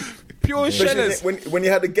 Pure shellers. When you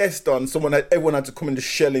had a guest on, everyone had to come in just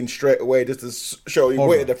shelling straight away just to show you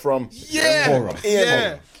where they're from. Yeah.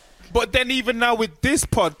 Yeah. But then even now with this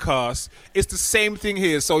podcast, it's the same thing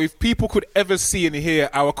here. So if people could ever see and hear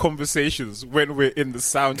our conversations when we're in the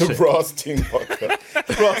sound check. The Frosting podcast.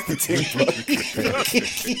 Frosting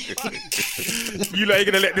podcast. You lot ain't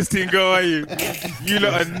going to let this thing go, are you? You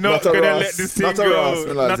lot are not going to let this thing go.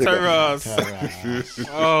 Not a Ross.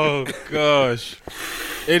 Oh, gosh.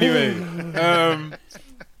 Anyway,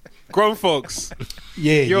 grown folks,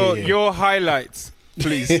 your highlights,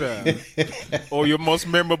 please, sir, or your most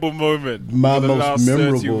memorable moment. My for the most last 30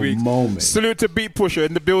 memorable weeks. moment. Salute to Beat Pusher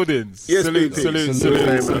in the buildings. Yes,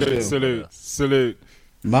 salute.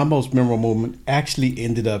 My most memorable moment actually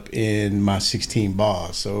ended up in my 16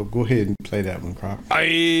 bars. So go ahead and play that one, Croc.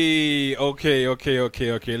 Aye, okay.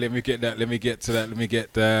 Let me get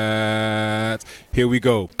that. Here we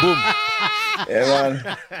go. Boom. Yeah,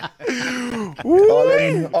 man.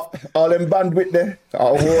 all them bandwidth there.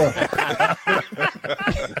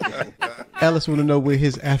 Alice want to know where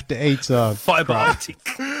his after eights are. It's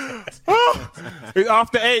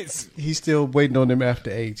after eights. He's still waiting on them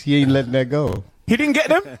after eights. He ain't letting that go. He didn't get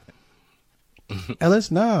them?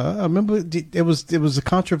 Ellis, nah. I remember it was a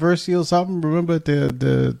controversial something. Remember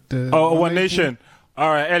the One Nation. All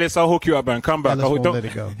right, Ellis, I'll hook you up, man. Come back. Ellis won't let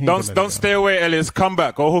it go. Don't stay away, Ellis. Come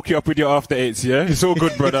back. I'll hook you up with your after eights, yeah? It's all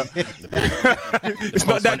good, brother. It's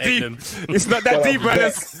not that deep. It's not that deep,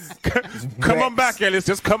 Ellis. Come on back, Ellis.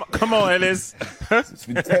 Just come on, Ellis. It's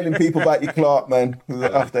been telling people about your Clark, man.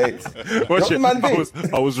 After eight.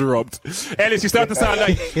 I was robbed. Ellis, you're starting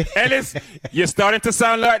to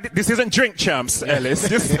sound like this isn't Drink Champs, Ellis.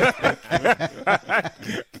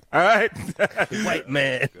 All right. White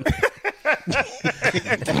man. We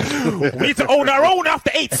need to own our own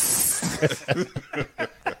after eights.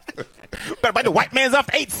 Better buy the white man's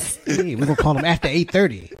after eights. Hey, we're gonna call him after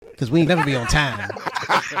 8:30 because we ain't never be on time.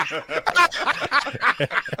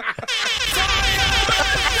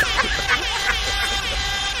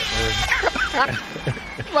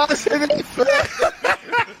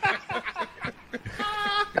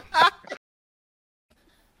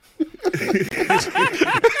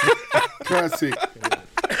 Classic.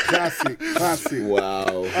 Classic.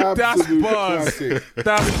 Wow. That's Absolute bars. classic.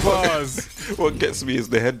 That's bars. What gets me is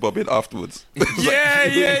the head bobbing afterwards. Yeah.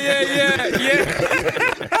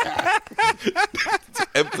 To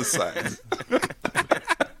emphasize.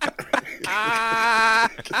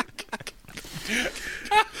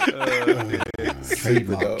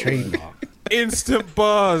 Trademark. Instant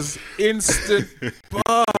bars.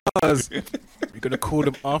 We're gonna call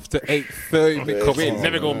them after 8:30 because we ain't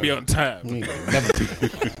never gonna be on time.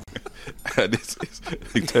 And it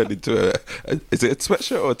turned into is it a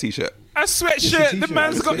sweatshirt or a t-shirt? A sweatshirt. The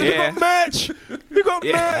man's got merch. We got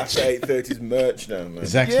merch. After 8:30's merch now, man.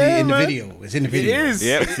 It's actually in the video. It's in the video. It is.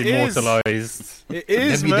 Yep, it's immortalized. It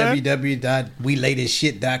is, man.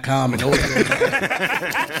 www.welatedshit.com and all that.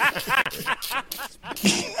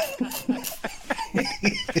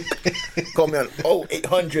 Call me on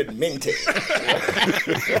 0800 Minty.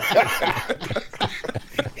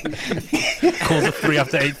 Calls are free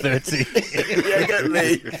after 8:30. Yeah, get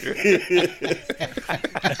me.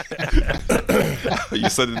 Are you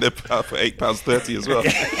sending them out for £8.30 as well?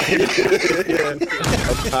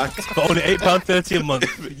 But only £8.30 a month.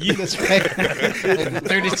 That's right.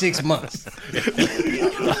 36 months.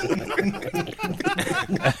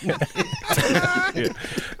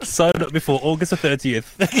 Sign up before August the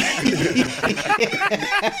 30th.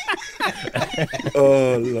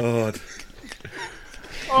 Oh, Lord.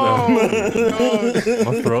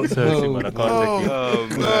 My throat's hurting, man. I can't take it. Oh,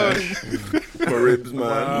 man. My ribs, man.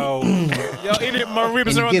 Wow. Yo, in it, my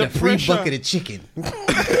ribs And are you under get a free pressure. bucket of chicken.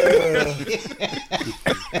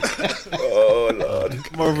 Oh, Lord.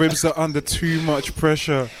 My ribs are under too much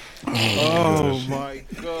pressure. Oh my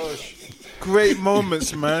gosh. Great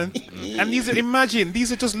moments, man. And these are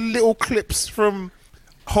just little clips from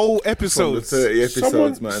whole From the episodes. 30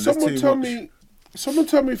 episodes, man. There's too much. Someone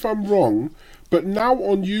tell me if I'm wrong, but now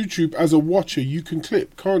on YouTube as a watcher you can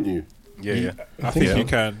clip, can't you? Yeah. I think you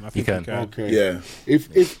can. You can. Okay. Yeah.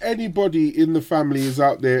 If anybody in the family is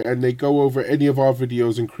out there and they go over any of our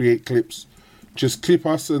videos and create clips, just clip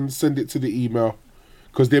us and send it to the email.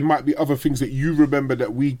 Because there might be other things that you remember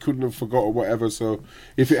that we couldn't have forgot or whatever. So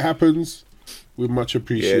if it happens, we much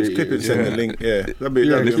appreciate Yeah, just clip it and send the link. Yeah, that'd be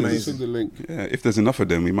Send amazing. the link. Yeah, if there's enough of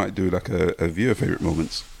them, we might do like a viewer favourite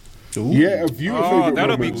moments. Yeah, a viewer favourite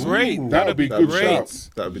that'll be moments. great. That'll be good great. shout.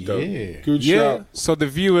 That'd be dope. Yeah. Good Yeah. shout. So the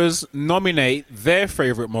viewers nominate their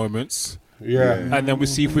favorite moments, Yeah. and then we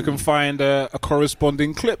see if we can find a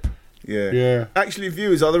corresponding clip. Yeah. Actually,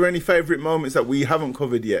 viewers, are there any favourite moments that we haven't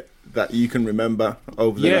covered yet that you can remember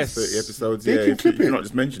over the last 30 episodes? They can clip you're it. not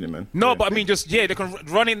just mentioning it, man. No, but I mean, just they can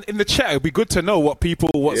run in the chat. It'd be good to know what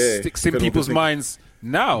sticks in Good people's thing. minds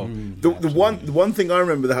now. The one thing I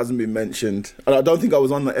remember that hasn't been mentioned, and I don't think I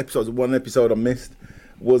was on that episode. One episode I missed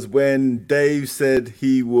was when Dave said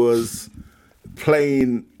he was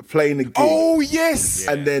playing a gig. Oh yes,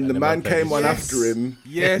 and then the man came on after him.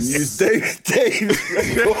 Yes. and used Dave's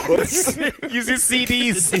records. using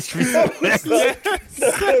CDs. Disrespect.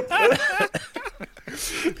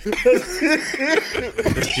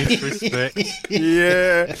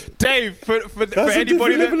 Yeah, Dave. For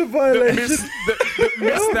anybody that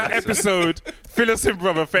missed that episode, fill us in,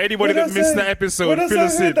 brother. For anybody that missed that episode, fill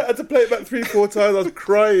us in. I had to play it back 3-4 times. I was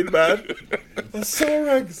crying, man. I saw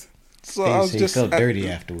rags. So I was He just felt dirty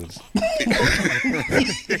afterwards.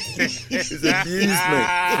 It's abused me.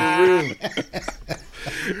 For real.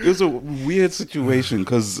 It was a weird situation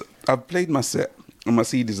because I've played my set and my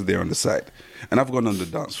CDs are there on the side, and I've gone on the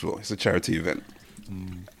dance floor. It's a charity event,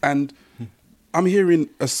 and I'm hearing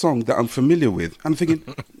a song that I'm familiar with. I'm thinking,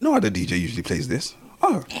 no other DJ usually plays this.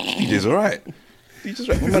 Oh, DJ's all right. DJ's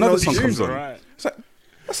right. Another song comes on. It's like,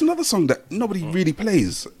 that's another song that nobody really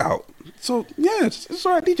plays out. So yeah, it's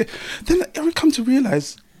all right, DJ. Then I come to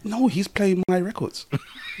realize, no, he's playing my records.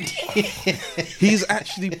 He's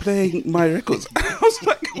actually playing my records. I was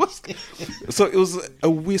like, what's... So it was a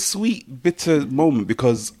weird, sweet, bitter moment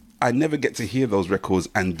because I never get to hear those records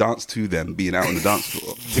and dance to them being out on the dance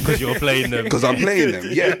floor. Because you're playing them. Because I'm playing them,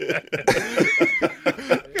 yeah.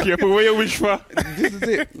 Careful where you wish for. This is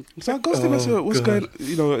it. So I go to him and said, what's going on?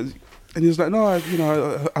 You know, and he was like, no,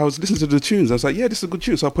 I was listening to the tunes. I was like, yeah, this is a good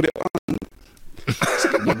tune. So I put it on.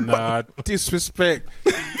 Nah, disrespect.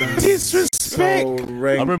 Disrespect. I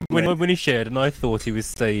remember when he shared, and I thought he was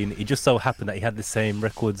saying it just so happened that he had the same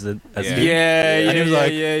records as me. Yeah, and he was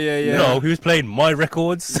like, yeah. No, he was playing my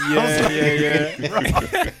records.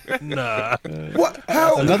 Yeah. Nah. What?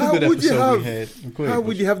 How would you have? How How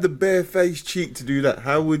would you have the bare-faced cheek to do that?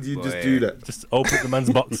 How would you just do that? Just open up the man's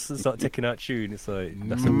box and start taking out tune. It's like,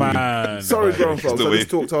 that's man. Sorry, bro, folks. I just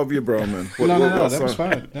talked over you, bro, man. No, that was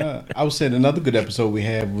fine. Yeah. I was saying another good episode we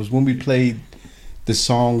had was when we played the the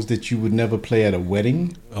songs that you would never play at a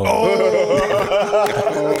wedding.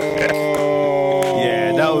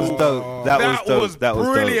 Yeah, that was dope. That was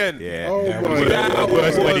brilliant. Dope. Yeah. That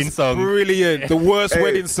was wedding song. Brilliant. The worst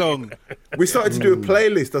wedding song. We started to do a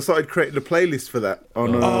playlist. I started creating a playlist for that on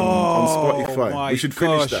Spotify. We should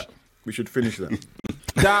finish that. We should finish that.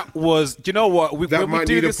 That was. Do you know what? That when we might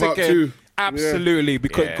do need a this part again, two. absolutely.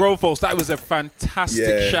 Because Grown Folks, that was a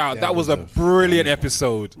fantastic shout. That was a brilliant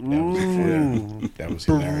episode. That was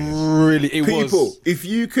hilarious. Really, it People, was. if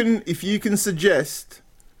you can suggest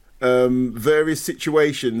various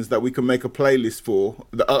situations that we can make a playlist for,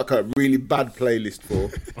 like a really bad playlist for,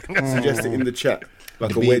 suggest it in the chat,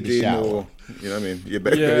 like The a baby wedding shower. or you know what I mean. You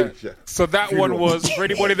better Yeah. So that one was for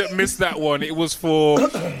anybody that missed that one. It was for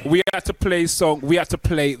we had to play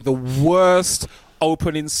the worst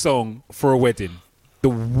opening song for a wedding. The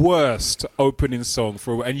worst opening song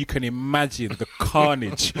for, and you can imagine the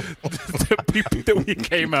carnage the people that we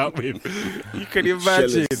came out with. You can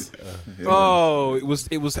imagine. Oh, it was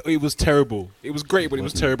terrible. It was great, but it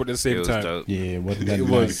was terrible at the same time. Dope. Yeah, wasn't that It nice?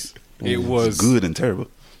 was. It was Good and terrible.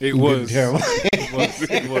 It was. Terrible.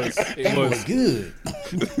 It was Good.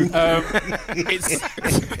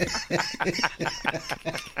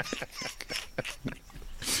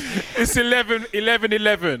 It's 11.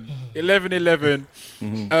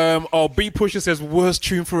 B Pusher says worst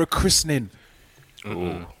tune for a christening.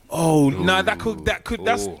 Oh, no, that's That's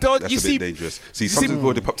you a see, bit dangerous. See, something's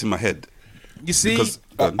already popped in my head. you see, Because,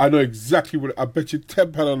 I know exactly what. I bet you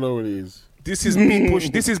 £10 I know what it is. this is beat push.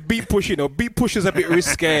 This is beat push. You know, beat push is a bit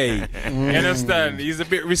risque. You understand? He's a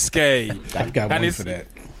bit risque. I've got And one it's- for that.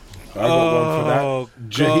 I got one for that. Oh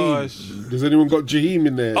Jaheim. gosh. Does anyone got Jaheim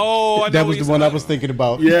in there? Oh, I know That what was the he's- one I was thinking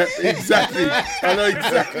about. Yeah, exactly. I know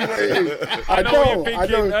exactly what it is. I know what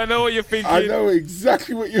you're thinking. I know what you're thinking. I know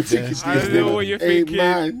exactly what you're thinking. I know what you're thinking.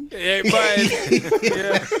 Man. Yeah, man.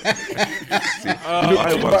 Yeah. Look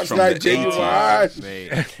too much from like the Jaheim.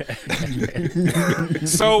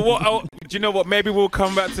 So what? Do you know what? Maybe we'll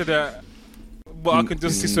come back to that. But I can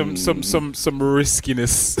just see some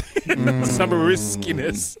riskiness, some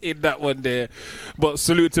riskiness in that one there. But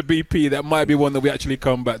salute to BP. That might be one that we actually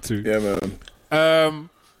come back to. Yeah, man.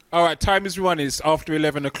 All right, time is running. It's after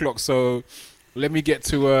 11 o'clock. So let me get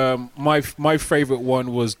to my favorite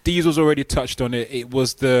one was Diesel's already touched on it. It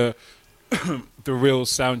was the the real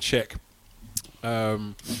Soundcheck.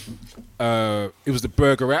 It was the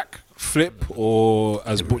Burger Rack flip, or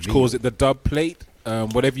as Butch calls it, the dub plate.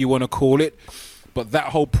 Whatever you want to call it. But that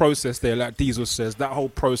whole process there, like Diesel says, that whole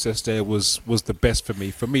process there was the best for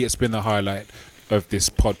me. For me, it's been the highlight of this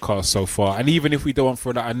podcast so far. And even if we go on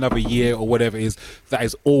for like another year or whatever it is, that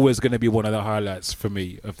is always going to be one of the highlights for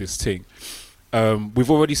me of this thing.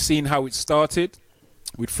 We've already seen how it started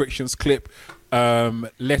with Friction's clip.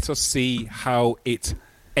 Let us see how it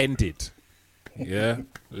ended. Yeah,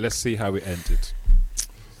 let's see how it ended.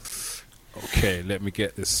 Okay, let me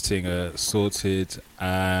get this thing sorted,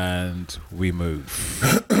 and we move.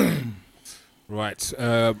 Right,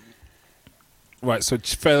 right. So,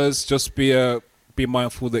 fellas, just be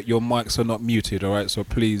mindful that your mics are not muted. All right, so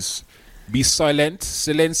please be silent,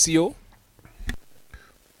 silencio,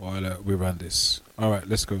 while we run this. All right,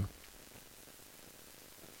 let's go.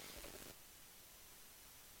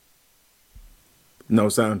 No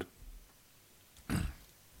sound.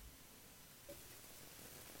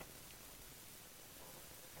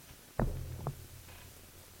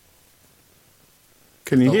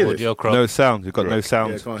 Can you hear Audio it? crop. No sound. We've got no Yeah, I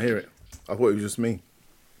sound. can't hear it. I thought it was just me.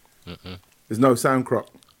 There's no sound crop.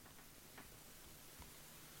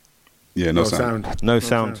 Yeah, no sound. No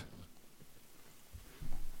sound.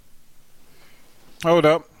 Hold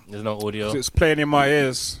up, There's no audio. it's playing in my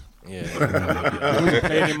ears. Yeah.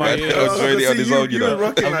 Playing in my ears. That was really on his own, you know.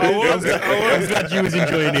 I was. I'm glad you was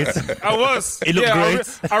enjoying it. I was. It looked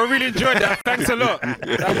great. I really enjoyed that. Thanks a lot.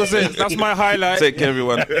 That was it. That's my highlight. Take care,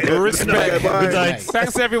 everyone. Respect. Good night.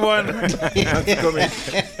 Thanks, everyone.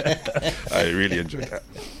 I really enjoyed that.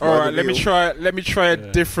 All right, let me try a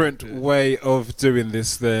different way of doing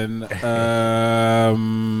this then.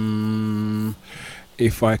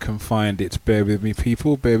 If I can find it, bear with me,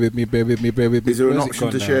 people. Bear with me. Is there an Where's it option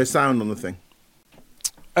gone to now? share sound on the thing?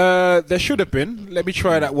 There should have been. Let me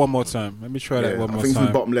try that one more time. I think it's in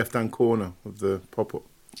the bottom left-hand corner of the pop-up.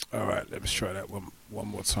 All right, let me try that one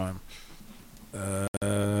more time.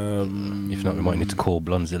 If not, we might need to call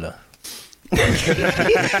Blonzilla.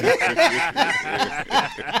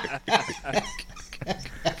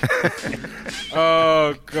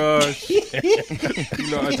 Oh gosh, you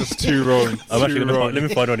lot are just too wrong. I'm actually Too gonna wrong. let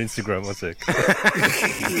me find it on Instagram. One sec.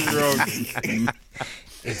 Too wrong.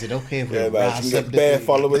 Is it okay if we man, rise you up can the get bare thing?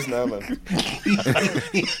 followers now, man.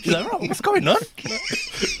 She's like, "Oh, what's going on?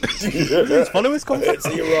 These followers come from?"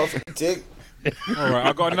 See you off, tick. All right,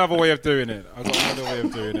 I got another way of doing it.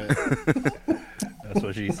 That's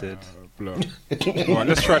what she said. All right,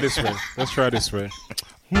 let's try this way.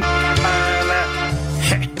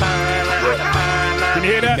 Can you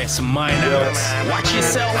hear that? Best mind out. Watch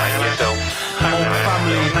yourself. Whole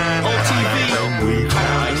family. OTV.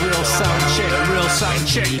 Real sound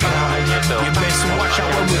check. You best watch out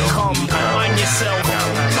when we come. Mind yourself.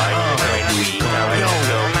 Yo,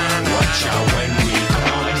 watch out when we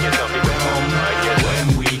come. When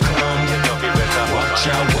we come. Watch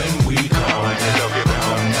out when we come.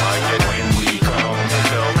 When we come.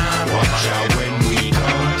 Watch out when we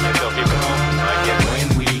come. When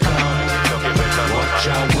we come. Watch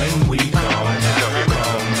out when we come. When we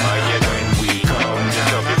come.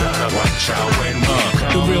 Watch out when we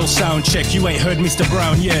come. The real sound check, you ain't heard Mr.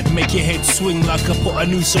 Brown yet. Make your head swing like I put a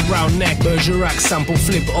noose around neck. Bergerac sample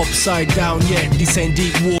flip upside down yet. This ain't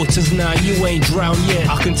deep waters now, you ain't drowned yet.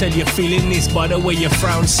 I can tell you're feeling this by the way your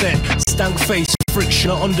frown set. Stank face,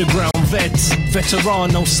 friction, underground vets.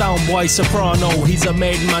 Veterano, soundboy, soprano. He's a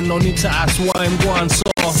made man, no need to ask why I'm going so.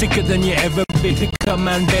 Sicker than you ever been, pick a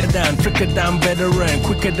man better than, fricker than veteran,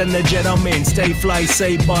 quicker than the gentleman. Stay fly,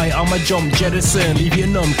 say bye, I'ma jump jettison. Leave you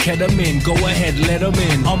numb, ketamine, go ahead, let him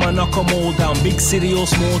in. I'ma knock 'em all down, big city or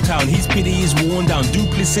small town. His pity is worn down,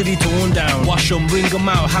 duplicity torn down. Wash 'em, bring 'em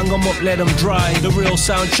out, hang 'em up, let 'em dry. The real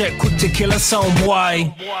sound check, quick to kill a sound,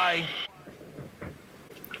 why?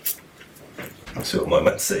 That's what my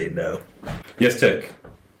man's saying now. Yes, Tech.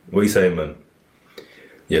 What are you saying, man?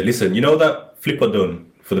 Yeah, listen, you know that flip I done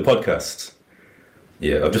for the podcast?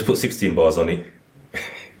 Yeah, I've just put 16 bars on it.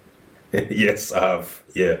 Yes, I have.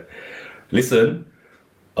 Yeah. Listen,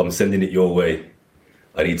 I'm sending it your way.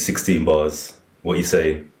 I need 16 bars. What you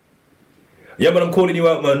say? Yeah, man, I'm calling you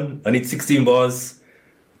out, man. I need 16 bars.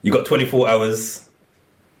 You got 24 hours.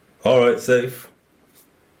 All right, safe.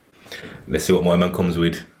 Let's see what my man comes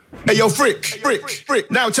with. Hey yo, Frick,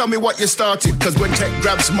 now tell me what you started. Cause when tech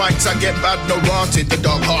grabs mics, I get bad, no rotted. The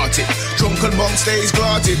dog hearted, drunken monk stays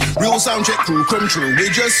granted. Real sound check crew come true, we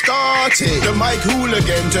just started. The mic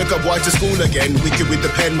hooligan took a boy to school again. Wicked with the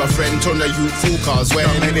pen, my friend, turn the youth full cars. When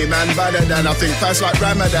any man better than, I think fast like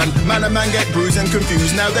Ramadan. Man and man get bruised and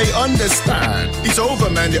confused, now they understand. It's over,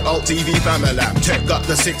 man, the alt TV family. Tech got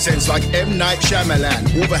the sixth sense like M. Night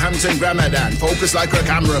Shyamalan. Wolverhampton Ramadan, focus like a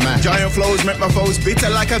cameraman. Giant flows make my foes bitter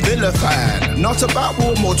like a Villa fan. Not about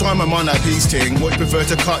one more time, I'm on a peace ting. Much prefer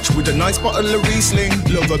to catch with a nice bottle of Riesling.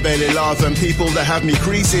 Love a belly laugh and people that have me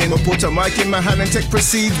creasing. But put a mic in my hand and tech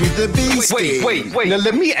proceed with the beast. Wait. Now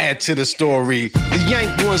let me add to the story. The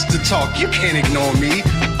Yank wants to talk, you can't ignore me.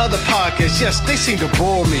 Other podcasts, yes, they seem to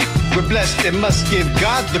bore me. We're blessed and must give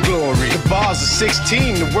God the glory. The bars are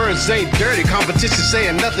 16, the words ain't dirty. Competition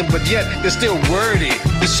saying nothing, but yet they're still wordy.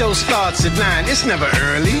 The show starts at 9, it's never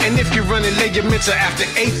early. And if you're running late, your minutes are after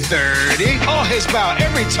 8:30. All heads bow,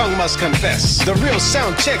 every tongue must confess. The real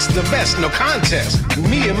sound check's the best, no contest.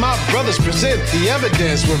 Me and my brothers present the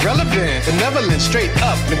evidence. We're relevant, benevolent, straight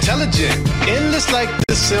up, intelligent. Endless like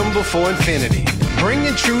the symbol for infinity.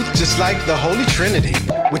 Bringing truth just like the Holy Trinity.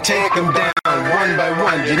 We take them down one by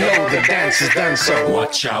one. You know the dance is done, so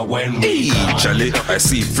watch out when we Hey, Charlie, I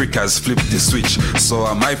see Frick has flipped the switch, so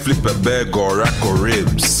I might flip a burger or rack or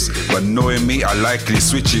ribs. But knowing me, I likely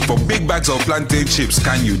switch it for big bags of plantain chips.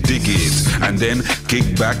 Can you dig it? And then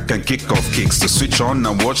kick back and kick off kicks to switch on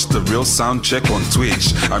and watch the real sound check on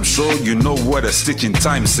Twitch. I'm sure you know what a stitch in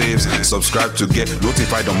time saves. Subscribe to get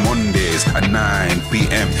notified on Mondays at 9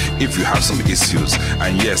 p.m. if you have some issues.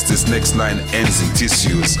 And yes, this next line ends in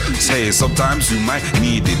tissues. Say sometimes you might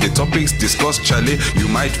need it. The topics discussed, Charlie, you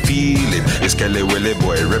might feel it. It's Kelly Wele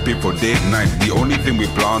boy, repping for date night. The only thing we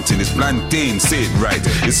planting is plantain, say it right.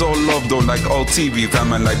 It's all love though, like all TV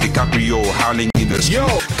family, like DiCaprio howling in the street. Yo,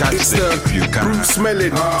 catch it's them if you can. Brute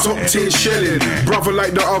smelling, top tier shelling. Brother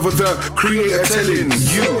like the other, the creator telling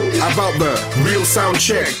you about the real sound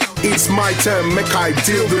check. It's my turn, make I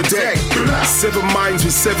deal the deck. 7 minds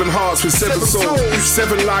with 7 hearts with 7 souls.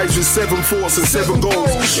 7 lives with 7 thoughts and 7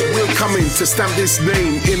 goals. We're coming to stamp this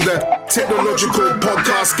name in the technological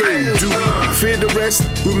podcast game. Do we fear the rest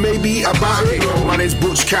who may be about it? My name's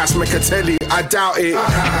Butch Cass Mecatelli, I doubt it.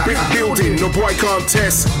 Big building, no boy can't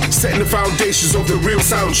test. Setting the foundations of the real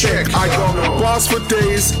sound check. I got bars for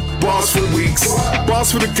days, bars for weeks,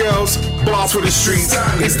 bars for the girls, bars for the streets.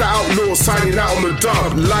 It's the outlaw signing out on the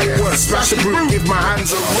dub. Like what? Smash a brute, give my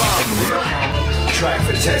hands a rub. Try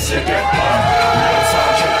for test, you get Real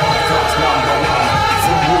sound check podcast #1.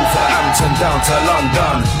 From Wolverhampton. Brampton down to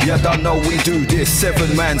London. You don't know we do this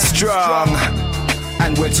 7-man strong.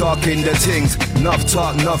 And we're talking the things. Nuff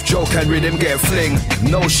talk, nuff joke and rhythm get fling.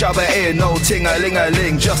 No shabba here, no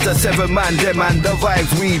ting-a-ling-a-ling. Just a 7-man, them and the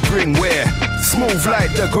vibes we bring. We're smooth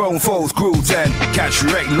like the grown folks grooves and catch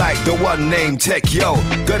wreck like the one named Tech Yo.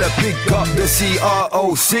 Gotta pick up the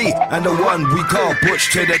CROC and the one we call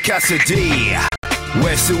Butch to the Cassidy.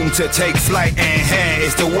 We're soon to take flight, and here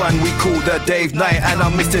is the one we call the Dave Knight. And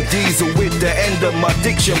I'm Mr. Diesel with the end of my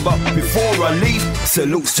diction. But before I leave,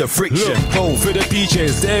 salutes to Friction. Look, for the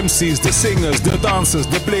DJs, the MCs, the singers, the dancers,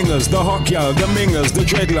 the blingers, the hot girl, the mingers, the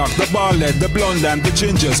dreadlock, the ballad, the blonde and the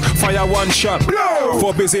gingers. Fire one shot, blow!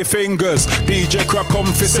 For busy fingers. DJ Crap come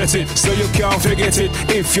fi set it, so you can't forget it.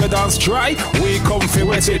 If you dance dry, we come fi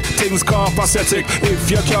wet it. Things copacetic. If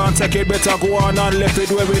you can't take it, better go on and left it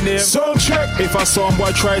where we name. Soundcheck. If I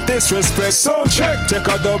boy try disrespect, Soundcheck. Take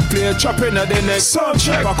a dub play, chop in at the neck.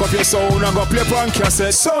 Soundcheck. Pack up your sound and go play on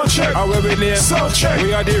cassette. Soundcheck. And where we name Soundcheck.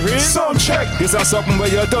 We are the real Soundcheck. This is something where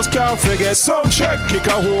you just can't forget. Soundcheck. Kick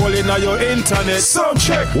a hole in your internet.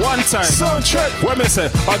 Soundcheck. One time. Soundcheck. When me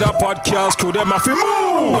say other podcasts crew them have to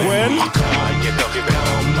move. When we come, you know you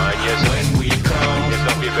come. Yes, when we come, you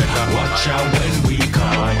know you better watch out when we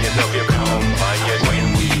come. You know you come. Yes, when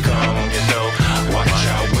we come, you know watch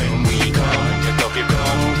out when we come. You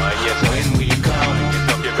come, yes, when we come, you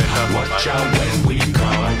know you better watch out when we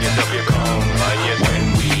come, you know you come, yes, when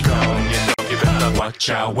we come, you know you better watch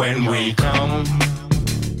out when we come.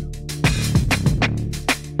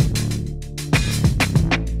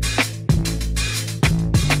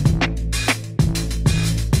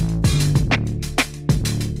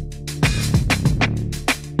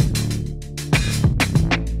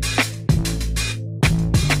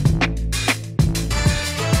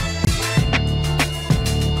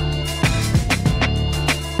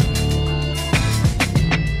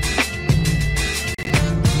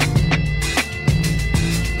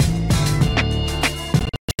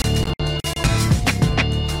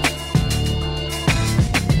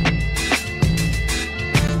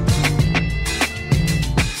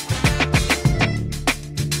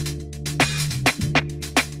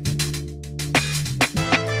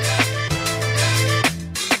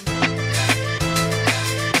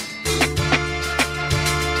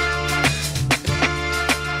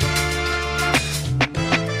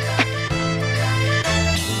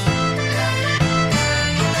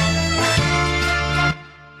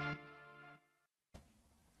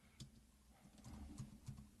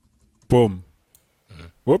 Boom.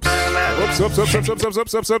 Whoops. Whoops.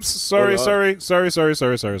 Sorry.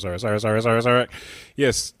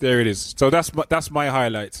 Yes, there it is. So that's my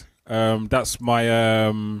highlight. That's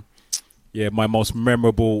my my most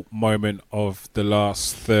memorable moment of the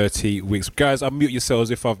last 30 weeks. Guys, unmute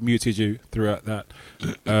yourselves if I've muted you throughout that.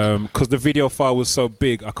 Because the video file was so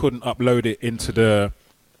big, I couldn't upload it into the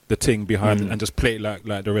thing behind and just play it like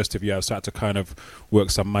the rest of you have. So I had to kind of work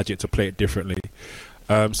some magic to play it differently.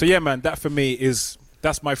 So yeah, man, that for me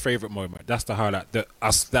that's my favorite moment. That's the highlight.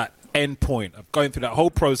 That end point of going through that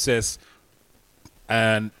whole process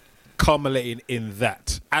and culminating in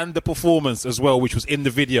that, and the performance as well, which was in the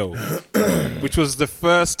video, which was the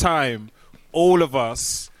first time all of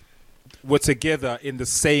us were together in the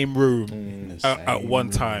same room at one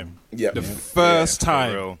time. Yeah, the first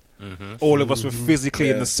time all of us were physically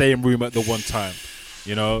in the same room at the one time.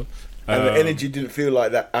 You know, and the energy didn't feel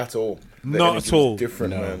like that at all. Not at all.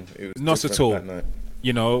 Different, man. It was not at all.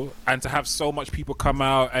 You know, and to have so much people come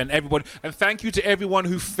out and everybody, and thank you to everyone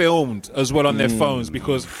who filmed as well on their phones,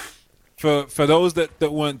 because for those that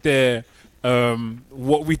weren't there,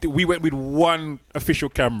 what we went with one official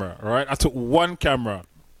camera, right? I took one camera,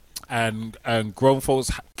 and Grown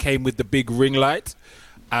Folks came with the big ring light,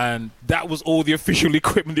 and that was all the official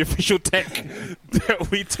equipment, the official tech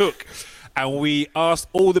that we took. And we asked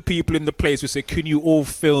all the people in the place, we said, can you all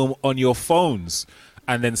film on your phones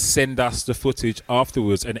and then send us the footage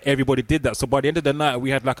afterwards? And everybody did that. So by the end of the night,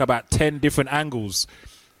 we had like about 10 different angles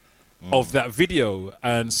of that video.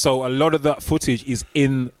 And so a lot of that footage is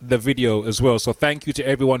in the video as well. So thank you to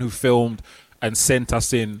everyone who filmed and sent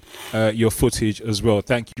us in your footage as well.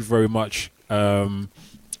 Thank you very much. And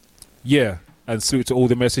salute to all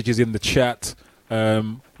the messages in the chat.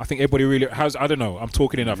 I think everybody really I don't know, I'm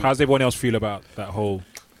talking enough. How's everyone else feel about that whole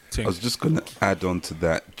thing? I was just going to add on to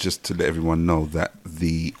that, just to let everyone know that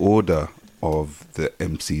the order of the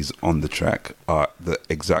MCs on the track are the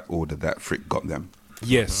exact order that Frick got them.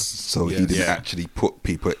 Yes. So he didn't actually put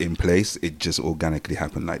people in place. It just organically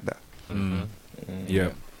happened like that.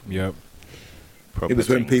 Yep. It was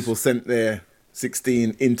when people sent their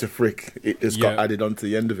 16 into Frick, it just got added onto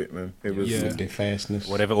the end of it, man. It was the fastness.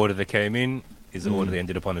 Whatever order they came in is the order they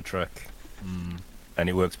ended up on the track. And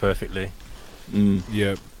it works perfectly. Yep.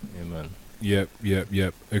 Yeah, man. Yep.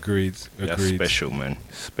 Agreed. That's special, man.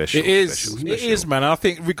 Special. It is. Special. It is, man. I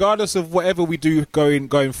think regardless of whatever we do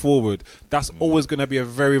going forward, that's always going to be a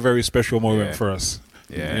very, very special moment for us.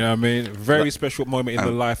 Yeah. You know what I mean? Very special moment in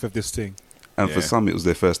the life of this thing. And for some, it was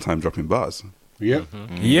their first time dropping bars. Yep.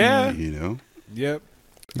 Yeah. You know? Yep.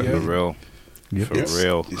 For real. Yep. For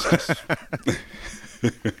real.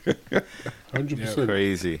 100%.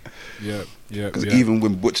 Crazy. Yep. Because even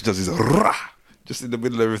when Butch does his rah, just in the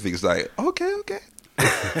middle of everything, it's like, okay.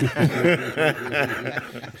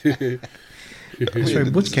 That's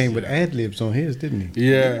right. Butch came with ad libs on his, didn't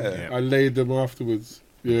he? Yeah. I laid them afterwards.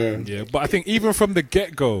 Yeah. But I think even from the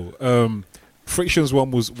get go, Friction's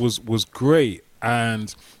one was great,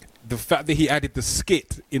 and the fact that he added the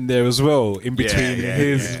skit in there as well in between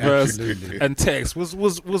his verse and text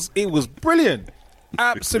was brilliant,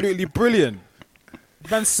 absolutely brilliant.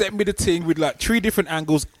 Man sent me the thing with like 3 different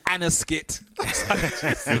angles and a skit. Guy's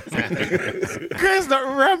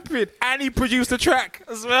not rampant, and he produced the track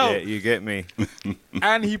as well. Yeah, you get me.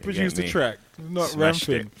 And he produced the track, not Smashed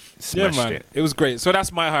rampant. Smashed yeah, man, it. it was great. So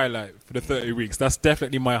that's my highlight for the 30 weeks. That's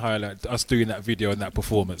definitely my highlight. Us doing that video and that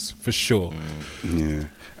performance for sure. Yeah,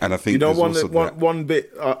 and I think one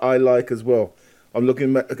bit I like as well. I'm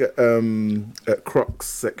looking at Croc's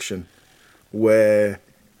section where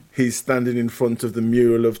he's standing in front of the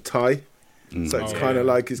mural of Ty. So it's kind of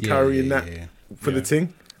like he's carrying that for the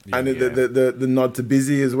thing. And the nod to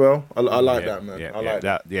Busy as well. I like that, man. I like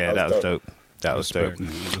that. Yeah, that was dope. That was dope.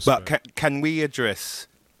 But can we address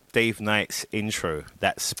Dave Knight's intro,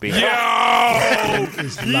 that spin?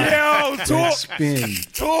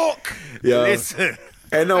 Talk. Yeah. Listen.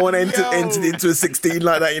 And no one entered into a 16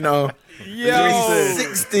 like that, you know.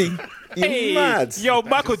 16. You mad? Yo,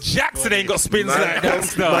 Michael Jackson ain't got spins like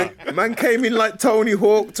that. Man came in like Tony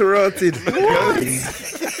Hawk Tourted.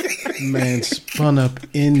 Man spun up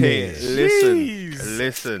in there.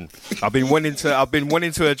 Listen. I've been wanting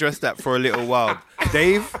to address that for a little while.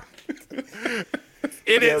 Dave.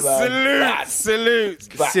 Salute.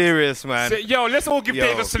 Serious, man. Yo, let's all give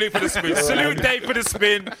Dave a salute for the spin. Salute Dave for the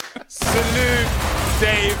spin. Salute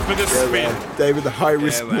Dave for the spin. Dave with the high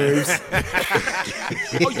risk moves.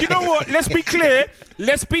 Oh, you know what? Let's be clear.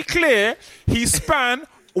 He span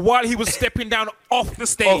while he was stepping down off the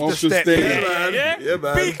stage. Yeah,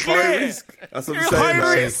 man. Be clear. High risk. That's what I'm saying,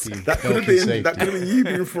 man. That could have been you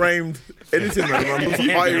being framed. Anything, man.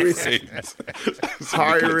 High risk.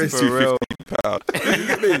 High risk. For real.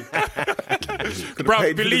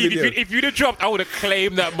 Bro, believe if you'd have dropped, I would have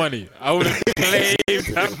claimed that money. Oh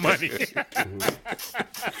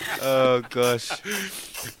gosh.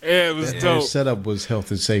 Yeah, it was dope. Their setup was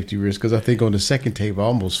health and safety risk because I think on the second tape I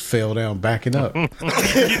almost fell down backing up. You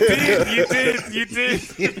did.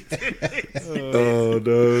 Oh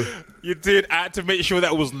no. You did. I had to make sure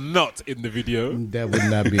that was not in the video. That would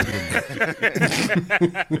not be.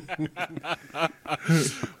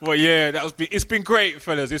 Well, yeah, it's been great,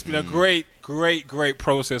 fellas. It's been a great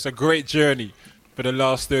process, a great journey for the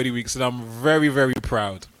last 30 weeks, and I'm very, very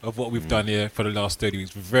proud of what we've done here for the last 30 weeks.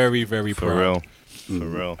 Very, very proud. For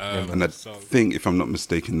real. And I think, if I'm not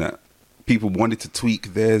mistaken, that people wanted to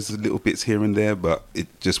tweak theirs little bits here and there, but it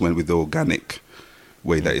just went with the organic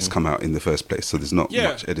way that it's come out in the first place. So there's not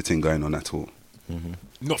much editing going on at all.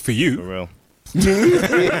 Not for you. For real. Yeah,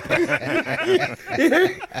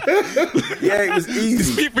 it was easy.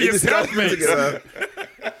 Speak for yourself, mate.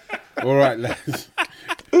 All right, lads.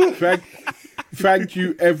 Thank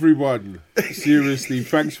you, everyone. Seriously,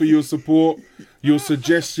 thanks for your support, your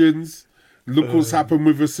suggestions. Look what's happened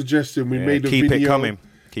with a suggestion. We made a video.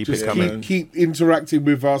 Keep it coming. Keep interacting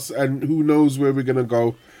with us, and who knows where we're going to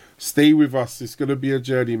go. Stay with us. It's going to be a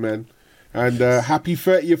journey, man. And happy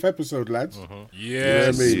 30th episode, lads.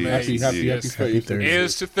 Yes, you know what I mean? Happy 30th.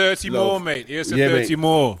 Here's to 30 more, mate. Here's to 30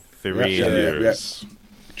 more. 3 years.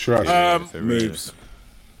 Trust. Moves.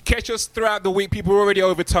 Catch us throughout the week. People are already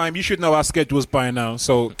over time. You should know our schedules by now.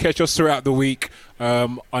 So catch us throughout the week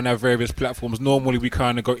on our various platforms. Normally we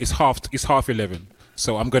kind of go. It's half 11.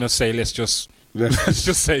 So I'm gonna say let's just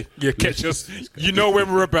say catch us. You know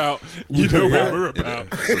when we're about.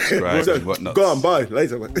 Subscribe and whatnot. Go on, bye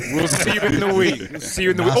later. We'll see you in the week.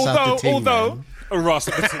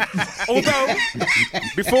 Although,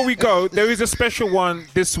 before we go, there is a special one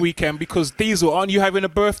this weekend because Diesel, aren't you having a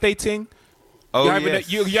birthday thing? Oh,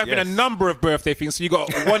 you're having a number of birthday things. So you got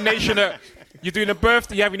One Nation you're doing a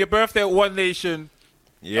birthday. You're having your birthday at One Nation.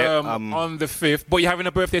 on the 5th. But you're having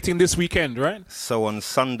a birthday thing this weekend, right? So on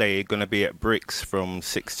Sunday, going to be at Bricks from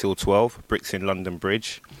 6 till 12. Bricks in London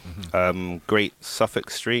Bridge. Great Suffolk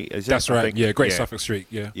Street, is it? That's right. Yeah, Great Suffolk Street.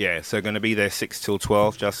 Yeah. Yeah, so going to be there 6 till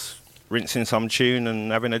 12, just rinsing some tune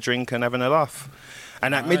and having a drink and having a laugh.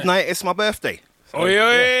 And at midnight, it's my birthday.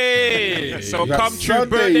 Oi! So come true Sunday,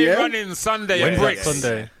 birthday running Sunday at Bricks.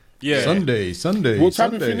 Sunday. Yeah. Sunday. What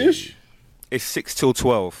time you finish? It's 6 till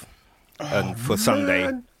 12 for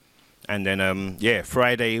Sunday. And then,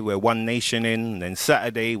 Friday, we're One Nation in. And then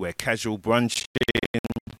Saturday, we're casual brunch in.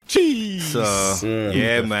 Jeez. So,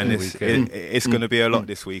 man, it's going to be a lot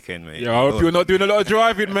this weekend, mate. Yeah, I hope you're not doing a lot of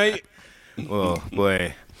driving, mate. Oh,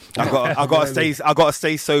 boy. I got to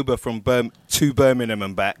stay sober from to Birmingham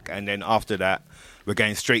and back. And then after that, we're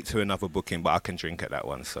going straight to another booking, but I can drink at that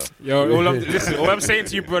one. So, all I'm saying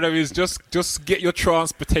to you, brother, is just get your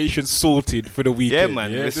transportation sorted for the weekend. Yeah,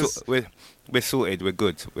 man, we're sorted. We're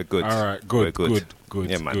good. All right, good.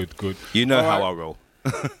 Yeah, man. Good. You know how I roll.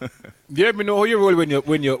 Yeah, we know how you roll when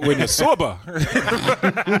you're sober.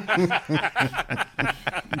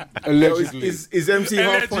 Allegedly. Is MC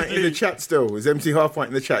Half Pint in the chat still? Is MC Half Pint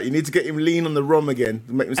in the chat? You need to get him lean on the rom again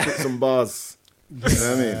to make him spit some bars. You know what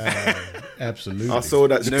I mean? Absolutely. I saw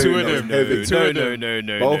that. The two of them. The two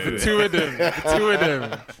of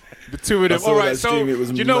them. All right, so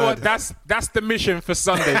you know what? That's the mission for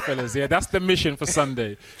Sunday, fellas. Yeah, that's the mission for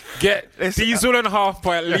Sunday. Get Diesel and Half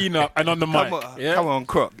Pint lean up and on the mic. Come on,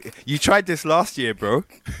 Croc. You tried this last year, bro.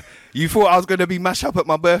 You thought I was going to be mashed up at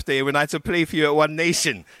my birthday when I had to play for you at One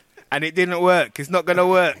Nation. And it didn't work. It's not going to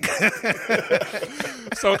work.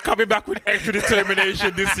 So coming back with extra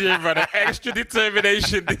determination this year, brother. Extra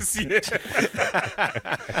determination this year.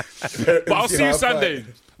 But I'll see you Sunday.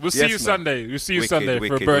 We'll see you Sunday. We'll see you Sunday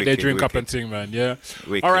for a birthday drink up and thing, man. Yeah.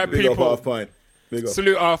 All right, people.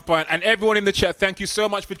 Salute Half Pint. And everyone in the chat, thank you so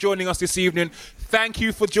much for joining us this evening. Thank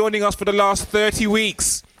you for joining us for the last 30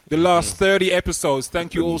 weeks. The last 30 episodes.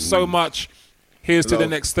 Thank you all so much. Here's to the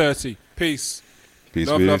next 30. Peace. Peace.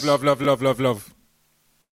 Love.